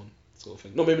cliffhanger this one sort of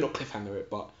thing. Not maybe not cliffhanger it,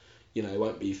 but you know it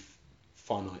won't be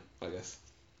finite, I guess.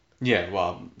 Yeah,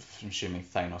 well, I'm assuming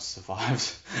Thanos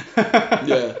survives.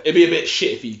 Yeah, it'd be a bit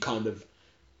shit if he kind of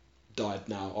died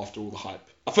now after all the hype.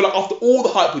 I feel like after all the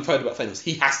hype we've heard about Thanos,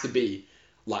 he has to be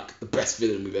like the best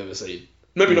villain we've ever seen.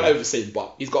 Maybe not ever seen,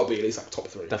 but he's got to be at least like top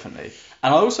 3. Definitely.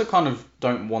 And I also kind of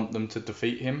don't want them to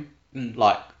defeat him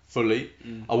like fully.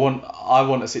 I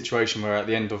want a situation where at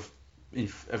the end of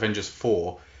Avengers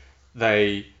 4,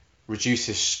 they reduce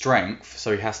his strength,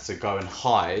 so he has to go and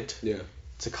hide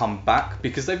to come back,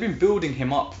 because they've been building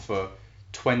him up for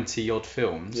 20 odd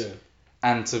films,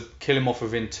 and to kill him off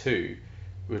within 2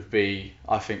 would be,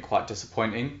 I think, quite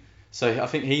disappointing. So I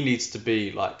think he needs to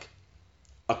be like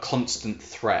a constant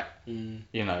threat.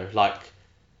 You know, like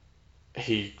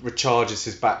he recharges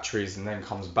his batteries and then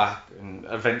comes back and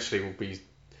eventually will be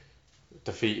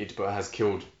defeated, but has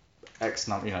killed X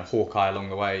number, you know, Hawkeye along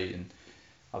the way and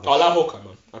other. I like Hawkeye,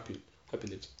 man. Happy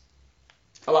lives.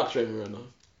 I like Jeremy Renner.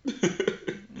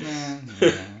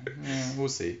 We'll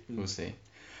see. We'll see.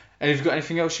 And have you got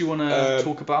anything else you want to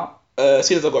talk about? As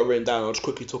soon as I've got it written down, I'll just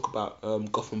quickly talk about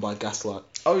Gotham by Gaslight.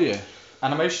 Oh yeah,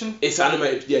 animation. It's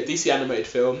animated, yeah, DC animated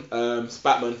film. It's a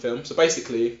Batman film. So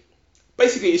basically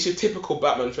it's your typical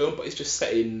Batman film, but it's just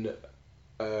set in.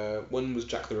 When was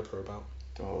Jack the Ripper about?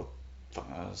 Oh,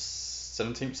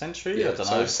 17th century. Yeah, I don't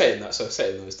so know. set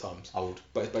in those times. Old.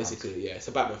 But basically, yeah, it's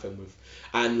a Batman film with,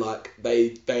 and like they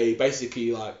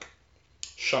basically like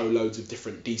show loads of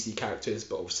different DC characters,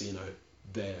 but obviously you know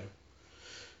they're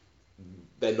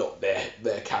not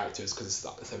their characters because it's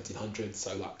like the 1700s.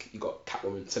 So like you got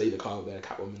Catwoman, Selina Kyle there,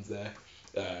 Catwoman's there,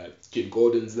 Jim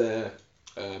Gordon's there,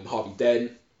 Harvey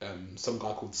Dent, some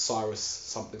guy called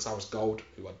Cyrus Gold,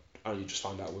 who I only just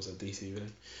found out was a DC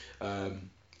villain,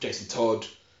 Jason Todd,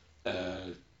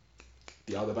 the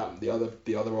other Robin,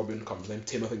 I can't remember his name,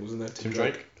 Tim I think was in there. Tim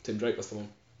Drake. Tim Drake, that's the one.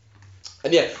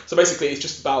 And yeah, so basically it's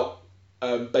just about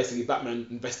basically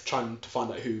Batman trying to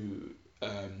find out who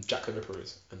Jack the Ripper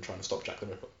is and trying to stop Jack the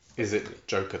Ripper. Is it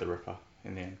Joker the Ripper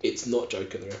in the end? It's not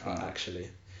Joker the Ripper actually,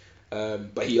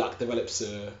 but he like develops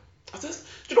do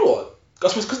you know what? I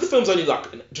suppose because the film's only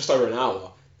like just over an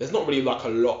hour, there's not really like a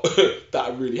lot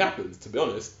that really happens, to be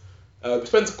honest. It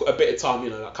spends a bit of time, you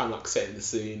know, like kind of like setting the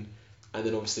scene, and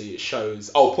then obviously it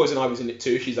shows. Oh, Poison Ivy's in it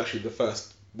too. She's actually the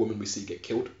first woman we see get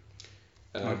killed.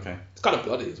 Okay. It's kind of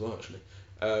bloody as well, actually.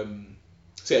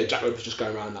 So yeah, Jack Ripper's just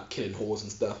going around like killing whores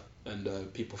and stuff,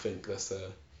 and people think that's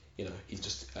you know, he's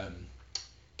just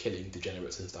killing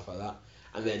degenerates and stuff like that.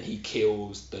 And then he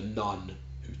kills the nun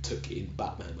who took in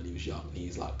Batman when he was young, and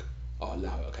he's like, oh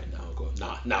no, okay,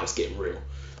 now it's getting real.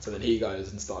 So then he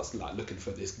goes and starts like looking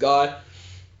for this guy,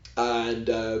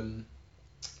 and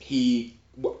he,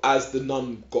 as the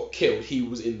nun got killed, he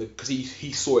was in the, because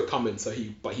he saw it coming,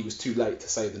 but he was too late to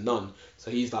save the nun,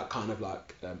 so he's like kind of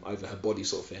like over her body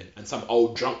sort of thing, and some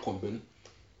old drunk woman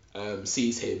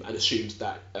sees him and assumes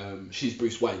that she's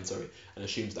Bruce Wayne, and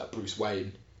assumes that Bruce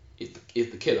Wayne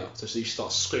is the killer. So she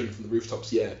starts screaming from the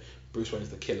rooftops, yeah, Bruce Wayne's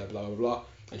the killer, blah blah blah.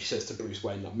 And she says to Bruce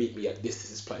Wayne, like, meet me at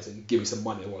this place and give me some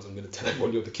money, otherwise I'm going to tell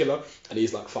everyone you're the killer. And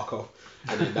he's like, fuck off.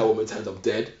 And then that woman turns up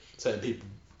dead. So then people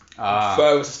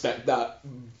further suspect that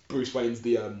Bruce Wayne's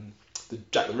the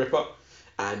Jack the Ripper,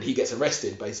 and he gets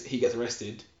arrested. Basically, he gets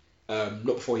arrested not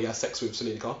before he has sex with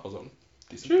Selena Kyle. I was on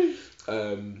decent.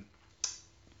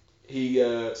 He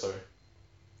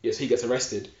gets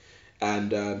arrested,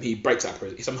 and he breaks out of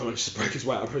prison. He somehow manages to break his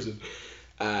way out of prison,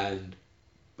 and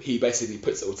he basically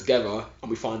puts it all together, and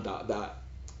we find out that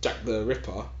Jack the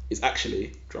Ripper is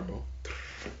actually, drumroll,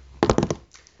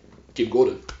 Jim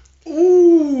Gordon.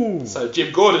 Ooh! So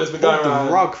Jim Gordon has been going around,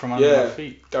 the rug from under my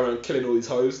feet, going around killing all these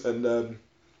hoes, and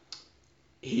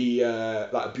he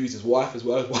like abused his wife as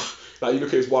well. Like you look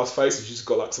at his wife's face, and she's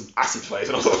got like some acid face,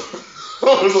 and I was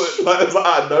like, it's like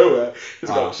out of nowhere. She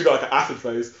got like an acid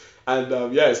face,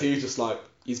 and he's just like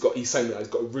he's saying that he's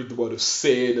got to rid the world of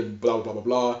sin and blah blah blah blah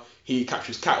blah. He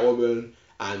captures Catwoman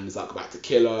and is like about to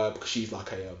kill her because she's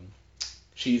like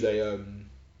she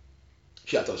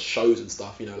like does shows and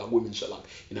stuff, you know, like women's show, like,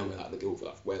 you know, where like the girl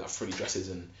wear like frilly dresses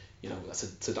and, you know, that's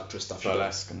seductress stuff.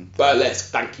 Burlesque.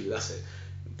 Thank you, that's it.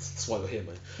 That's why we're here,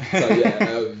 man. So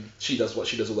yeah, she does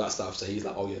all that stuff. So he's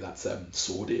like, oh yeah, that's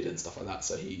sordid and stuff like that.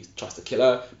 So he tries to kill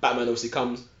her. Batman obviously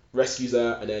comes, rescues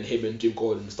her, and then him and Jim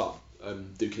Gordon start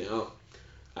duking it out.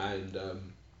 And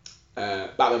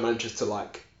Batman manages to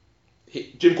like,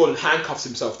 Jim Gordon handcuffs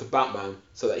himself to Batman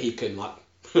so that he can like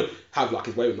have like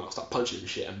his way with him, like start punching him and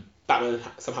shit. And Batman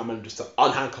somehow manages to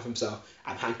unhandcuff himself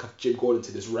and handcuff Jim Gordon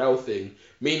to this rail thing.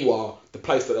 Meanwhile, the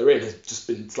place that they're in has just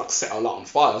been like set a lot on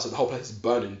fire, so the whole place is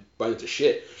burning to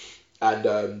shit.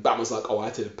 And Batman's like, oh, I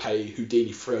had to pay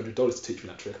Houdini $300 to teach me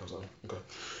that trick. I was like, okay.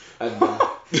 And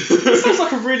it sounds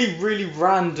like a really, really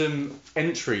random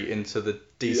entry into the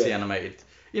DC animated.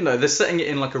 You know, they're setting it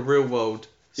in like a real world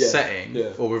setting,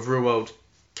 or with real world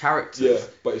characters. Yeah,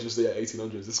 but it's just the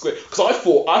 1800s. It's great because I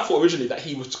thought originally that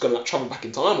he was just gonna like travel back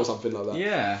in time or something like that.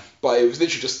 Yeah. But it's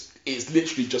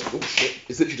literally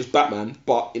just Batman,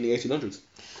 but in the 1800s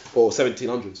or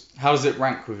 1700s. How does it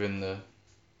rank within the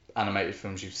animated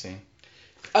films you've seen?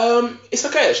 It's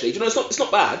okay actually. Do you know, it's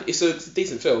not bad. It's a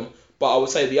decent film, but I would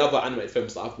say the other animated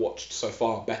films that I've watched so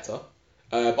far are better.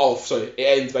 It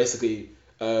ends basically.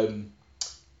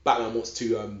 Batman wants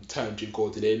to turn Jim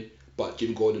Gordon in, but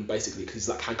Jim Gordon basically, because he's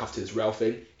like handcuffed to this rail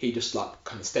thing, he just like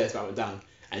kind of stares Batman down,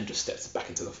 and just steps back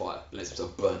into the fire and lets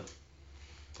himself burn.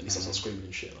 And he starts screaming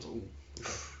and shit. And I was like, ooh.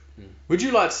 Okay. Would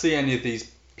you like to see any of these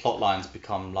plot lines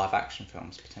become live action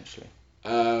films potentially?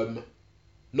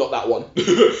 Not that one.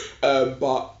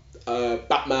 But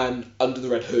Batman Under the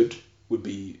Red Hood would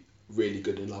be really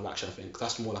good in live action, I think.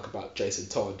 That's more like about Jason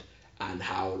Todd and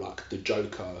how like the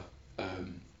Joker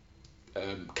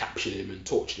captured him and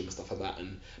tortured him and stuff like that,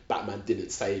 and Batman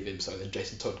didn't save him, so then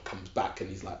Jason Todd comes back and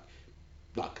he's like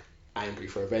angry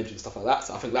for revenge and stuff like that.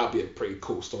 So I think that would be a pretty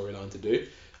cool storyline to do.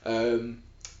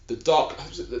 The Dark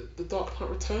Knight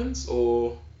Returns,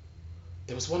 or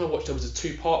there was one I watched. There was a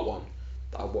 2-part one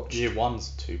that I watched. Year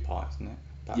One's 2-part, isn't it?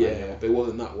 Batman, but it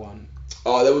wasn't that one.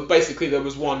 Oh, there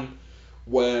was one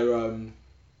where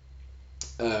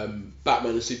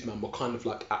Batman and Superman were kind of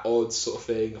like at odds, sort of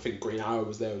thing. I think Green Arrow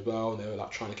was there as well, and they were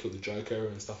like trying to kill the Joker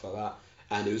and stuff like that.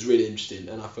 And it was really interesting,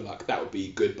 and I feel like that would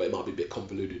be good, but it might be a bit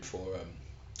convoluted for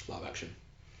live action.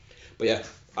 But yeah,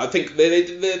 I think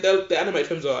the animated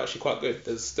films are actually quite good.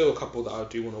 There's still a couple that I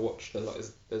do want to watch.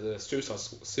 There's a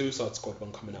Suicide Squad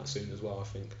one coming out soon as well, I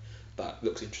think. That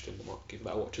looks interesting. I might give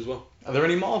that a watch as well. Are there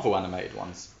any Marvel animated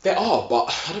ones? There are,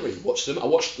 but I don't really watch them. I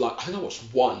watched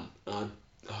one, and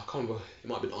I can't remember. It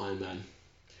might have been Iron Man.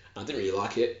 I didn't really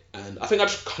like it, and I think I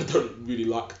just kind of don't really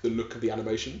like the look of the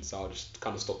animation, so I just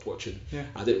kind of stopped watching. Yeah.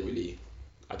 I didn't really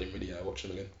watch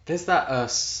them again. There's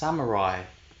that samurai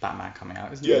Batman coming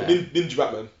out, isn't there? Yeah, Ninja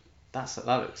Batman. That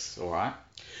looks alright.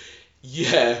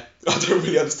 Yeah, I don't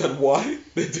really understand why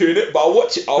they're doing it, but I'll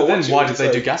watch it. But then why did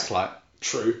they do Gaslight?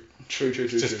 True.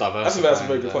 Just That's a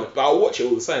very good point. But I'll watch it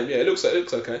all the same. Yeah, it looks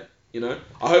okay. You know,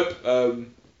 I hope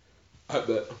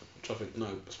that. I think no.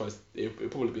 I suppose it'll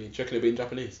probably be. Do you reckon it'll be in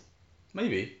Japanese?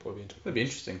 Maybe. Probably in Japanese. It'd be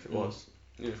interesting if it was.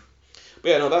 Yeah. But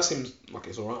yeah, no, that seems like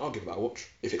it's alright. I'll give that a watch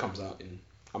if it comes out in.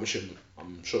 I'm sure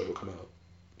it'll come out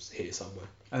here somewhere.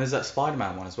 And there's that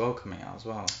Spider-Man one as well coming out as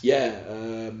well. Yeah.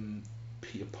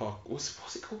 Peter Parker.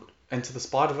 What's it called? Into the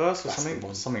Spider-Verse or That's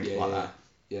something. Something like that.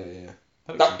 Yeah.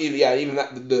 Even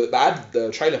The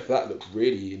trailer for that looked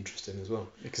really interesting as well.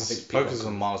 Because it focuses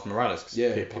on Miles Morales.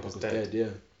 Because Peter Parker's dead.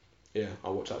 Yeah,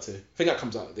 I'll watch that too. I think that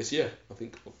comes out this year. I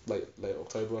think late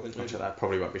October. I think. Maybe. That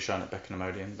probably won't be shown at Beckenham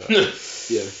Odeon, but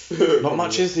yeah, not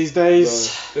much is these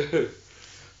days. No.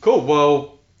 Cool.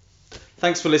 Well,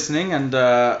 thanks for listening, and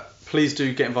please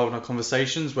do get involved in our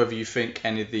conversations. Whether you think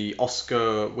any of the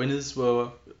Oscar winners were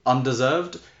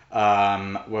undeserved.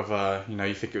 Whether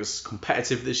you think it was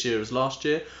competitive this year as last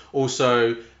year.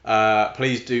 Also,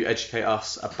 please do educate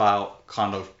us about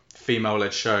kind of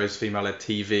female-led shows, female-led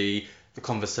TV, the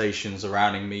conversations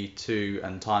surrounding Me Too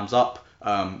and Time's Up.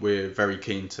 We're very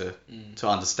keen to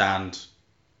understand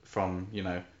from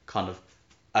kind of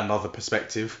another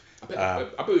perspective. I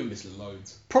bet we missed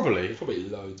loads. Probably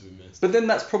Loads we missed. But then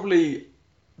that's probably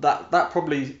that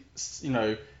probably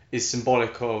is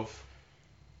symbolic of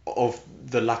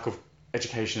the lack of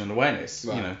education and awareness.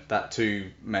 Right. That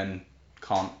two men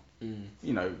can't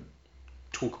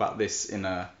talk about this in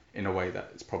a way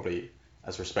that is probably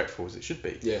as respectful as it should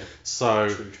be. Yeah. So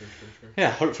True.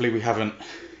 yeah, hopefully we haven't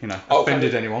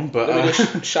offended anyone. But let me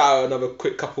just shout out another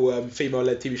quick couple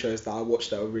female-led TV shows that I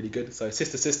watched that were really good. So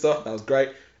Sister, that was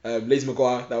great. Lizzie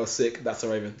McGuire, that was sick. That's a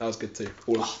Raven, that was good too.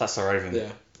 That's a Raven.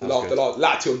 Yeah. The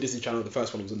last two on Disney Channel. The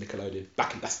first one was on Nickelodeon.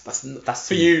 That's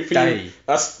for you.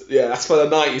 That's for the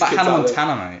 90s But kids. Hannah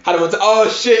Montana, mate. Hannah Montana. Oh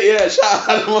shit, yeah. Shout out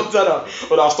Hannah Montana.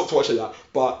 Well, no, I stopped watching that.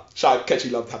 But shout out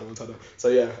Ketchy loved Hannah Montana. So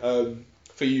yeah,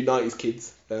 for you 90s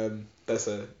kids, that's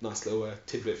a nice little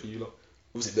tidbit for you lot.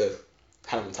 Obviously the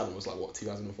Hannah Montana was like what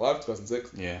 2005,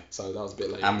 2006. Yeah. So that was a bit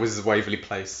late. And Wizards of Waverly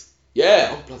Place. Yeah.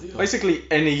 Oh bloody hell. Basically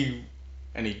any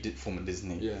former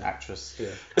Disney actress. Yeah.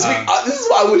 This is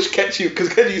why I wish Ketchy, because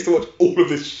Ketchy used to watch all of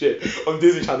this shit on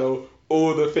Disney Channel,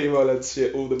 all the female-led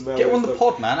shit, all the male. Get on the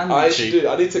pod, man. I actually do.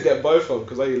 I need to get both of them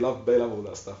because they love all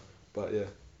that stuff. But yeah.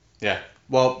 Yeah.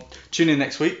 Well, tune in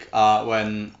next week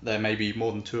when there may be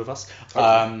more than two of us,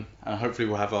 and hopefully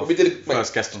we'll have our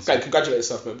first guest on. Congratulate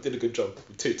yourself, man. We did a good job.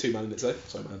 Two man in it, so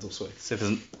sorry, man. It's all sweet. So if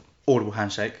there's an audible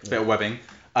handshake, a bit of webbing.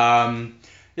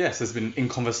 Yes, there's been In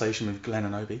Conversation with Glenn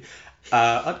and Obi.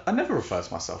 I never refer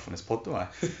to myself on this pod, do I?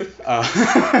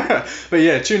 But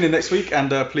yeah, tune in next week, and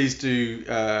please do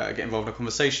get involved in our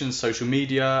conversations, social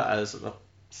media, as I've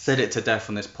said it to death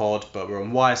on this pod, but we're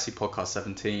on YSC Podcast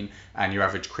 17 and Your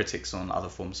Average Critics on other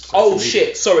forms of social media.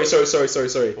 Shit,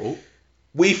 sorry. Oh.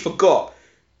 We forgot.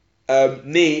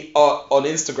 Nee on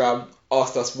Instagram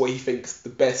asked us what he thinks the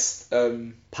best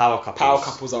power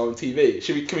couples are on TV.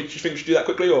 Do you think we should do that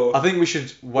quickly, or? I think we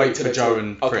should wait for Joe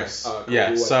and Chris. Okay. Cool.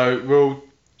 Yeah, so we'll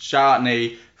shout out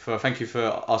Nee thank you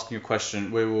for asking a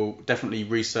question. We will definitely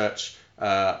research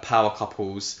power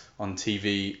couples on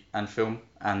TV and film,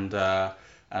 and kind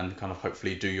of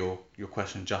hopefully do your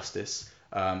question justice.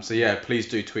 So yeah, please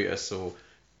do tweet us or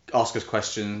ask us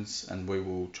questions, and we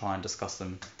will try and discuss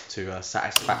them to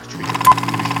satisfactory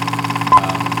conclusion.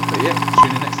 But yeah,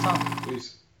 tune in next time.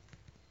 Peace.